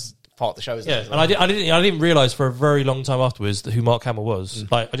god, that's part of the show, isn't Yeah, it? and I didn't realize for a very long time afterwards who Mark Hamill was.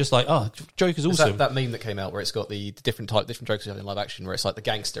 Like, I just Joker's There's awesome. that meme that came out where it's got the different Jokers you have in live action, where it's like the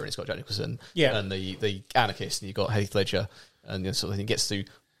gangster and it's got Jack Nicholson, and the anarchist, and you've got Heath Ledger, and sort of thing. It gets through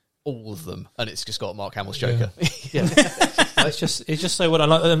all of them, and it's just got Mark Hamill's Joker. Yeah, it's just so what I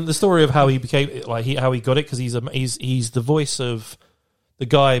like, and the story of how he became how he got it, because he's the voice of the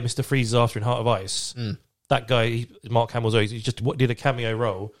guy Mr. Freeze is after in Heart of Ice. That guy, Mark Hamill's always, he just did a cameo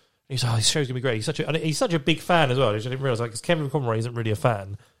role. He's this show's gonna be great. He's such a big fan as well, which I didn't realize. Because Kevin Conroy isn't really a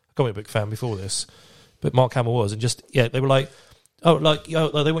fan, a comic book fan before this, but Mark Hamill was, and they were like, they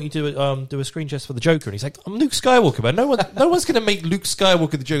want you to do a screen test for the Joker, and he's like, I'm Luke Skywalker, man. No one's going to make Luke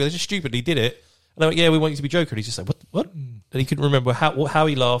Skywalker the Joker. They just stupidly did it. And they're like, yeah, we want you to be Joker. And he's just like, what? And he couldn't remember how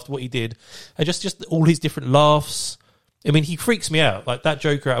he laughed, what he did, and just all his different laughs. I mean, he freaks me out. Like, that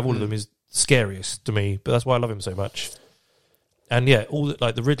Joker out of all of them is scariest to me, but that's why I love him so much. And yeah, all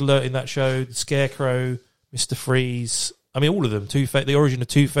the Riddler in that show, the Scarecrow, Mr. Freeze. I mean, all of them. Two-Face, the origin of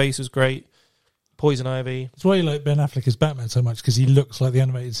Two-Face was great. Poison Ivy. That's why you like Ben Affleck as Batman so much, because he looks like the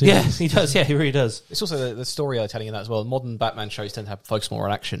animated series. Yeah, he does. Yeah, he really does. It's also the storytelling in that as well. Modern Batman shows tend to focus more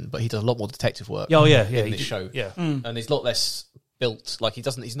on action, but he does a lot more detective work. Oh yeah, in this show. Yeah, and he's a lot less built. Like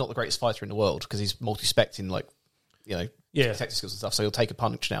he's not the greatest fighter in the world because he's multi-spec in detective skills and stuff. So he'll take a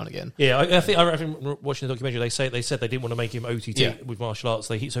punch now and again. Yeah, I think watching the documentary, they said they didn't want to make him OTT with martial arts.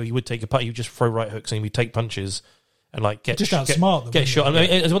 So he would take a punch. He would just throw right hooks and he would take punches. And get outsmart them. Get shot. I mean,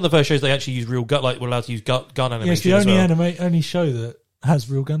 it's one of the first shows they actually use real gun. Like, we're allowed to use gun animation. Yeah, it's the only show that has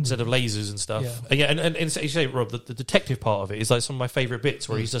real guns instead of lasers and stuff. Yeah, and you say, Rob, the detective part of it is like some of my favourite bits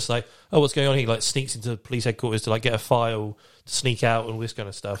where he's just like, oh, what's going on? He like sneaks into police headquarters to get a file to sneak out and all this kind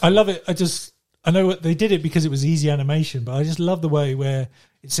of stuff. I love it. I know they did it because it was easy animation, but I just love the way where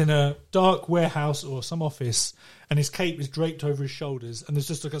it's in a dark warehouse or some office, and his cape is draped over his shoulders, and there's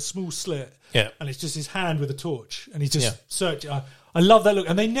just like a small slit, and it's just his hand with a torch, and he's just searching. I love that look,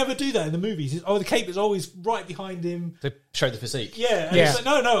 and they never do that in the movies. The cape is always right behind him. They show the physique. Yeah, and it's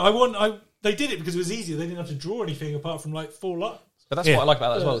like, they did it because it was easier. They didn't have to draw anything apart from full luck. But that's what I like about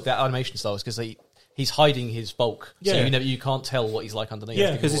that as well. That animation style is because he's hiding his bulk, so you can't tell what he's like underneath.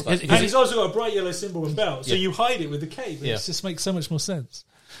 Yeah, because he's also got a bright yellow symbol and belt, so you hide it with the cape. And it just makes so much more sense.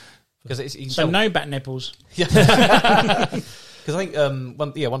 Because no bat nipples. Yeah, because I think one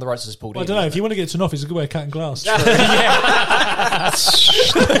of the writers is Paul Dini. I don't know. If you want to get to an office, go wear cat and glass. You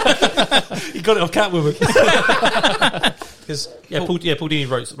got it off Catwoman. Because Paul Dini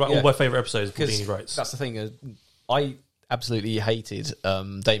writes all my favourite episodes. Paul Dini writes. That's the thing. I absolutely hated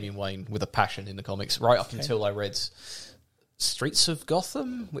Damian Wayne with a passion in the comics right up until I read Streets of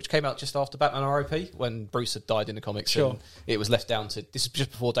Gotham, which came out just after Batman R.I.P. when Bruce had died in the comics. Sure. And it was left down to this is just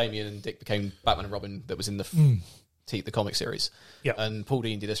before Damian and Dick became Batman and Robin. That was in the comic series. Yeah. And Paul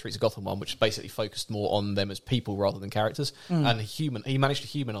Dini did a Streets of Gotham one, which basically focused more on them as people rather than characters. And he managed to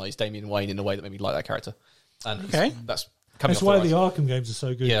humanise Damian Wayne in a way that made me like that character. And that's why the Arkham games are so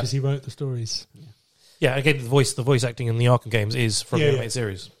good, because he wrote the stories. Yeah, again, the voice acting in the Arkham games is from the animated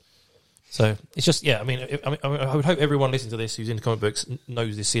series. So it's just, I would hope everyone listening to this who's into comic books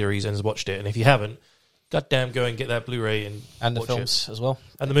knows this series and has watched it. And if you haven't, goddamn, go and get that Blu-ray and the watch films as well,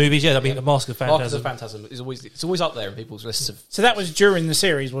 and the movies. Yeah, I mean, the Mask of Phantasm. Mask of Phantasm is always up there in people's lists of. So that was during the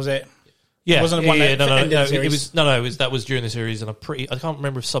series, was it? Yeah, it wasn't one that ended the series? That was during the series, and I can't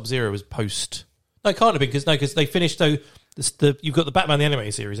remember if Sub-Zero was post. No, it can't have been because they finished though. You've got the Batman the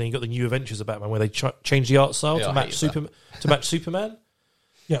animated series, and you've got the New Adventures of Batman, where they changed the art style to match Superman.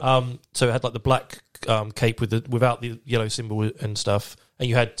 Yeah. So it had the black cape without the yellow symbol and stuff, and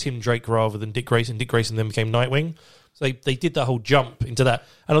you had Tim Drake rather than Dick Grayson. Dick Grayson then became Nightwing. So they did that whole jump into that.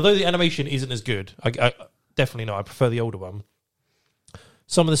 And although the animation isn't as good, I definitely I prefer the older one.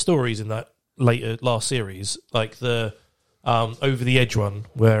 Some of the stories in that last series, like the Over the Edge one,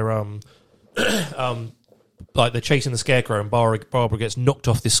 where they're chasing the Scarecrow and Barbara gets knocked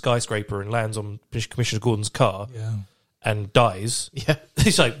off this skyscraper and lands on Commissioner Gordon's car. Yeah. And dies. Yeah.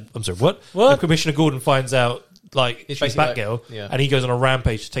 He's like, I'm sorry, what? And Commissioner Gordon finds out, she's Batgirl, and he goes on a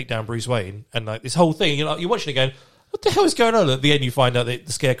rampage to take down Bruce Wayne. And, this whole thing, you're watching it going, what the hell is going on? At the end, you find out that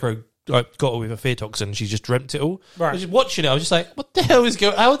the Scarecrow got her with a fear toxin and she's just dreamt it all. Right. I was just watching it, I was just like, what the hell is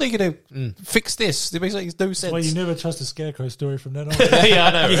going on? How are they going to fix this? It makes no sense. Well, you never trust a Scarecrow story from then on. Yeah,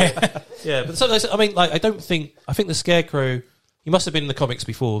 I know. Right? Yeah, but sometimes, I think the Scarecrow... He must have been in the comics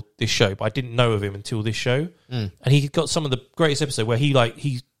before this show, but I didn't know of him until this show. And he got some of the greatest episodes where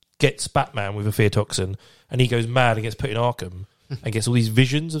he gets Batman with a fear toxin and he goes mad and gets put in Arkham. and gets all these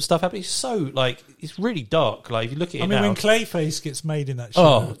visions of stuff happening. It's so like it's really dark. Like if you look at it I mean, now, when Clayface gets made in that show,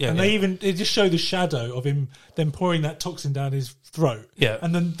 Oh, yeah, and yeah. they just show the shadow of him then pouring that toxin down his throat, Yeah.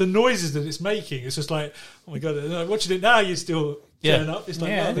 and then the noises that it's making, it's just like, oh my god, watching it now, you're still Yeah. tearing up. It's like,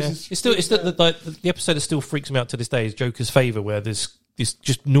 Yeah. oh, this is it's the episode that still freaks me out to this day is Joker's Favor, where this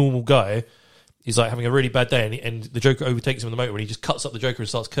just normal guy is like having a really bad day, and the Joker overtakes him on the motor, and he just cuts up the Joker and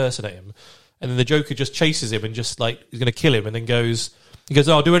starts cursing at him, and then the Joker just chases him and just like he's going to kill him, and then he goes,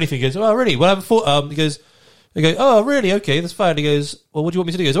 oh, I'll do anything. He goes, oh, really? Well, I haven't thought. He goes, oh, really? Okay, that's fine. He goes, well, what do you want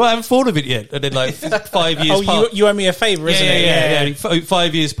me to do? He goes, well, I haven't thought of it yet. And then like 5 years. You owe me a favour, isn't it? Yeah. And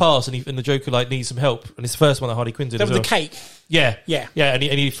 5 years pass, and the Joker like needs some help, and it's the first one that Harley Quinn did. That as was well. the cake. Yeah, Yeah. and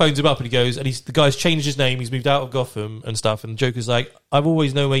he phones him up and he goes, and the guy's changed his name. He's moved out of Gotham and stuff. And the Joker's like, I've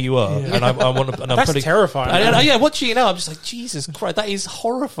always known where you are, Yeah. and I want to. And I'm That's putting, terrifying. And watching it now, I'm just like, Jesus Christ, that is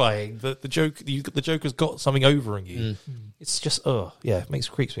horrifying. That the Joker's got something over on you. It's just,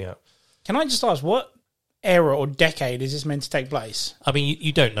 creeps me out. Can I just ask, what era or decade is this meant to take place? I mean,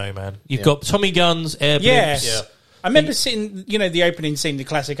 you don't know, man. You've got Tommy Guns, Air Yeah. Blimps. I remember seeing, the opening scene, the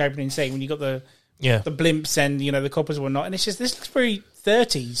classic opening scene, when you got the blimps and, the coppers and whatnot. And it's just, this looks very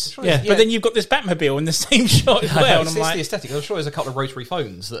 30s. Yeah. But then you've got this Batmobile in the same shot as well. And It's I'm like, the aesthetic. I'm sure there's a couple of rotary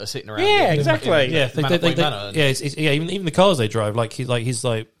phones that are sitting around. Yeah, exactly. Yeah, Manor Point Manor. even the cars they drive, like his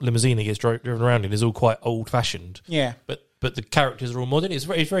limousine he gets driven around in, is all quite old fashioned. yeah. But the characters are all modern. It's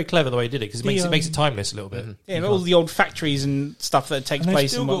very clever the way he did it, because it makes it timeless a little bit. Yeah, and all the old factories and stuff that takes and they've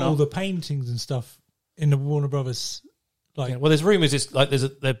place still and got all whatnot. the paintings and stuff in the Warner Brothers. Like, Yeah, well, there's rumours it's like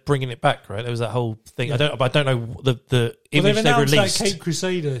they're bringing it back, right? There was that whole thing. Yeah. I don't know the well, image they've they announced released. that Cape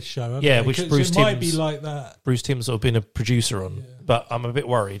Crusader show. haven't Yeah, they? which 'Cause Bruce it might be Timm's- like that. Bruce Timm's sort of been a producer on, but I'm a bit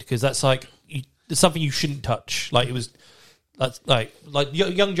worried because that's like it's something you shouldn't touch. Like it was. That's like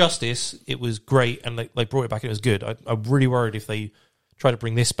Young Justice. It was great, and they brought it back, and it was good. I'm really worried if they try to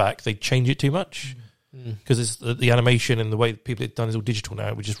bring this back, they change it too much because it's the animation and the way people it's done is all digital now.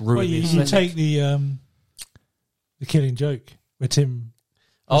 It would just ruin Well, the you aesthetic. take the Killing Joke where Tim.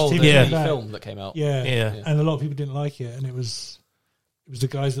 Oh, Tim the Yeah. came back. film that came out. Yeah, Yeah. and a lot of people didn't like it, and it was the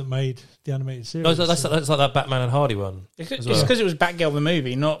guys that made the animated series. No, that's like that Batman and Hardy one. It's as because well. it was Batgirl the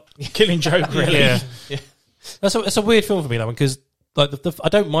movie, not Killing Joke, really. Yeah, that's a weird film for me, that one, because like I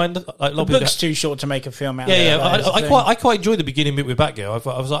don't mind like a lot The of people book's too short to make a film out Yeah, of. yeah. That's the thing. I quite enjoyed the beginning bit with Batgirl.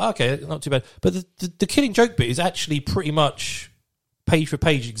 I was like, okay, not too bad. But the Killing Joke bit is actually pretty much page for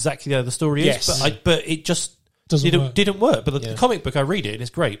page exactly how the story is. Yes. But it just didn't work. But the comic book, I read it and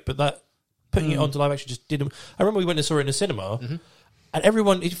it's great. But that putting it onto live action just didn't. I remember we went and saw it in the cinema. And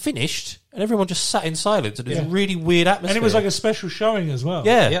it finished, and everyone just sat in silence, and it was a really weird atmosphere. and it was like a special showing as well.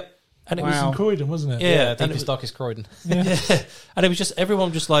 yeah, Yep. and it It was Wow. in Croydon, wasn't it? yeah, and it Deepest, was, darkest Croydon. and it was just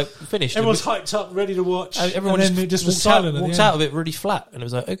everyone just like finished. Everyone's and hyped up, ready to watch. everyone and then it just was walked silent. Out, at walked the out end. of it really flat, and it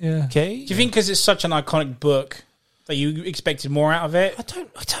was like, Yeah. okay. Do you think because it's such an iconic book that you expected more out of it? I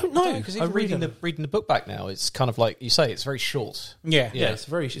don't know. Because I even really reading the book back now, it's kind of like you say, it's very short. Yeah. Yeah, it's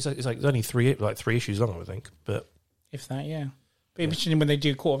like only three issues long, I would think. But If that, yeah. But interesting when they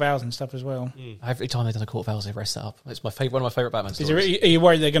do quarter of hours and stuff as well. Every time they've done a Quarter of Hours, they rest that up. It's one of my favourite Batman Is stories. there, are you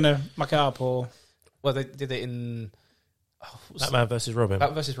worried they're going to muck it up or? Well, they did it in Batman versus Robin.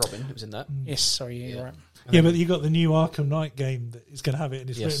 Batman vs Robin. It was in that. Yes, sorry, you're right. Yeah, but you got the new Arkham Knight game that is going to have it, and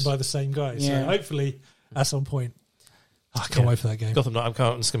it's Yes. written by the same guy. Yeah. So hopefully, at some point, I can't wait for that game. Gotham Knight. It's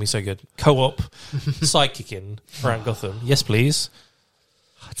going to be so good. Co-op, sidekicking around Gotham. Yes, please.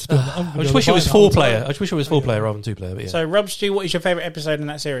 I just wish it was 4-player. I just wish it was 4-player rather than 2-player. But yeah. So, Rob Stew, what is your favourite episode in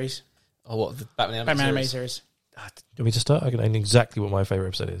that series? Oh, what the Batman Batman animated animated series? series. Do you want me to start? I can name exactly what my favourite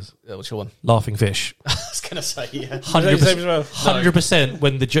episode is. What's your one? Laughing Fish. I was gonna say 100% as well. 100%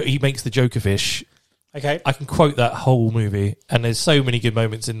 when he makes the Joker fish. Okay. I can quote that whole movie, and there's so many good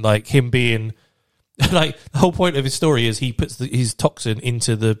moments in like him being like the whole point of his story is he puts his toxin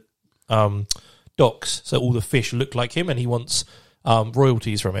into the docks so all the fish look like him, and he wants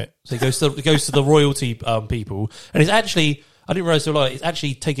royalties from it. So he goes to the royalty people, and it's actually I didn't realize it's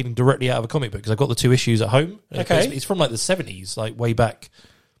actually taken directly out of a comic book because I've got the 2 issues at home. Okay. It's from like the 70s, like way back,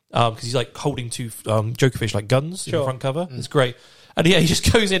 because he's like holding 2 Joker fish like guns in the Sure. front cover. It's great, and yeah, he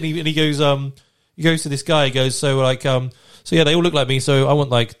just goes in and he goes he goes to this guy. He goes, so yeah, they all look like me, so I want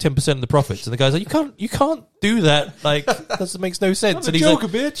like 10% of the profits. And the guy's like, you can't do that. Like that makes no sense. And he's Joker,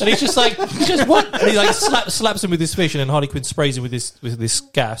 like, bitch. and he's just like, what? And he like slaps him with this fish, and then Harley Quinn sprays him with this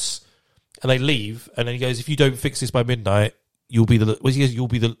gas, and they leave. And then he goes, if you don't fix this by midnight, you'll be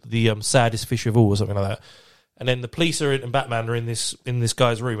the saddest fish of all, or something like that. And then the police and Batman are in this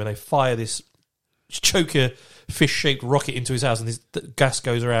guy's room, and they fire this Joker fish shaped rocket into his house, and this gas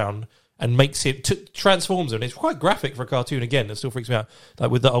goes around. and makes it transforms him. It's quite graphic for a cartoon. Again, it still freaks me out.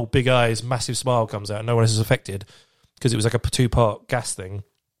 Like with the old big eyes, massive smile comes out, and no one else is affected because it was like a 2-part gas thing.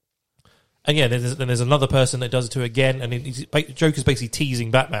 And yeah, then there's another person that does it too again, and Joker's basically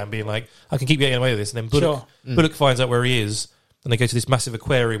teasing Batman, being like, "I can keep getting away with this." And then Bullock finds out where he is, and they go to this massive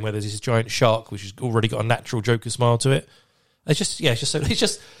aquarium where there's this giant shark, which has already got a natural Joker smile to it. It's just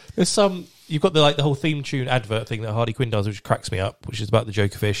there's some. You've got the whole theme tune advert thing that Harley Quinn does, which cracks me up, which is about the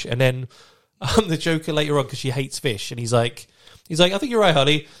Joker fish, and then the Joker later on because she hates fish, and he's like, I think you're right,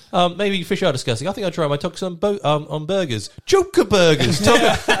 Harley. Maybe fish are disgusting. I think I'll try my tox on burgers. Joker burgers. He's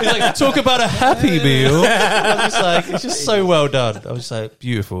like, talk about a happy meal. I was just like, it's just so well done. I was just like,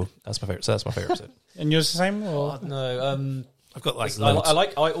 beautiful. That's my favorite. So that's my favorite episode. And yours the same? Or? No, I've got like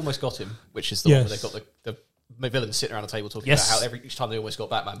I almost got him, which is the one where they've got the villains sitting around the table talking about how each time they almost got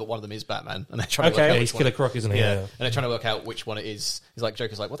Batman, but one of them is Batman, and they're trying to work out he's Killer Croc, isn't he? Yeah, and they're trying to work out which one it is. He's like,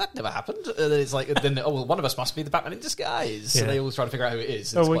 Joker's like, well, that never happened. And then it's like, one of us must be the Batman in disguise. So they all try to figure out who it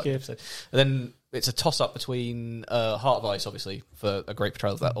is. Wicked. And then it's a toss up between Heart of Ice, obviously, for a great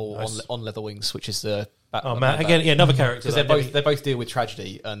portrayal of that, or on Leather Wings, which is the Batman. Oh man, again, another character because they both deal with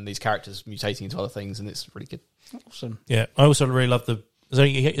tragedy and these characters mutating into other things, and it's really good. Awesome. Yeah, I also really love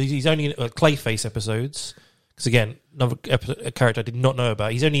he's only in Clayface episodes. Because again, another a character I did not know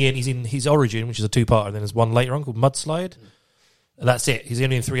about. He's in his origin, which is a 2-parter, and then there's one later on called Mudslide. And that's it. He's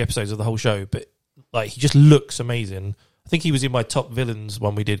only in 3 episodes of the whole show, but like he just looks amazing. I think he was in my top villains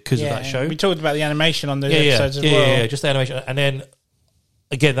one we did because of that show. We talked about the animation on those episodes as well. Yeah, just the animation. And then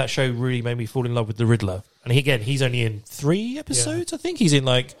again, that show really made me fall in love with the Riddler. And he's only in 3 episodes. I think he's in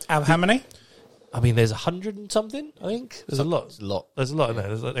like out of how many? I mean, there's 100 and something. I think there's a lot. There's a lot in there.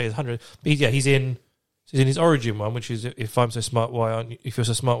 There's 100. But he's in his origin one, which is if I'm so smart, if you're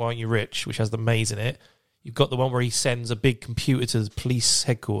so smart, why aren't you rich? Which has the maze in it. You've got the one where he sends a big computer to the police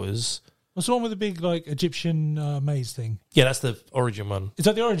headquarters. What's the one with the big Egyptian maze thing? Yeah, that's the origin one. Is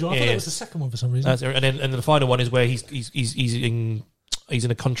that the origin one? I thought that was the second one for some reason. And then the final one is where he's in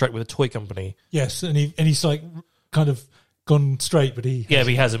a contract with a toy company. Yes, and he's like kind of gone straight, but he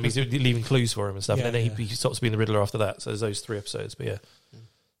hasn't. He's leaving clues for him and stuff. And then he stops being the Riddler after that. So there's those 3 episodes. But yeah.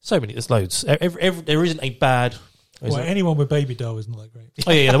 So many, there's loads. There isn't a bad. Anyone with Baby Doll isn't that great.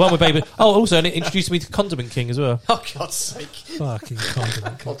 Oh yeah, the one with Baby. Oh, also, and it introduced me to Condiment King as well. Oh God's sake! Fucking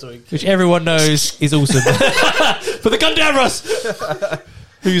Condiment King, which everyone knows is awesome. For the Gundaros,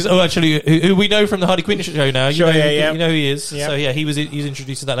 who we know from the Harley Quinn show now. You know who he is. Yep. So yeah, he's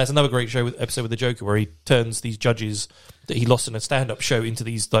introduced to that. That's another great episode with the Joker where he turns these judges that he lost in a stand-up show into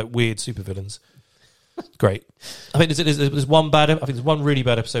these like weird supervillains. Great. I think there's one bad. I think there's one really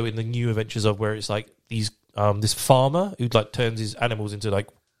bad episode in the New Adventures of where it's like these this farmer who like turns his animals into like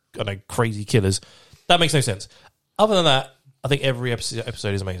crazy killers. That makes no sense. Other than that, I think every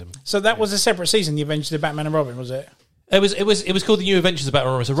episode is amazing. So that was a separate season. The Adventures of Batman and Robin, was it? It was called the New Adventures of Batman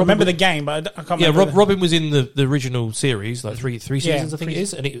and Robin. So I remember the game, but I can't remember. Yeah, Robin was in the original series, like three seasons, I think it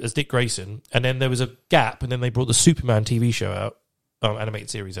is, and it was Dick Grayson. And then there was a gap, and then they brought the Superman TV show out, animated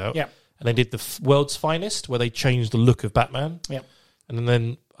series out. Yeah. And they did the World's Finest, where they changed the look of Batman. Yeah. And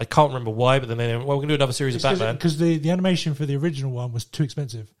then I can't remember why, but then they went, well, we're going to do another series of Batman. Because the animation for the original one was too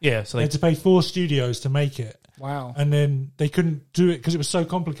expensive. Yeah. So they had to pay 4 studios to make it. Wow. And then they couldn't do it because it was so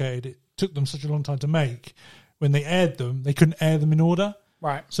complicated. It took them such a long time to make. When they aired them, they couldn't air them in order.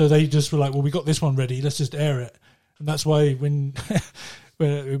 Right. So they just were like, well, we got this one ready. Let's just air it. And that's why when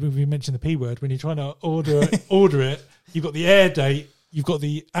we mentioned the P word, when you're trying to order it, you've got the air date. You've got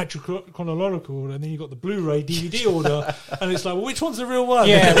the actual chronological order, and then you've got the Blu-ray DVD order, and it's like, well, which one's the real one?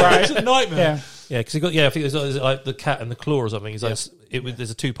 Yeah, right. It's a nightmare. Yeah, because I think there's like the Cat and the Claw or something. It's like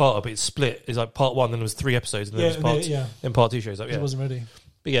there's a 2-parter, but it's split. It's like part 1, then there was 3 episodes, and then then part 2 shows up. Yeah, it wasn't ready.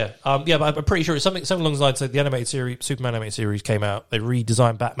 But but I'm pretty sure it's something along the lines. So the animated series, Superman animated series, came out. They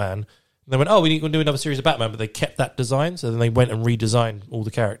redesigned Batman. And they went, we need to do another series of Batman, but they kept that design. So then they went and redesigned all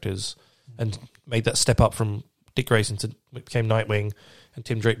the characters and made that step up from Dick Grayson to became Nightwing. And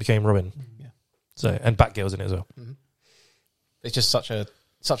Tim Drake became Robin. Yeah. So and Batgirl's in it as well. Mm-hmm. It's just such a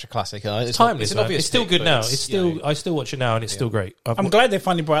classic. It's timeless. It's still good now. It's still I still watch it now, and it's still great. I'm glad they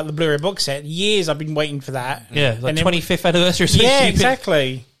finally brought out the Blu-ray box set. Years I've been waiting for that. Yeah, like 25th anniversary. Yeah,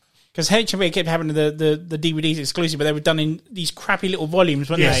 exactly. Because HMV kept having the DVDs exclusive, but they were done in these crappy little volumes,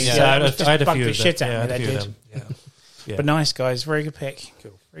 weren't they? Yeah, so I had a few of of shit them. At me. They did. Yeah. But nice guys, very good pick.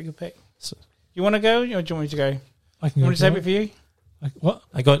 Cool, very good pick. So, you want to go, or do you want me to go? I can. You want me to save it for you? What?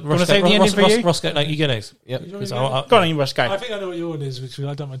 I got Roscoe. No, you go next. Yep. Go on, you Roscoe. I think I know what your one is, which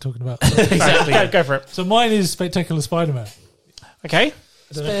I don't mind talking about. Exactly. Go for it. So mine is Spectacular Spider-Man. Okay.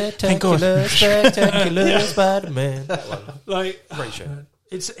 Spectacular Spider-Man. That one. Like great show.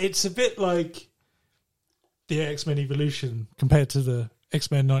 It's a bit like the X-Men Evolution compared to the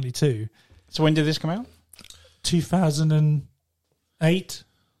X-Men 92. So when did this come out? 2008,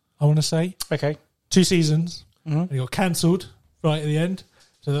 I want to say. Okay. 2 seasons. Mm-hmm. It got cancelled right at the end.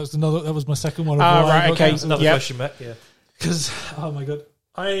 So that was my second one. Right, okay. Another question back, yeah. Because, oh my God,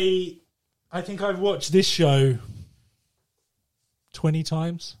 I think I've watched this show 20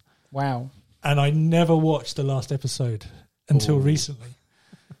 times. Wow. And I never watched the last episode until recently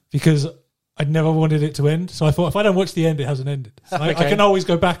because I never wanted it to end. So I thought, if I don't watch the end, it hasn't ended. So I can always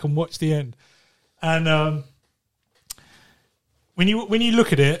go back and watch the end. And when you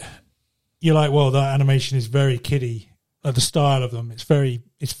look at it, you're like, well, that animation is very kiddie. Like the style of them, it's very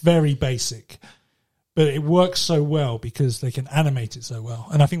basic, but it works so well because they can animate it so well.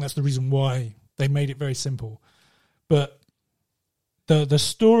 And I think that's the reason why they made it very simple. But the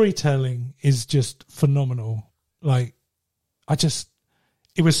storytelling is just phenomenal. Like,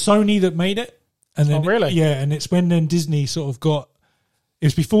 it was Sony that made it. And then, really? Yeah, and it's when then Disney sort of got, it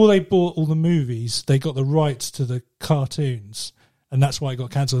was before they bought all the movies, they got the rights to the cartoons. And that's why it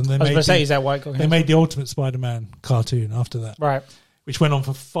got cancelled. And I was going to say, is that why it got cancelled? They made the Ultimate Spider-Man cartoon after that. Right. Which went on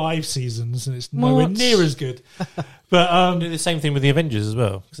for 5 seasons, and it's nowhere near as good. But They did the same thing with the Avengers as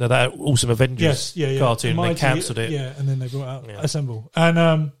well. So that awesome Avengers cartoon, they cancelled it. Yeah, and then they brought out Assemble.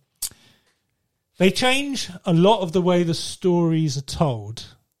 And they change a lot of the way the stories are told,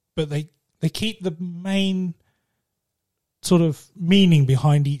 but they keep the main sort of meaning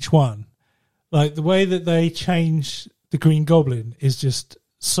behind each one. Like the way that they change the Green Goblin is just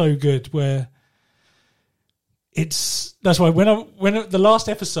so good. Where that's why when the last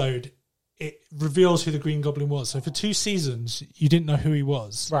episode, it reveals who the Green Goblin was. So for 2 seasons, you didn't know who he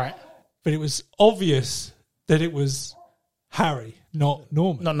was, Right. but it was obvious that it was Harry, not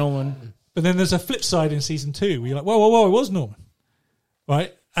Norman. Not Norman. But then there's a flip side in season 2 where you're like, whoa, it was Norman,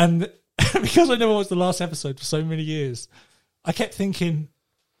 right? And because I never watched the last episode for so many years, I kept thinking,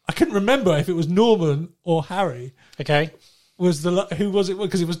 I couldn't remember if it was Norman or Harry. Okay. Who was it?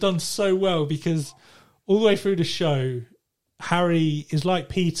 Because it was done so well. Because all the way through the show, Harry is like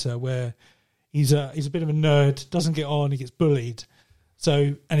Peter, where he's a bit of a nerd, doesn't get on, he gets bullied.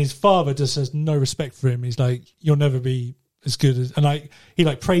 So, and his father just has no respect for him. He's like, you'll never be as good as, and like he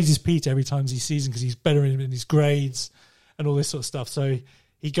like praises Peter every time he sees him because he's better in his grades and all this sort of stuff. So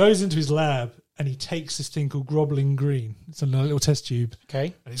he goes into his lab and he takes this thing called Groblin Green. It's a little test tube.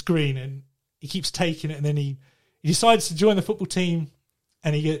 Okay. And it's green, and he keeps taking it, and then he decides to join the football team,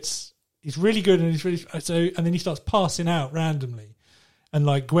 and he's really good, and and then he starts passing out randomly, and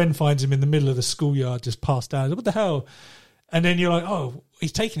like Gwen finds him in the middle of the schoolyard just passed out. What the hell? And then you're like, oh,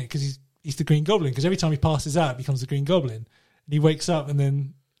 he's taking it because he's the Green Goblin, because every time he passes out, he becomes the Green Goblin, and he wakes up, and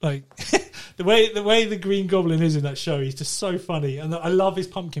then like the way the Green Goblin is in that show, he's just so funny, and I love his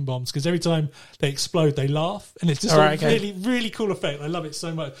pumpkin bombs because every time they explode, they laugh, and it's just really, really cool effect. I love it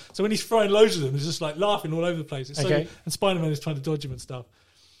so much. So when he's throwing loads of them, it's just like laughing all over the place. It's so good. And Spider-Man is trying to dodge him and stuff.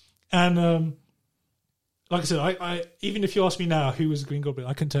 And like I said, I even if you ask me now who was the Green Goblin,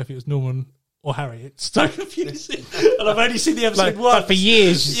 I couldn't tell if it was Norman or Harry. It's so confusing, and I've only seen the episode once for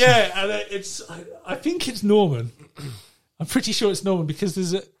years. Yeah, and I think it's Norman. I'm pretty sure it's Norman because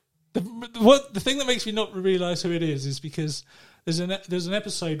there's the thing that makes me not realise who it is because there's an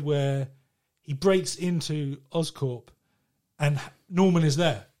episode where he breaks into Oscorp and Norman is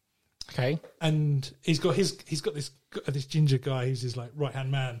there. Okay. And he's got this ginger guy who's his like right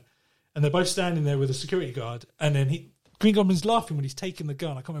hand man, and they're both standing there with a security guard, and then Green Goblin's laughing when he's taking the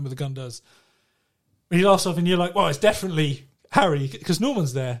gun. I can't remember what the gun does. But he laughs off, and you're like, well, it's definitely Harry because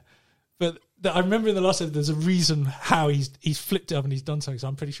Norman's there. But I remember in the last episode, there's a reason how he's flipped it up and he's done something. So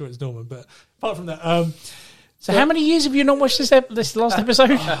I'm pretty sure it's Norman. But apart from that, so how many years have you not watched this last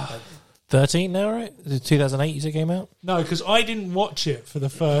episode? 13 now, right? 2008 you said it came out? No, because I didn't watch it for the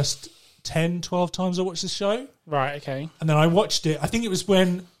first 10, 12 times I watched the show. Right, okay. And then I watched it. I think it was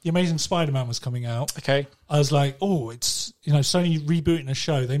when The Amazing Spider-Man was coming out. Okay. I was like, oh, it's, Sony rebooting a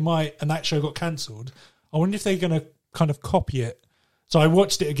show. They might, and that show got cancelled. I wonder if they're going to kind of copy it. So I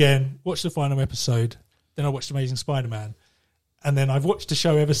watched it again, watched the final episode, then I watched Amazing Spider-Man, and then I've watched the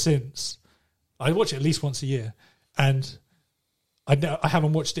show ever since. I watch it at least once a year, and I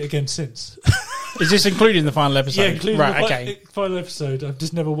haven't watched it again since. Is this including the final episode? Yeah, including the final episode. I've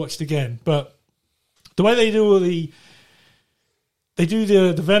just never watched again. But the way they do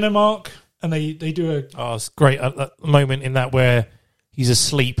the Venom arc, and they do a... Oh, it's great. A moment in that where he's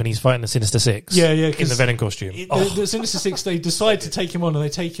asleep and he's fighting the Sinister Six. Yeah, in the Venom costume. The Sinister Six, they decide to take him on, and they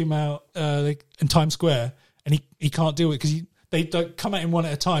take him out in Times Square, and he can't deal with it because they don't come at him one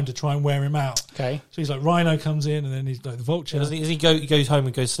at a time to try and wear him out. Okay. So he's like, Rhino comes in, and then he's like the Vulture. Doesn't he goes home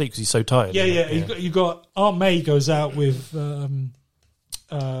and goes to sleep because he's so tired. Yeah, isn't yeah. he? You got Aunt May goes out with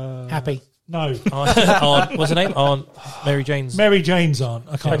Happy. No, Aunt, what's her name? Aunt Mary Jane's. Mary Jane's aunt.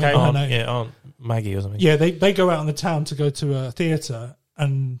 I can't remember her name. Aunt Maggie or something. Yeah, they go out on the town to go to a theatre,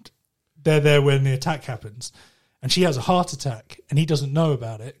 and they're there when the attack happens, and she has a heart attack, and he doesn't know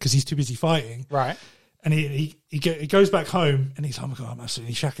about it because he's too busy fighting. Right. And he goes back home, and he's like, oh my God, I'm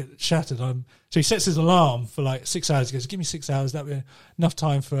absolutely shattered. So he sets his alarm for like 6 hours. He goes, give me 6 hours. That'll be enough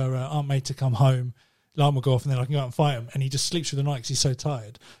time for Aunt May to come home. Alarm will go off, and then I can go out and fight him. And he just sleeps through the night because he's so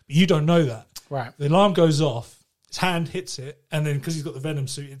tired. But you don't know that. Right. The alarm goes off, his hand hits it, and then because he's got the Venom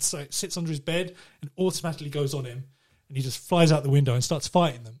suit, it sits under his bed and automatically goes on him. And he just flies out the window and starts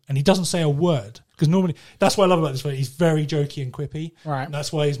fighting them. And he doesn't say a word. Because normally, that's what I love about this film. He's very jokey and quippy. Right. And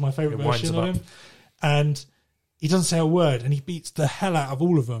that's why he's my favourite It winds version him of up. him. And he doesn't say a word, and he beats the hell out of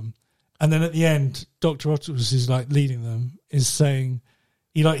all of them. And then at the end, Dr. Octopus is like leading them, is saying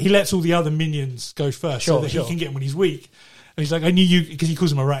he lets all the other minions go first so that he can get him when he's weak. And he's like, I knew you, because he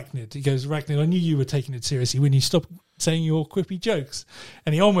calls him Arachnid. He goes, Arachnid, I knew you were taking it seriously when you stopped saying your quippy jokes.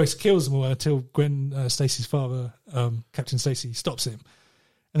 And he almost kills them all until Gwen Stacy's father, Captain Stacy, stops him.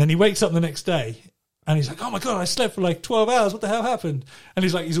 And then he wakes up the next day. And he's like, oh my God, I slept for like 12 hours. What the hell happened? And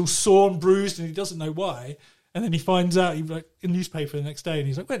he's like, he's all sore and bruised and he doesn't know why. And then he finds out, he like in the newspaper the next day, and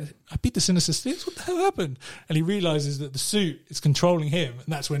he's like, wait, I beat the Sinister Six? What the hell happened? And he realizes that the suit is controlling him.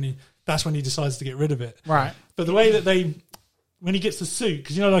 And that's when he decides to get rid of it. Right. But the way that when he gets the suit,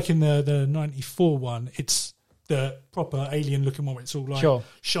 because you know, like in the 94 one, it's the proper alien looking one where it's all like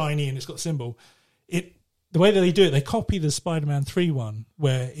shiny and it's got a symbol. The way that they do it, they copy the Spider-Man 3 one,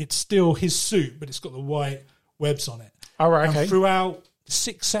 where it's still his suit, but it's got the white webs on it. All right, okay. And throughout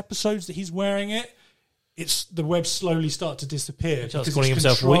 6 episodes that he's wearing it, the webs slowly start to disappear starts because calling it's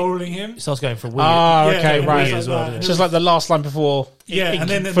himself controlling him. It starts going for weird. Ah, okay, Yeah, right. as well. So it's like the last line before And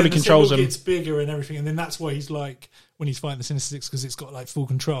then fully the controls symbol him. gets bigger and everything, and then that's why he's like when he's fighting the Sinister Six, because it's got like full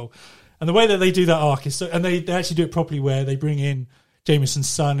control. And the way that they do that arc is and they actually do it properly, where they bring in Jameson's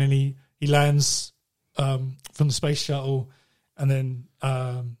son and he lands from the space shuttle, and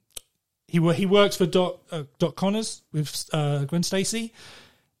then he works for Doc Connors with Gwen Stacy,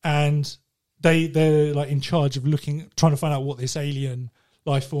 and they're like in charge of trying to find out what this alien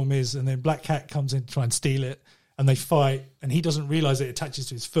life form is, and then Black Cat comes in to try and steal it, and they fight, and he doesn't realize it attaches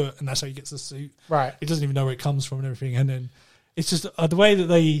to his foot, and that's how he gets the suit. Right. He doesn't even know where it comes from and everything, and then it's just the way that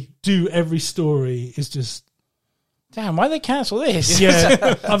they do every story is just. Damn, why they cancel this?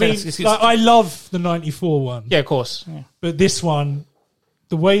 Yeah, I mean, like, I love the 94 one. Yeah, of course. Yeah. But this one,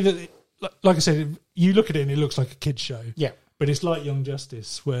 the way that, like I said, you look at it and it looks like a kid's show. Yeah. But it's like Young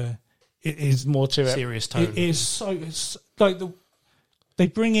Justice, where it is More to it. Serious tone. It is so. It's like they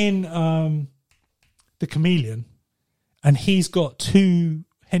bring in the Chameleon, and he's got 2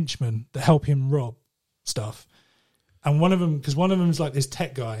 henchmen that help him rob stuff, and one of them is like this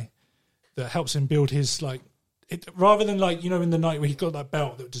tech guy that helps him build his like. Rather than like, you know, in the night where he's got that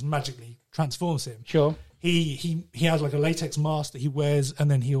belt that just magically transforms him. Sure. He has like a latex mask that he wears,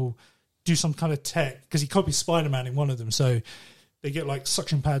 and then he'll do some kind of tech because he copies Spider-Man in one of them. So they get like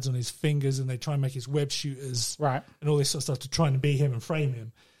suction pads on his fingers, and they try and make his web shooters, Right. and all this sort of stuff to try and be him and frame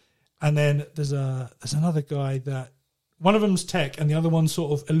him. And then there's another guy that one of them's tech, and the other one's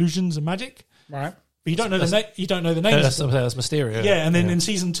sort of illusions and magic. Right. But you don't know the names. That's Mysterio. Yeah, and then in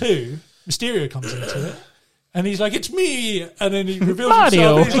season 2, Mysterio comes into it, and he's like, "It's me," and then he reveals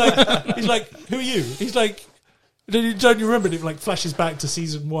Mario. himself. And he's like, "Who are you?" He's like, "Don't you remember?" And it like flashes back to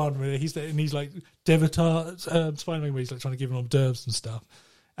season 1 where he's there, and he's like Devatar, Spider-Man, where he's like trying to give him hors d'oeuvres and stuff,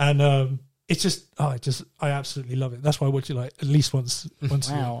 and it's just, I absolutely love it. That's why I watch it like at least once.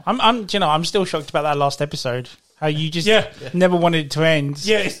 Wow. I'm still shocked about that last episode. How you just Yeah. never wanted it to end.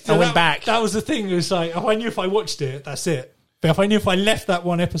 Yeah, I went back. That was the thing. It was like, I knew if I watched it, that's it. But if I knew if I left that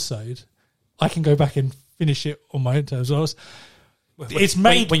one episode, I can go back and finish it on my own terms. It's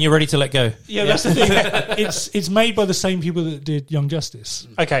made when you're ready to let go. Yeah, that's the thing. It's made by the same people that did Young Justice.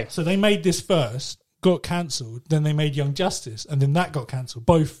 Okay. So they made this first, got cancelled, then they made Young Justice, and then that got cancelled.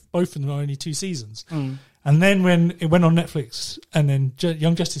 Both of them are only 2 seasons. And then when it went on Netflix, and then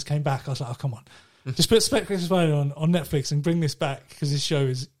Young Justice came back, I was like, oh, come on. Just put Spectre Spider on Netflix and bring this back, because this show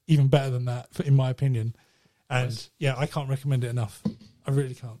is even better than that, in my opinion. And yeah, I can't recommend it enough. I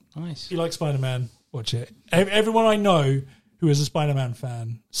really can't. Nice. If you like Spider-Man, watch it. Everyone I know who is a Spider-Man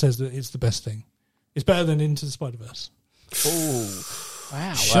fan says that it's the best thing. It's better than Into the Spider-Verse.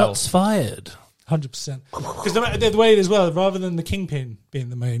 Wow. Shots fired. 100%. Because the way it is, well, rather than the Kingpin being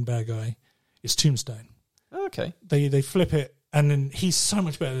the main bad guy, it's Tombstone. Okay. They flip it and then he's so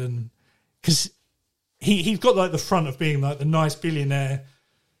much better than, because he's got like the front of being like the nice billionaire,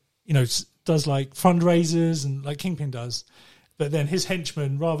 does like fundraisers and like Kingpin does, but then his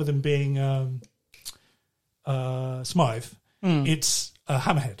henchman, rather than being Smythe, it's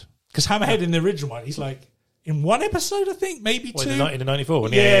Hammerhead, because Hammerhead in the original one, he's like in one episode, I think, maybe two. In the 94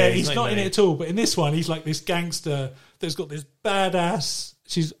 one? Yeah, he's not in it at all. But in this one, he's like this gangster that's got this badass.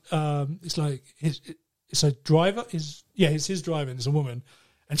 She's it's like it's a driver. It's his driver, and it's a woman,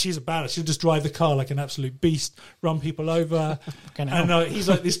 and she's a badass. She'll just drive the car like an absolute beast, run people over, and he's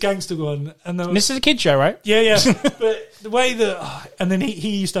like this gangster one. And this is a kid show, right? Yeah. But the way that, and then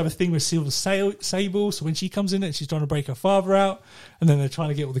he used to have a thing with Silver Sable. So when she comes in, and she's trying to break her father out, and then they're trying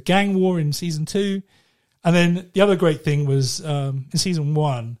to get all the gang war in season 2. And then the other great thing was in season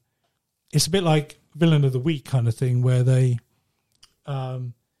 1, it's a bit like Villain of the Week kind of thing, where they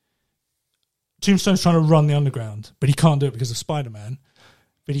Tombstone's trying to run the underground, but he can't do it because of Spider-Man.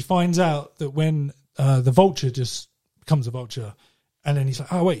 But he finds out that when the Vulture just becomes a Vulture, and then he's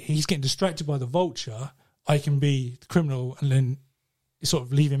like, oh wait, he's getting distracted by the Vulture, I can be the criminal, and then sort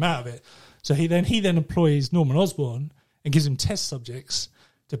of leave him out of it. So he then employs Norman Osborn and gives him test subjects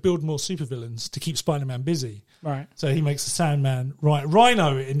to build more supervillains to keep Spider-Man busy. Right. So he makes the Sandman. Right.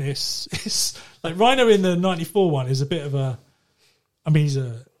 Rhino in this is like Rhino in the 94 one is a bit of a, I mean, he's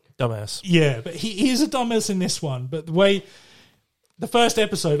a dumbass. Yeah, but he is a dumbass in this one. But the way the first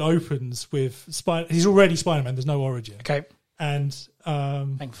episode opens with he's already Spider-Man. There's no origin. Okay. And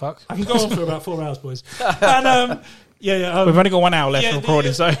thank fuck. I can go on for about 4 hours, boys. And we've only got 1 hour left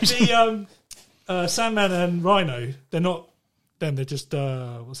recording. The Sandman and Rhino, they're not. Then they're just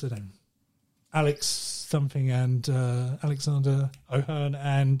what's their name? Alex something and Alexander O'Hearn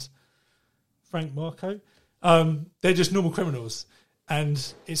and Frank Marco. They're just normal criminals, and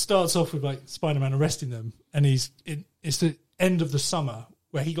it starts off with like Spider-Man arresting them, and it's the end of the summer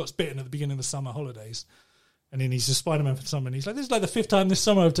where he got bitten at the beginning of the summer holidays, and then he's just Spider-Man for the summer, and he's like, "This is like the 5th time this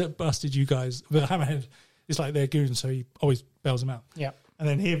summer I've busted you guys." But Hammerhead is like their goon, so he always bails them out. Yeah, and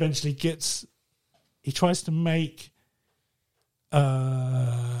then he eventually he tries to make.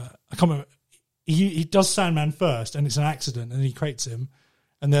 I can't remember. He does Sandman first, and it's an accident, and he creates him,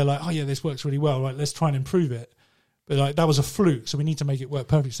 and they're like, "Oh yeah, this works really well. Right, let's try and improve it." But like that was a fluke, so we need to make it work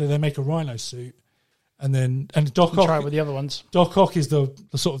perfect. So they make a Rhino suit, and Doc Ock. Try it with the other ones. Doc Ock is the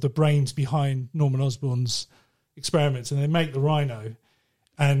sort of the brains behind Norman Osborn's experiments, and they make the Rhino,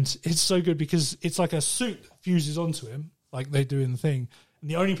 and it's so good because it's like a suit that fuses onto him, like they do in the thing, and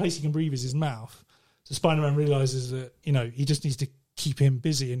the only place he can breathe is his mouth. So Spider-Man realizes that, he just needs to keep him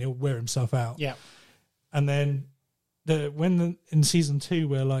busy and he'll wear himself out. Yeah. And then in season 2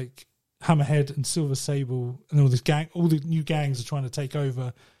 where like Hammerhead and Silver Sable and all the new gangs are trying to take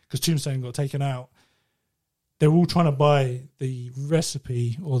over because Tombstone got taken out, they're all trying to buy the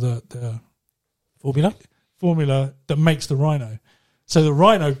recipe or the formula that makes the Rhino. So the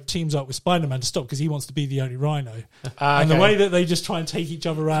Rhino teams up with Spider-Man to stop because he wants to be the only Rhino. And the way that they just try and take each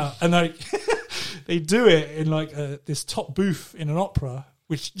other out, and they do it in like this top booth in an opera,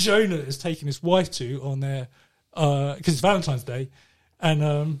 which Jonah is taking his wife to on their because it's Valentine's Day,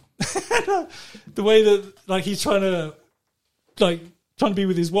 and the way that like he's trying to be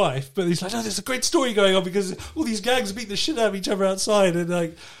with his wife, but he's like, "No, there's a great story going on because all these gangs beat the shit out of each other outside," and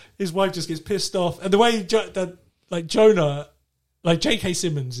like his wife just gets pissed off, and the way that Jonah. Like J.K.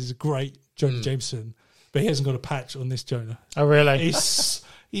 Simmons is a great Jonah Jameson, but he hasn't got a patch on this Jonah. Oh, really?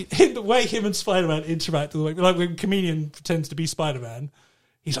 The way him and Spider-Man interact, like when Comedian pretends to be Spider-Man,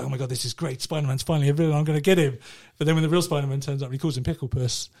 he's like, "Oh my god, this is great! Spider-Man's finally a villain. I'm going to get him." But then when the real Spider-Man turns up, he calls him Pickle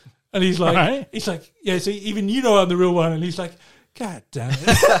Puss, and he's like, "Yeah." So even I'm the real one, and he's like, "God damn it!"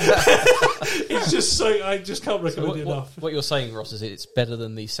 It's just so I just can't recommend it enough. What you're saying, Ross, is it's better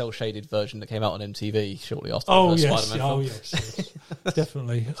than the cel-shaded version that came out on MTV shortly after the first yes, Spider-Man film. yes,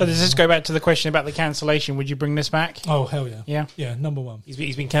 definitely. So does this go back to the question about the cancellation? Would you bring this back? Oh hell yeah, yeah, number one.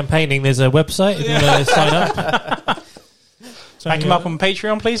 He's been campaigning. There's a website if you want to sign up. Back him up on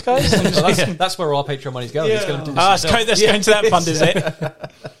Patreon, please, guys. That's where our Patreon money's going. Yeah. He's going to do that's going to that fund, is it?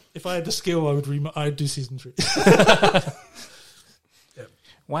 If I had the skill, I'd do season 3.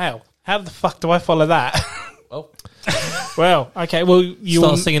 Wow. How the fuck do I follow that? Well, okay. Well, you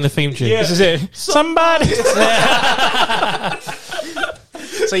start singing the theme tune. This is it. Somebody.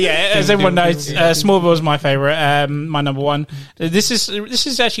 So yeah, as everyone knows, Smallville is my favorite, my number one. This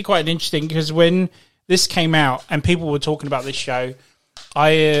is actually quite interesting because when this came out and people were talking about this show, I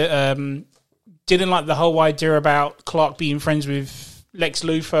didn't like the whole idea about Clark being friends with Lex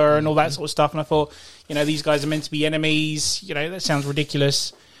Luthor and all that sort of stuff. And I thought, these guys are meant to be enemies. That sounds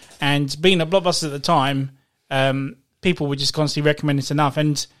ridiculous. And being a blockbuster at the time, people were just constantly recommending it enough,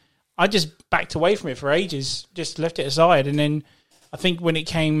 and I just backed away from it for ages, just left it aside. And then I think when it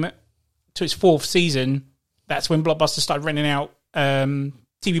came to its 4th season, that's when Blockbuster started renting out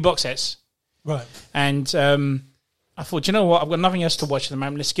TV box sets. Right. And I thought, you know what, I've got nothing else to watch at the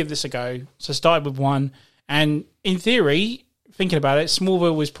moment, let's give this a go. So I started with one, and in theory, thinking about it,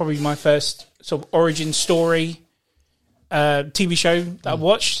 Smallville was probably my first sort of origin story TV show that I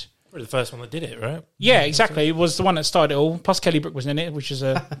watched. Probably the first one that did it, right? Yeah, exactly. It was the one that started it all. Plus Kelly Brook was in it, which is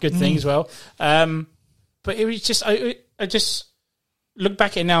a good thing as well. But it was just, I just look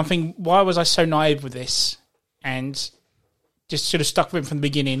back at it now and think, why was I so naive with this? And just should have stuck with it from the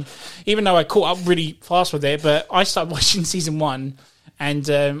beginning. Even though I caught up really fast with it, but I started watching season 1,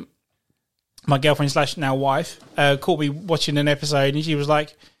 and my girlfriend / now wife caught me watching an episode, and she was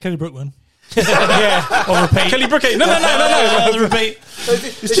like, Kelly Brook one. yeah, On repeat. Kelly Brook. No. Repeat.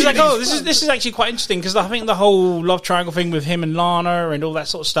 She's like, oh, this is actually quite interesting, because I think the whole love triangle thing with him and Lana and all that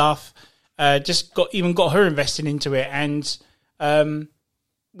sort of stuff just got her invested into it, and and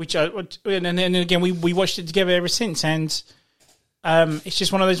then again we watched it together ever since, and it's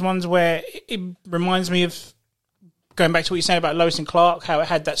just one of those ones where it reminds me of going back to what you said about Lois and Clark, how it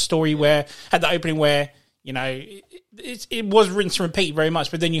had that story had that opening where, you know, it was rinse and repeat very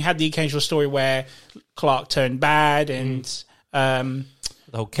much, but then you had the occasional story where Clark turned bad, and The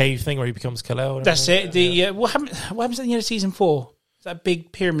whole cave thing where he becomes Kal-El. and that's everything. it. What happens at the end of season 4? That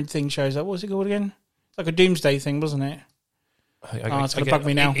big pyramid thing shows up. What was it called again? It's like a doomsday thing, wasn't it? It's going to bug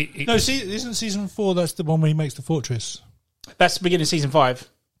me now. No, isn't season 4, that's the one where he makes the fortress? That's the beginning of season 5.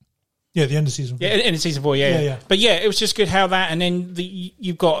 Yeah, the end of season 4. Yeah, end of season 4, yeah. Yeah. But yeah, it was just good how that, and then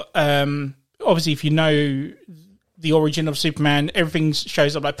you've got, obviously, if you know the origin of Superman, everything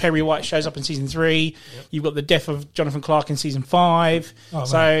shows up. Like Perry White shows up in season 3. Yep. You've got the death of Jonathan Clark in season 5. Oh,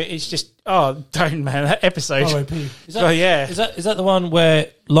 so it's just, don't, man, that episode. R.I.P. Is that the one where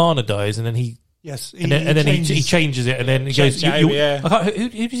Lana dies and then he... Yes. And then he changes it, and then he goes. Yeah. Who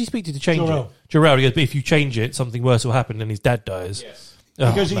does he speak to change Jor-El. it? Jor-El. He goes, but if you change it, something worse will happen, and his dad dies. Yes. He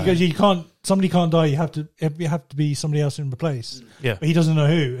goes, you can't. Somebody can't die. You have to be somebody else in replace. Yeah. But he doesn't know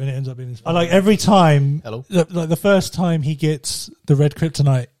who, and it ends up being his. I like every time. Hello? Like the first time he gets the red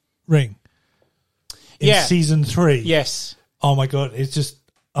kryptonite ring. In season 3. Yes. Oh my god! It's just.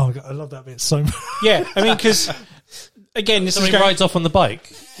 Oh my god! I love that bit so much. Yeah, I mean, because again, this Somebody is going, rides off on the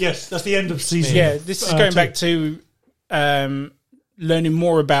bike. Yes, that's the end of season. Yeah, this is going back to learning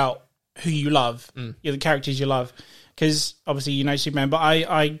more about who you love, the characters you love. Because obviously you know Superman, but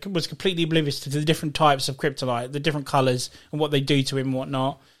I was completely oblivious to the different types of kryptonite, the different colours, and what they do to him and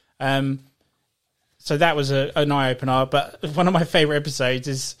whatnot. So that was an eye opener. But one of my favourite episodes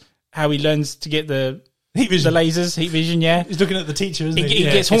is how he learns to get the Heat vision. the lasers, heat vision. Yeah, He's looking at the teacher, isn't he he?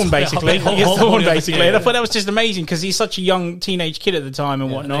 gets horned basically. He gets horned basically. Yeah. And I thought that was just amazing because he's such a young teenage kid at the time and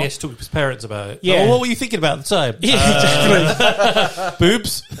And whatnot. he has to talk to his parents about it. Yeah. Oh, what were you thinking about at the time? Yeah, exactly.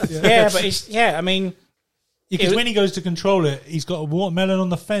 Boobs. Yeah, but I mean. Because when he goes to control it, he's got a watermelon on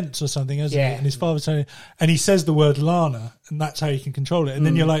the fence or something, hasn't Yeah. he? And his father's telling him, and he says the word Lana, and that's how he can control it. And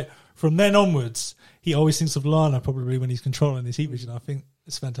then you're like, from then onwards, he always thinks of Lana probably when he's controlling his heat vision. I think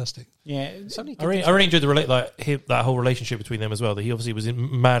it's fantastic. Yeah, I really enjoyed that whole relationship between them as well. That he obviously was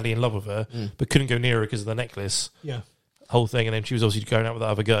madly in love with her, but couldn't go near her because of the necklace. Yeah. Whole thing, and then she was obviously going out with that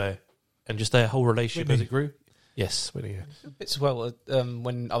other guy, and just their whole relationship Whitney. as it grew. Yes, Whitney. Bits as well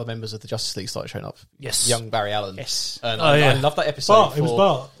when other members of the Justice League started showing up. Yes. Young Barry Allen. Yes. And Oh, I yeah. love that episode. Bart, it was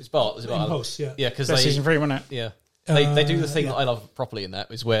Bart. It was Bart. Was it Bart? Impulse, yeah. Yeah, because that's they season 3, wasn't it? yeah. They do the thing yeah. that I love properly in that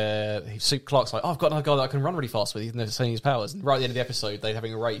is where Clark's like, I've got another guy that I can run really fast with, even though saying his powers. And right at the end of the episode, they're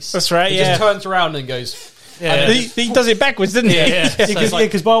having a race. That's right, He yeah. just turns around and goes, Yeah. He does it backwards, doesn't he? Yeah. So it's Because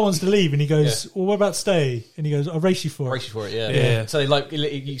like, Bart wants to leave, and he goes, well, what about stay? And he goes, I'll race you for race it. you for it, yeah. Yeah. So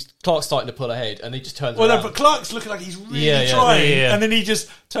Clark's starting to pull ahead, and he just turns Well, around. no, but Clark's looking like he's really Yeah, yeah. trying, Yeah. and then he just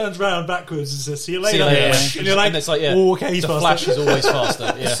turns around backwards and says, see you later. See you later. Yeah. And you're like, And it's like, yeah, oh, okay, he's the faster. Flash is always faster.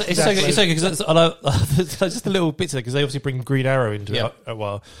 Yeah. It's so good because I love just a little bit because they obviously bring Green Arrow into Yeah. it a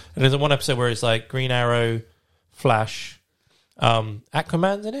while. And there's one episode where it's like Green Arrow, Flash,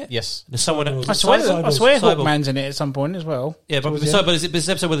 Aquaman's in it. Yes. There's someone. I swear Cyborg. Hawkman's in it at some point as well. Yeah, but Towards the but it's this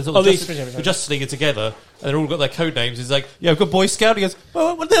episode where the Oh, the Justice League are together and they're all got their code names. It's like, yeah, I've got Boy Scout. He goes,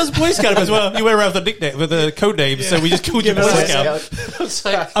 well, what the hell's Boy Scout? He goes, well, you went around with the nickname with the code names, so we just called you Boy Scout. It's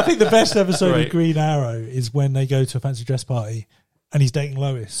like- I think the best episode Right. of Green Arrow is when they go to a fancy dress party and he's dating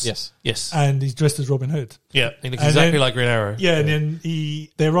Lois. Yes. yes, And he's dressed as Robin Hood. yeah, he looks And exactly then- like Green Arrow. Yeah, and then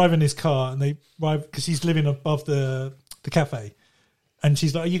they arrive in his car and they arrive because he's living above the cafe. And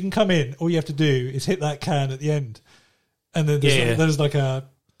she's like, you can come in. All you have to do is hit that can at the end. And then there's like a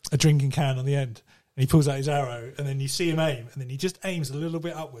drinking can on the end. And he pulls out his arrow, and then you see him aim, and then he just aims a little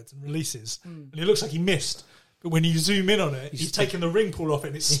bit upwards and releases, and it looks like he missed. But when you zoom in on it, he's taking the ring pull off it,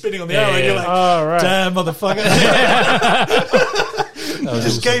 and it's spinning on the arrow, and you're like, damn, motherfucker.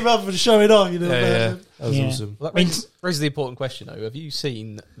 Just gave up and show it off, you know. That was awesome. Well, that raises the important question, though. Have you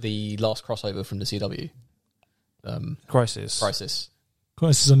seen the last crossover from the CW? Crisis.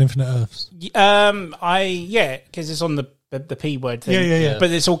 Crisis on Infinite Earths. Because it's on the P word thing. Yeah.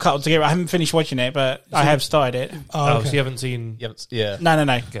 But it's all cut together. I haven't finished watching it, but I have started it. So you haven't seen... Yeah. No.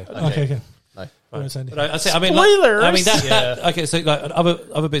 Okay. No. But I mean, Spoilers! I mean, okay, so like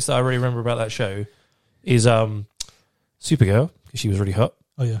other bits that I really remember about that show is Supergirl, because she was really hot.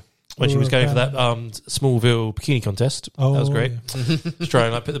 Oh, yeah. When she was going for that Smallville bikini contest. That was great. Yeah. She's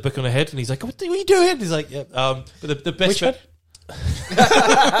trying like put the book on her head, and he's like, "What are you doing?" He's like, "Yeah." But the best bit,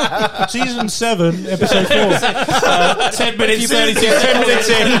 Season 7, episode 4. 10 minutes, 10 minutes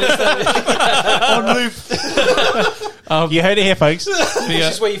in. On loop. You heard it here, folks. This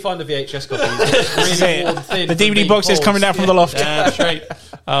is where you find the VHS copies. It's really worn thin The from DVD being box is paused. coming out from the loft. Yeah, that's right.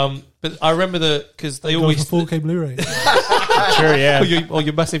 But I remember because they Going always for 4K Blu-ray. Sure, yeah. or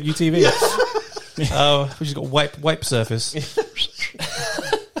your massive UTV, which has got wipe surface.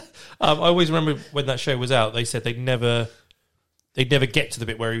 I always remember when that show was out, they said they'd never get to the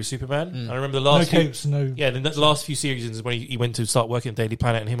bit where he was Superman. I remember the last No capes, no. Yeah, the last few series is when he went to start working at Daily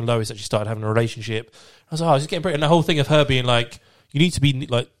Planet, and him and Lois actually started having a relationship. I was like, this is getting pretty. And the whole thing of her being like, you need to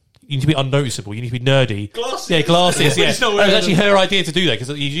be unnoticeable, you need to be nerdy. Glasses. Yeah, glasses, yeah. He's not It was wearing actually her idea to do that, because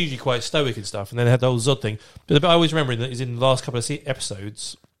he's usually quite stoic and stuff, and then they had the whole Zod thing. But the bit I always remember is in the last couple of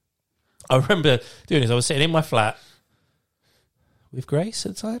episodes, I remember doing this. I was sitting in my flat with Grace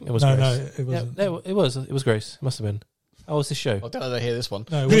at the time. It was No, Grace. it wasn't. Yeah, it was Grace. It must have been. How was this show? I don't know if they hear this one.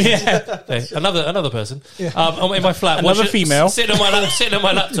 No, it wasn't. Okay, another person. Yeah. I'm in my flat. Another female. Sitting on my laptop. Sitting on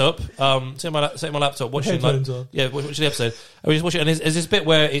my laptop watching. Headphones on. Yeah, watching the episode. I was watching, and there's this bit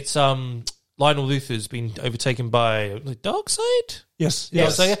where it's Lionel Luthor's been overtaken by Darkseid. Yes. Yeah.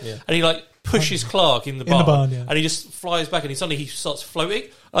 And he like pushes Clark in the barn, barn, yeah. and he just flies back, and suddenly he starts floating.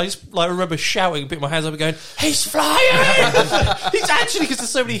 I just like remember shouting, putting my hands up, and going, "He's flying! He's actually," because there's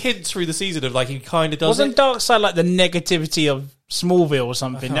so many hints through the season of like he kind of does. Wasn't Darkseid like the negativity of Smallville or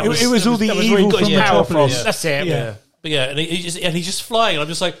something? It was all the that was where he evil got his from power from. Metropolis. That's it. Yeah. But yeah, and he's just flying, and I'm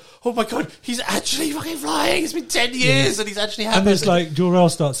just like, oh my god, he's actually fucking flying! It's been 10 years, and he's actually happened. And there's like Jor-El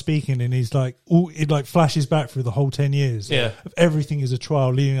starts speaking, and he's like, it like flashes back through the whole 10 years. Yeah. Of everything is a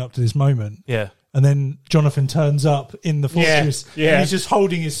trial leading up to this moment. yeah, And then Jonathan turns up in the fortress, Yeah. and he's just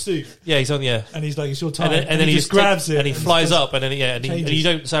holding his suit, yeah, he's on, yeah. and he's like, "It's your time." And then he just grabs it, and he flies up, and then and changes. you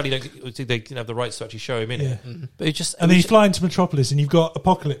don't sadly they didn't have the rights to actually show him in it. But it just And then he's flying to Metropolis, and you've got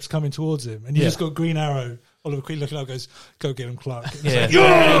Apocalypse coming towards him, and you Yeah. just got Green Arrow. Oliver Queen looking up, goes, "Go get him, Clark." And he's yeah,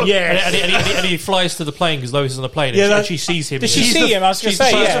 like, and he flies to the plane because Lois is on the plane, Yeah, and she sees him. Did she She's see him? I was going to she's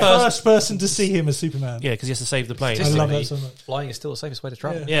say, the He's yeah. the first- first person to see him as Superman. Yeah, because he has to save the plane. I love that Statistically, so much. flying is still the safest way to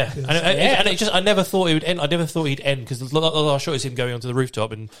travel. Yeah, and it just I never thought it would end. I never thought he'd end because the last shot is him going onto the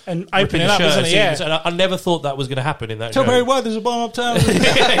rooftop and And ripping opening the up, shirt isn't it? and Yeah. seeing- and I never thought that was going to happen in that Tell show. Barry White there's a bomb uptown. I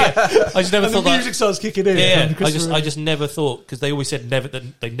just never And the thought music that. starts kicking in. Yeah, and I just never thought because they always said never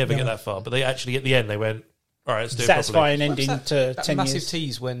that they never get that far, but they actually at the end they went, all right, let's do it properly. Satisfying ending to That 10 massive years.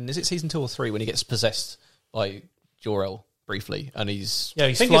 tease when is it season 2 or 3 when he gets possessed by Jor-El briefly and he's Yeah,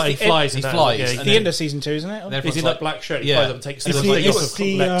 I think it's he the flies. he in that, flies, Yeah, and It's he- the end of season 2, isn't it? and he's everyone's in like, that black shirt. He Yeah. flies up and takes It's the the, Lex it's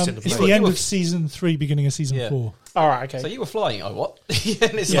the, in the it's plane. the end of season 3, beginning of season 4. All right, okay. So you were flying? Oh, what?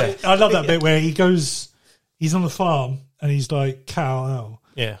 And it's Yeah. like, I love that bit where he's on the farm and he's like cow,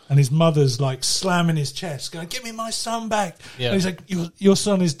 Yeah. and his mother's like slamming his chest, going, "Give me my son back!" Yeah. And he's like, "Your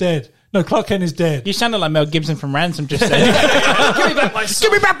son is dead." No, Clark Kent is dead. You sounded like Mel Gibson from Ransom just then. give me back my son.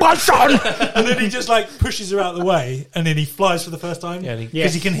 Give me back my son! And then he just like pushes her out of the way, and then he flies for the first time Yeah, because and he-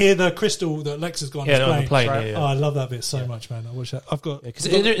 he can hear the crystal that Lex has got on Yeah, his on the plane. Right. Yeah, Oh, yeah. I love that bit so much, man. I wish I've got. Because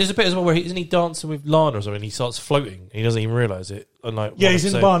there's a bit as well where isn't he dancing with Lana or something? He starts floating. And he doesn't even realise it. And like Yeah, one he's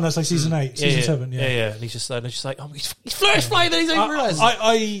in the episode- barn. That's like season 8, season yeah, 7. Yeah. yeah. And he's just like, oh, he's flying. Then he doesn't even realise.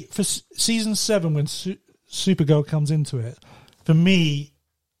 I for season 7 when Supergirl comes into it, for me,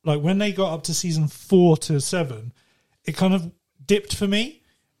 like when they got up to season 4 to 7, it kind of dipped for me.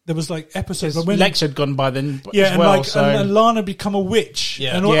 There was like episodes like when Lex had gone by then yeah, as and well, like so... and Lana become a witch,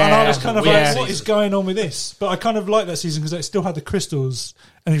 Yeah. and I was kind of Yeah. like, what is going on with this? But I kind of liked that season because it still had the crystals,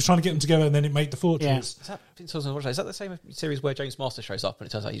 and he was trying to get them together, and then it made the fortress. Is that the same series where James Master shows up and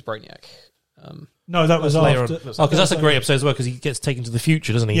it turns out he's Brainiac? No, that was later after. on. Oh, because that's a great episode as well because he gets taken to the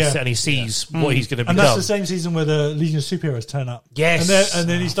future, doesn't he? Yeah. And he sees what he's going to And become. that's the same season where the Legion of Superheroes turn up. Yes. And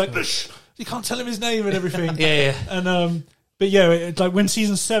then he's like, "Shh, you can't tell him his name and everything. Yeah. And But yeah, like when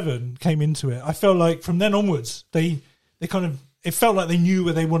season 7 came into it, I felt like from then onwards they kind of, it felt like they knew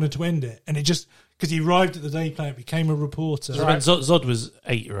where they wanted to end it, and it just, because he arrived at the Daily Planet, became a reporter. So when Zod was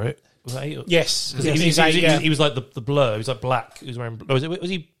 8, right? Was that 8? Yes. He was like the blur. He was like black. He was wearing. Was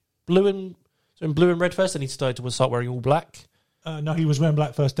he blue and red first, and he started to start wearing all black? No, he was wearing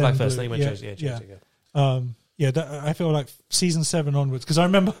black first. Then Black first, blue. then he went I feel like season 7 onwards, because I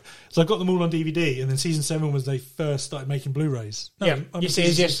remember, so I got them all on DVD, and then season 7 was they first started making Blu-rays. You're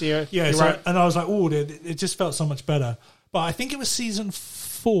So, right. and I was like, oh, it just felt so much better. But I think it was season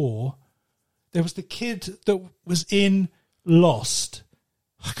 4. There was the kid that was in Lost.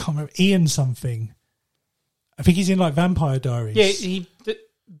 I can't remember, Ian something. I think he's in like Vampire Diaries. Yeah,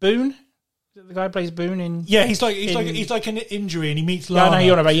 Boone. The guy who plays Boone in. Yeah, he's like an injury, and he meets Yeah, I Lana. know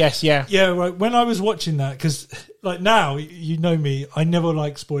you're on about. Yes, yeah. Yeah, right. When I was watching that, because like now, you know me, I never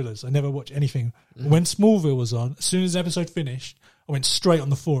like spoilers. I never watch anything. When Smallville was on, as soon as the episode finished, I went straight on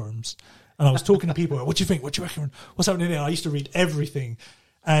the forums, and I was talking to people. Like, what do you think? What do you reckon? What's happening there? I used to read everything,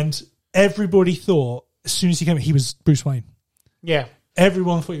 and everybody thought as soon as he came, he was Bruce Wayne. Yeah.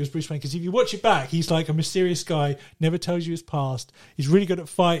 Everyone thought he was Bruce Wayne, because if you watch it back, he's like a mysterious guy, never tells you his past. He's really good at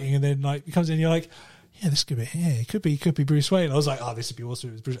fighting, and then like he comes in, and you're like, yeah, this could be, it could be Bruce Wayne. I was like, oh, this would be awesome.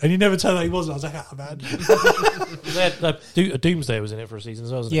 It was Bruce, and he never turned out he wasn't. I was like, ah, man. Doomsday was in it for a season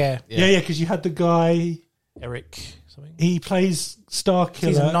as well, wasn't it? Yeah. Because you had the guy. Eric something. He plays Star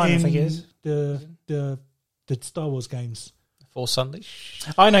Killer Season 9, I in think it is. the Star Wars games. Force Sunday.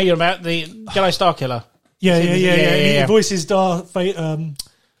 I know you're about the Jedi Star Killer. Yeah. Yeah. He voices Darth Maul.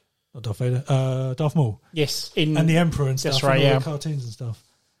 Yes. And the Emperor and stuff. That's right, and all yeah. the cartoons and stuff.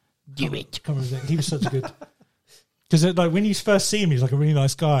 Do it. He was such a good. Because like when you first see him, he's like a really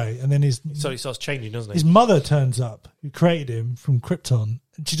nice guy, and then So he starts changing, doesn't he? his mother turns up, who created him from Krypton,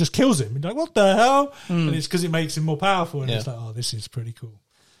 and she just kills him. And you're like, what the hell? And it's because it makes him more powerful, and it's like, oh, this is pretty cool.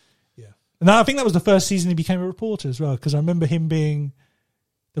 Yeah, and I think that was the first season he became a reporter as well, because I remember him being,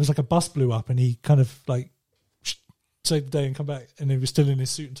 there was like a bus blew up, and he kind of like saved the day and come back, and he was still in his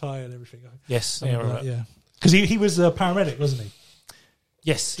suit and tie and everything. Yes. Yeah, because he was a paramedic, wasn't he?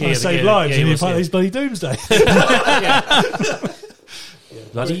 Yes. Trying to save lives, and he was like, these bloody Doomsday.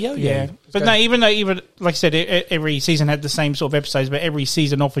 Bloody yo. Yeah. But no, even like I said, every season had the same sort of episodes, but every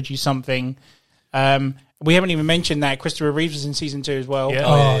season offered you something. We haven't even mentioned that Christopher Reeves was in season 2 as well.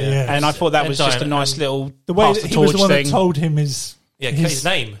 Yeah. Yeah. And I thought that was And just a nice little The way pass that the he was torch the one thing. that told him his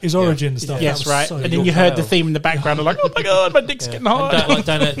name. his origin and stuff. Yes, That was right. so And then cool. you heard the theme in the background of like, oh my god, my dick's getting hard. And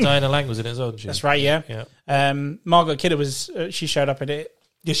Diana Lang was in it as well, didn't she? That's right, yeah. Yeah. Margaret Kidder was, she showed up in it.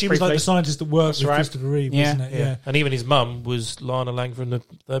 Yeah, she was like briefly. the scientist that worked with right. Christopher Reeve, Yeah. wasn't it? Yeah. And even his mum was Lana Lang from the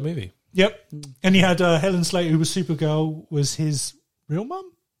third movie. Yep. And he had Helen Slater, who was Supergirl, was his real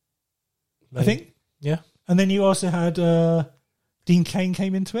mum, I think. Yeah. And then you also had Dean Cain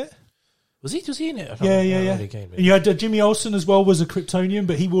came into it. Was he in it? I can't Yeah. remember when he came in. And you had Jimmy Olsen as well, was a Kryptonian,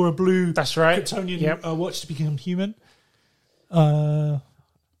 but he wore a blue That's right. Kryptonian watch to become human.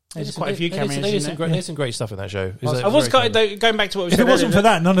 There's quite a few cameos in There's it. some great stuff in that show. I was going back to what we If said it wasn't earlier, for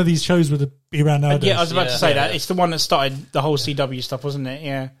that, none of these shows would be around nowadays. Yeah, I was about to say Yeah. that. It's the one that started the whole CW stuff, wasn't it?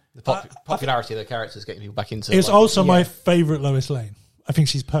 Yeah. The popularity of the characters getting people back into It's like, also my favourite Lois Lane. I think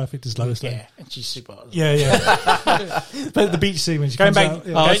she's perfect as Lois Lane. Yeah. And she's super. Yeah. But the beach scene when she Going comes back- out.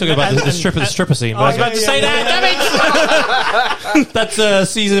 Yeah. Oh, I was talking about the stripper scene. I was but about to say that, damn it! that's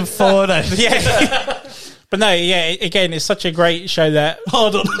season 4. Yeah. But no, yeah, again, it's such a great show that.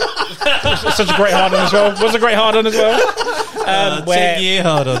 Hard on. It's such a great hard on as well. Was a great hard on as well. Where, 10-year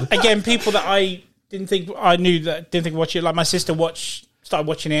hard on. again, people that I didn't think watch it. Like my sister started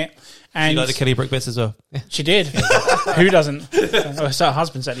watching it, and You like the Kelly Brook bits as well? she did. Who doesn't? Oh, so her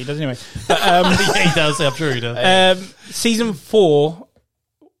husband certainly does anyway. But, Yeah, he does. I'm sure he does. season 4,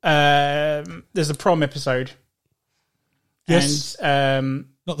 there's a prom episode. Yes. And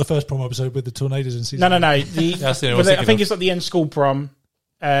Not the first prom episode with the tornadoes in season. no. That's the one I was I thinking think of. it's like the end school prom.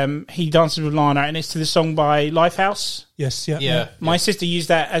 He dances with Lana, and it's to the song by Lifehouse. Yes, yeah. Yeah. My sister used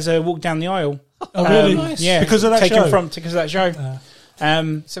that as a walk down the aisle. Oh, really? nice. Yeah, Because of that taken show? because of that show.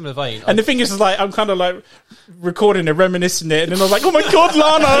 Similar vein. And the thing is like I'm kind of like recording it, reminiscing it, and then I was like, "Oh my god,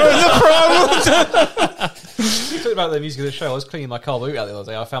 Lana in the prom!" Talking about the music of the show, I was cleaning my car boot out the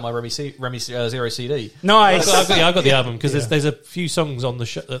other day. I found my Remy Zero CD. Nice. I've got the album because there's a few songs on the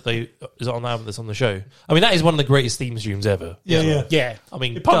show that is on the album that's on the show. I mean, that is one of the greatest theme tunes ever. Yeah. Yeah. I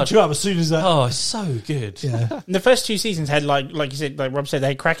mean, It pumped you up as soon as that. Oh, it's so good. Yeah. And the first 2 seasons had like you said, like Rob said, they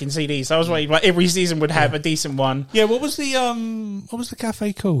had cracking CDs. So I was waiting like every season would have a decent one. Yeah, what was the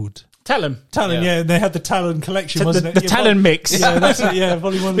cafe called? Talon. Talon, yeah. And they had the Talon collection, wasn't it? The Talon mix. Yeah, that's it, yeah,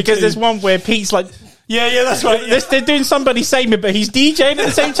 volume 1 and Because 2. there's one where Pete's like Yeah, that's right. Yeah. They're doing Somebody Save Me, but he's DJing at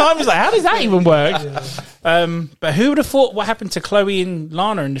the same time. It's like, how does that even work? But who would have thought what happened to Chloe and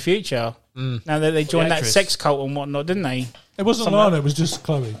Lana in the future? Now that they joined that actress. sex cult and whatnot, didn't they? It wasn't Lana, it was just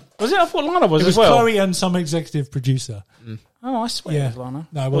Chloe. Was it? I thought Lana was It was as well. Chloe and some executive producer. Oh, I swear Yeah. it was Lana.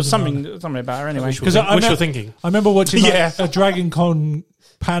 No, it or wasn't something about her anyway. Because I thinking. I remember watching Yeah. a Dragon Con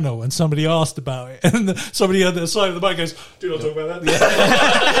panel and somebody asked about it, and somebody on the side of the mic goes, "Do not talk about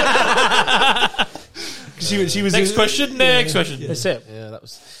that." She was Next question. Next question. That's it. Yeah, that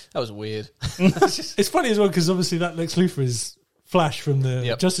was weird. It's funny as well because obviously that Lex Luthor is Flash from the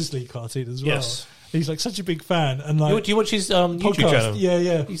Yep. Justice League cartoon as well. Yes. He's like such a big fan, and like Do you watch his YouTube podcast. channel?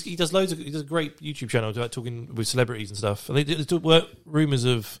 Yeah. He does loads of. He does a great YouTube channel about talking with celebrities and stuff. And there were rumours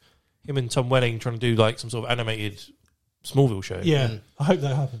of him and Tom Welling trying to do like some sort of animated Smallville show. Yeah. I hope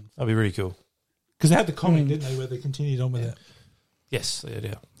that happens That'd be really cool. because they had the comic, didn't they, where they continued on with it. Yes,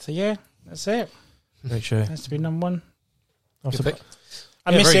 yeah. So yeah, that's it. Great show. Has to be number one. Good pick.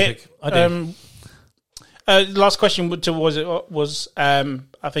 I Yeah, miss very it. big. I do. Last question was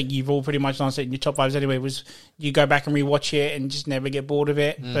I think you've all pretty much answered it in your top fives anyway. Was you go back and rewatch it and just never get bored of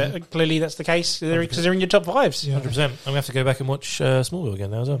it? But clearly that's the case because they're in your top fives. Yeah. 100%. I'm gonna have to go back and watch Smallville again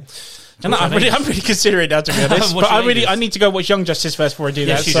now as well. And I'm really considering that, to be honest. But I need to go watch Young Justice first before I do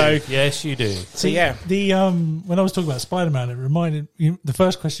Yes, that. you So do. Yes, you do. so yeah. The when I was talking about Spider-Man, it reminded the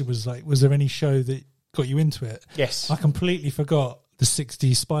first question was like, was there any show that got you into it? Yes. I completely forgot the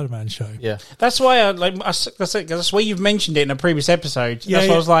 60s Spider-Man show. Yeah. That's why that's why you've mentioned it in a previous episode. That's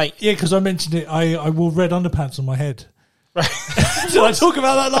why I was like, yeah, because I mentioned it. I wore red underpants on my head. Did I talk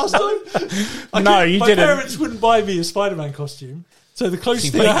about that last time? No, you my didn't. My parents wouldn't buy me a Spider-Man costume, so the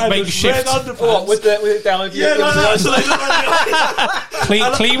closest So you thing I had make was shift. red underpants. What, with it down with you? yeah, like that. So they look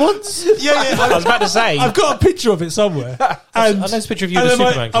like Clean ones? yeah. I was about to say, I've got a picture of it somewhere. And, I know this picture of you and in the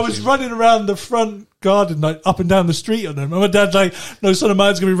then Superman I was costume. running around the front garden, like up and down the street on them. And my dad's like, "No son of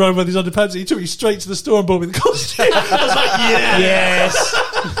mine's going to be running with these underpants." And he took me straight to the store and bought me the costume. I was like, "Yeah." yes.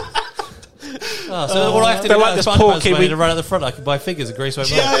 Oh, so all I have to They're do like is this poor kid to run at the front. I can buy figures at Grace Won't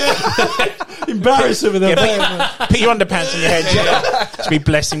Embarrass him with their Put your underpants on your head. To be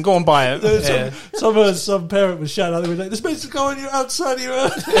blessed him. Go and buy it. Some parent was shouting out, they were like, "This makes it go on you outside of your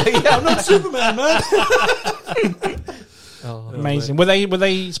I'm not Superman, man." Amazing. Were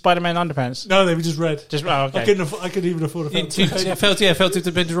they Spider-Man underpants? No, they were just red. Just I okay. couldn't even afford a felt it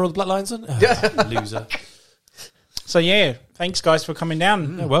to draw the black lines on? Oh, loser. So yeah, thanks guys for coming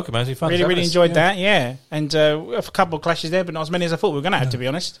down. Yeah, welcome, man. It's been fun. Really enjoyed that. Yeah, and a couple of clashes there, but not as many as I thought we were going to have. To be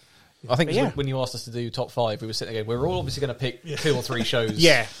honest. I think Yeah. when you asked us to do top five, we were sitting there. We were all obviously going to pick 2 or 3 shows.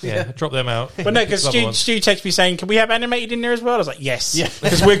 Yeah. Yeah, drop them out. But no, because Love one. Stu texted me saying, "Can we have animated in there as well?" I was like, "Yes,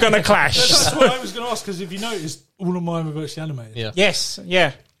 because we're going to clash." That's what I was going to ask, because if you noticed, all of mine were virtually animated. Yeah. Yes,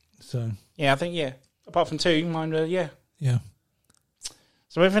 yeah, So, I think apart from 2, mine were yeah.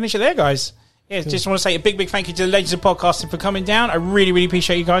 So we'll finish it there, guys. Yeah, just want to say a big thank you to the Legends of Podcasting for coming down. I really, really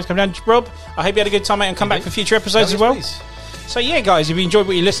appreciate you guys coming down. Rob, I hope you had a good time, mate, and come back for future episodes as well. So yeah, guys, if you enjoyed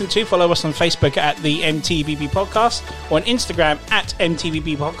what you listened to, follow us on Facebook at the MTBB Podcast, or on Instagram at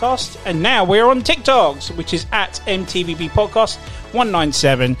MTBB Podcast, and now we're on TikTok, which is at MTBB Podcast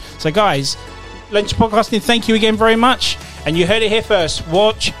 197. So guys, Legends of Podcasting, thank you again very much, and you heard it here first.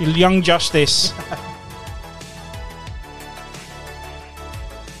 Watch Young Justice.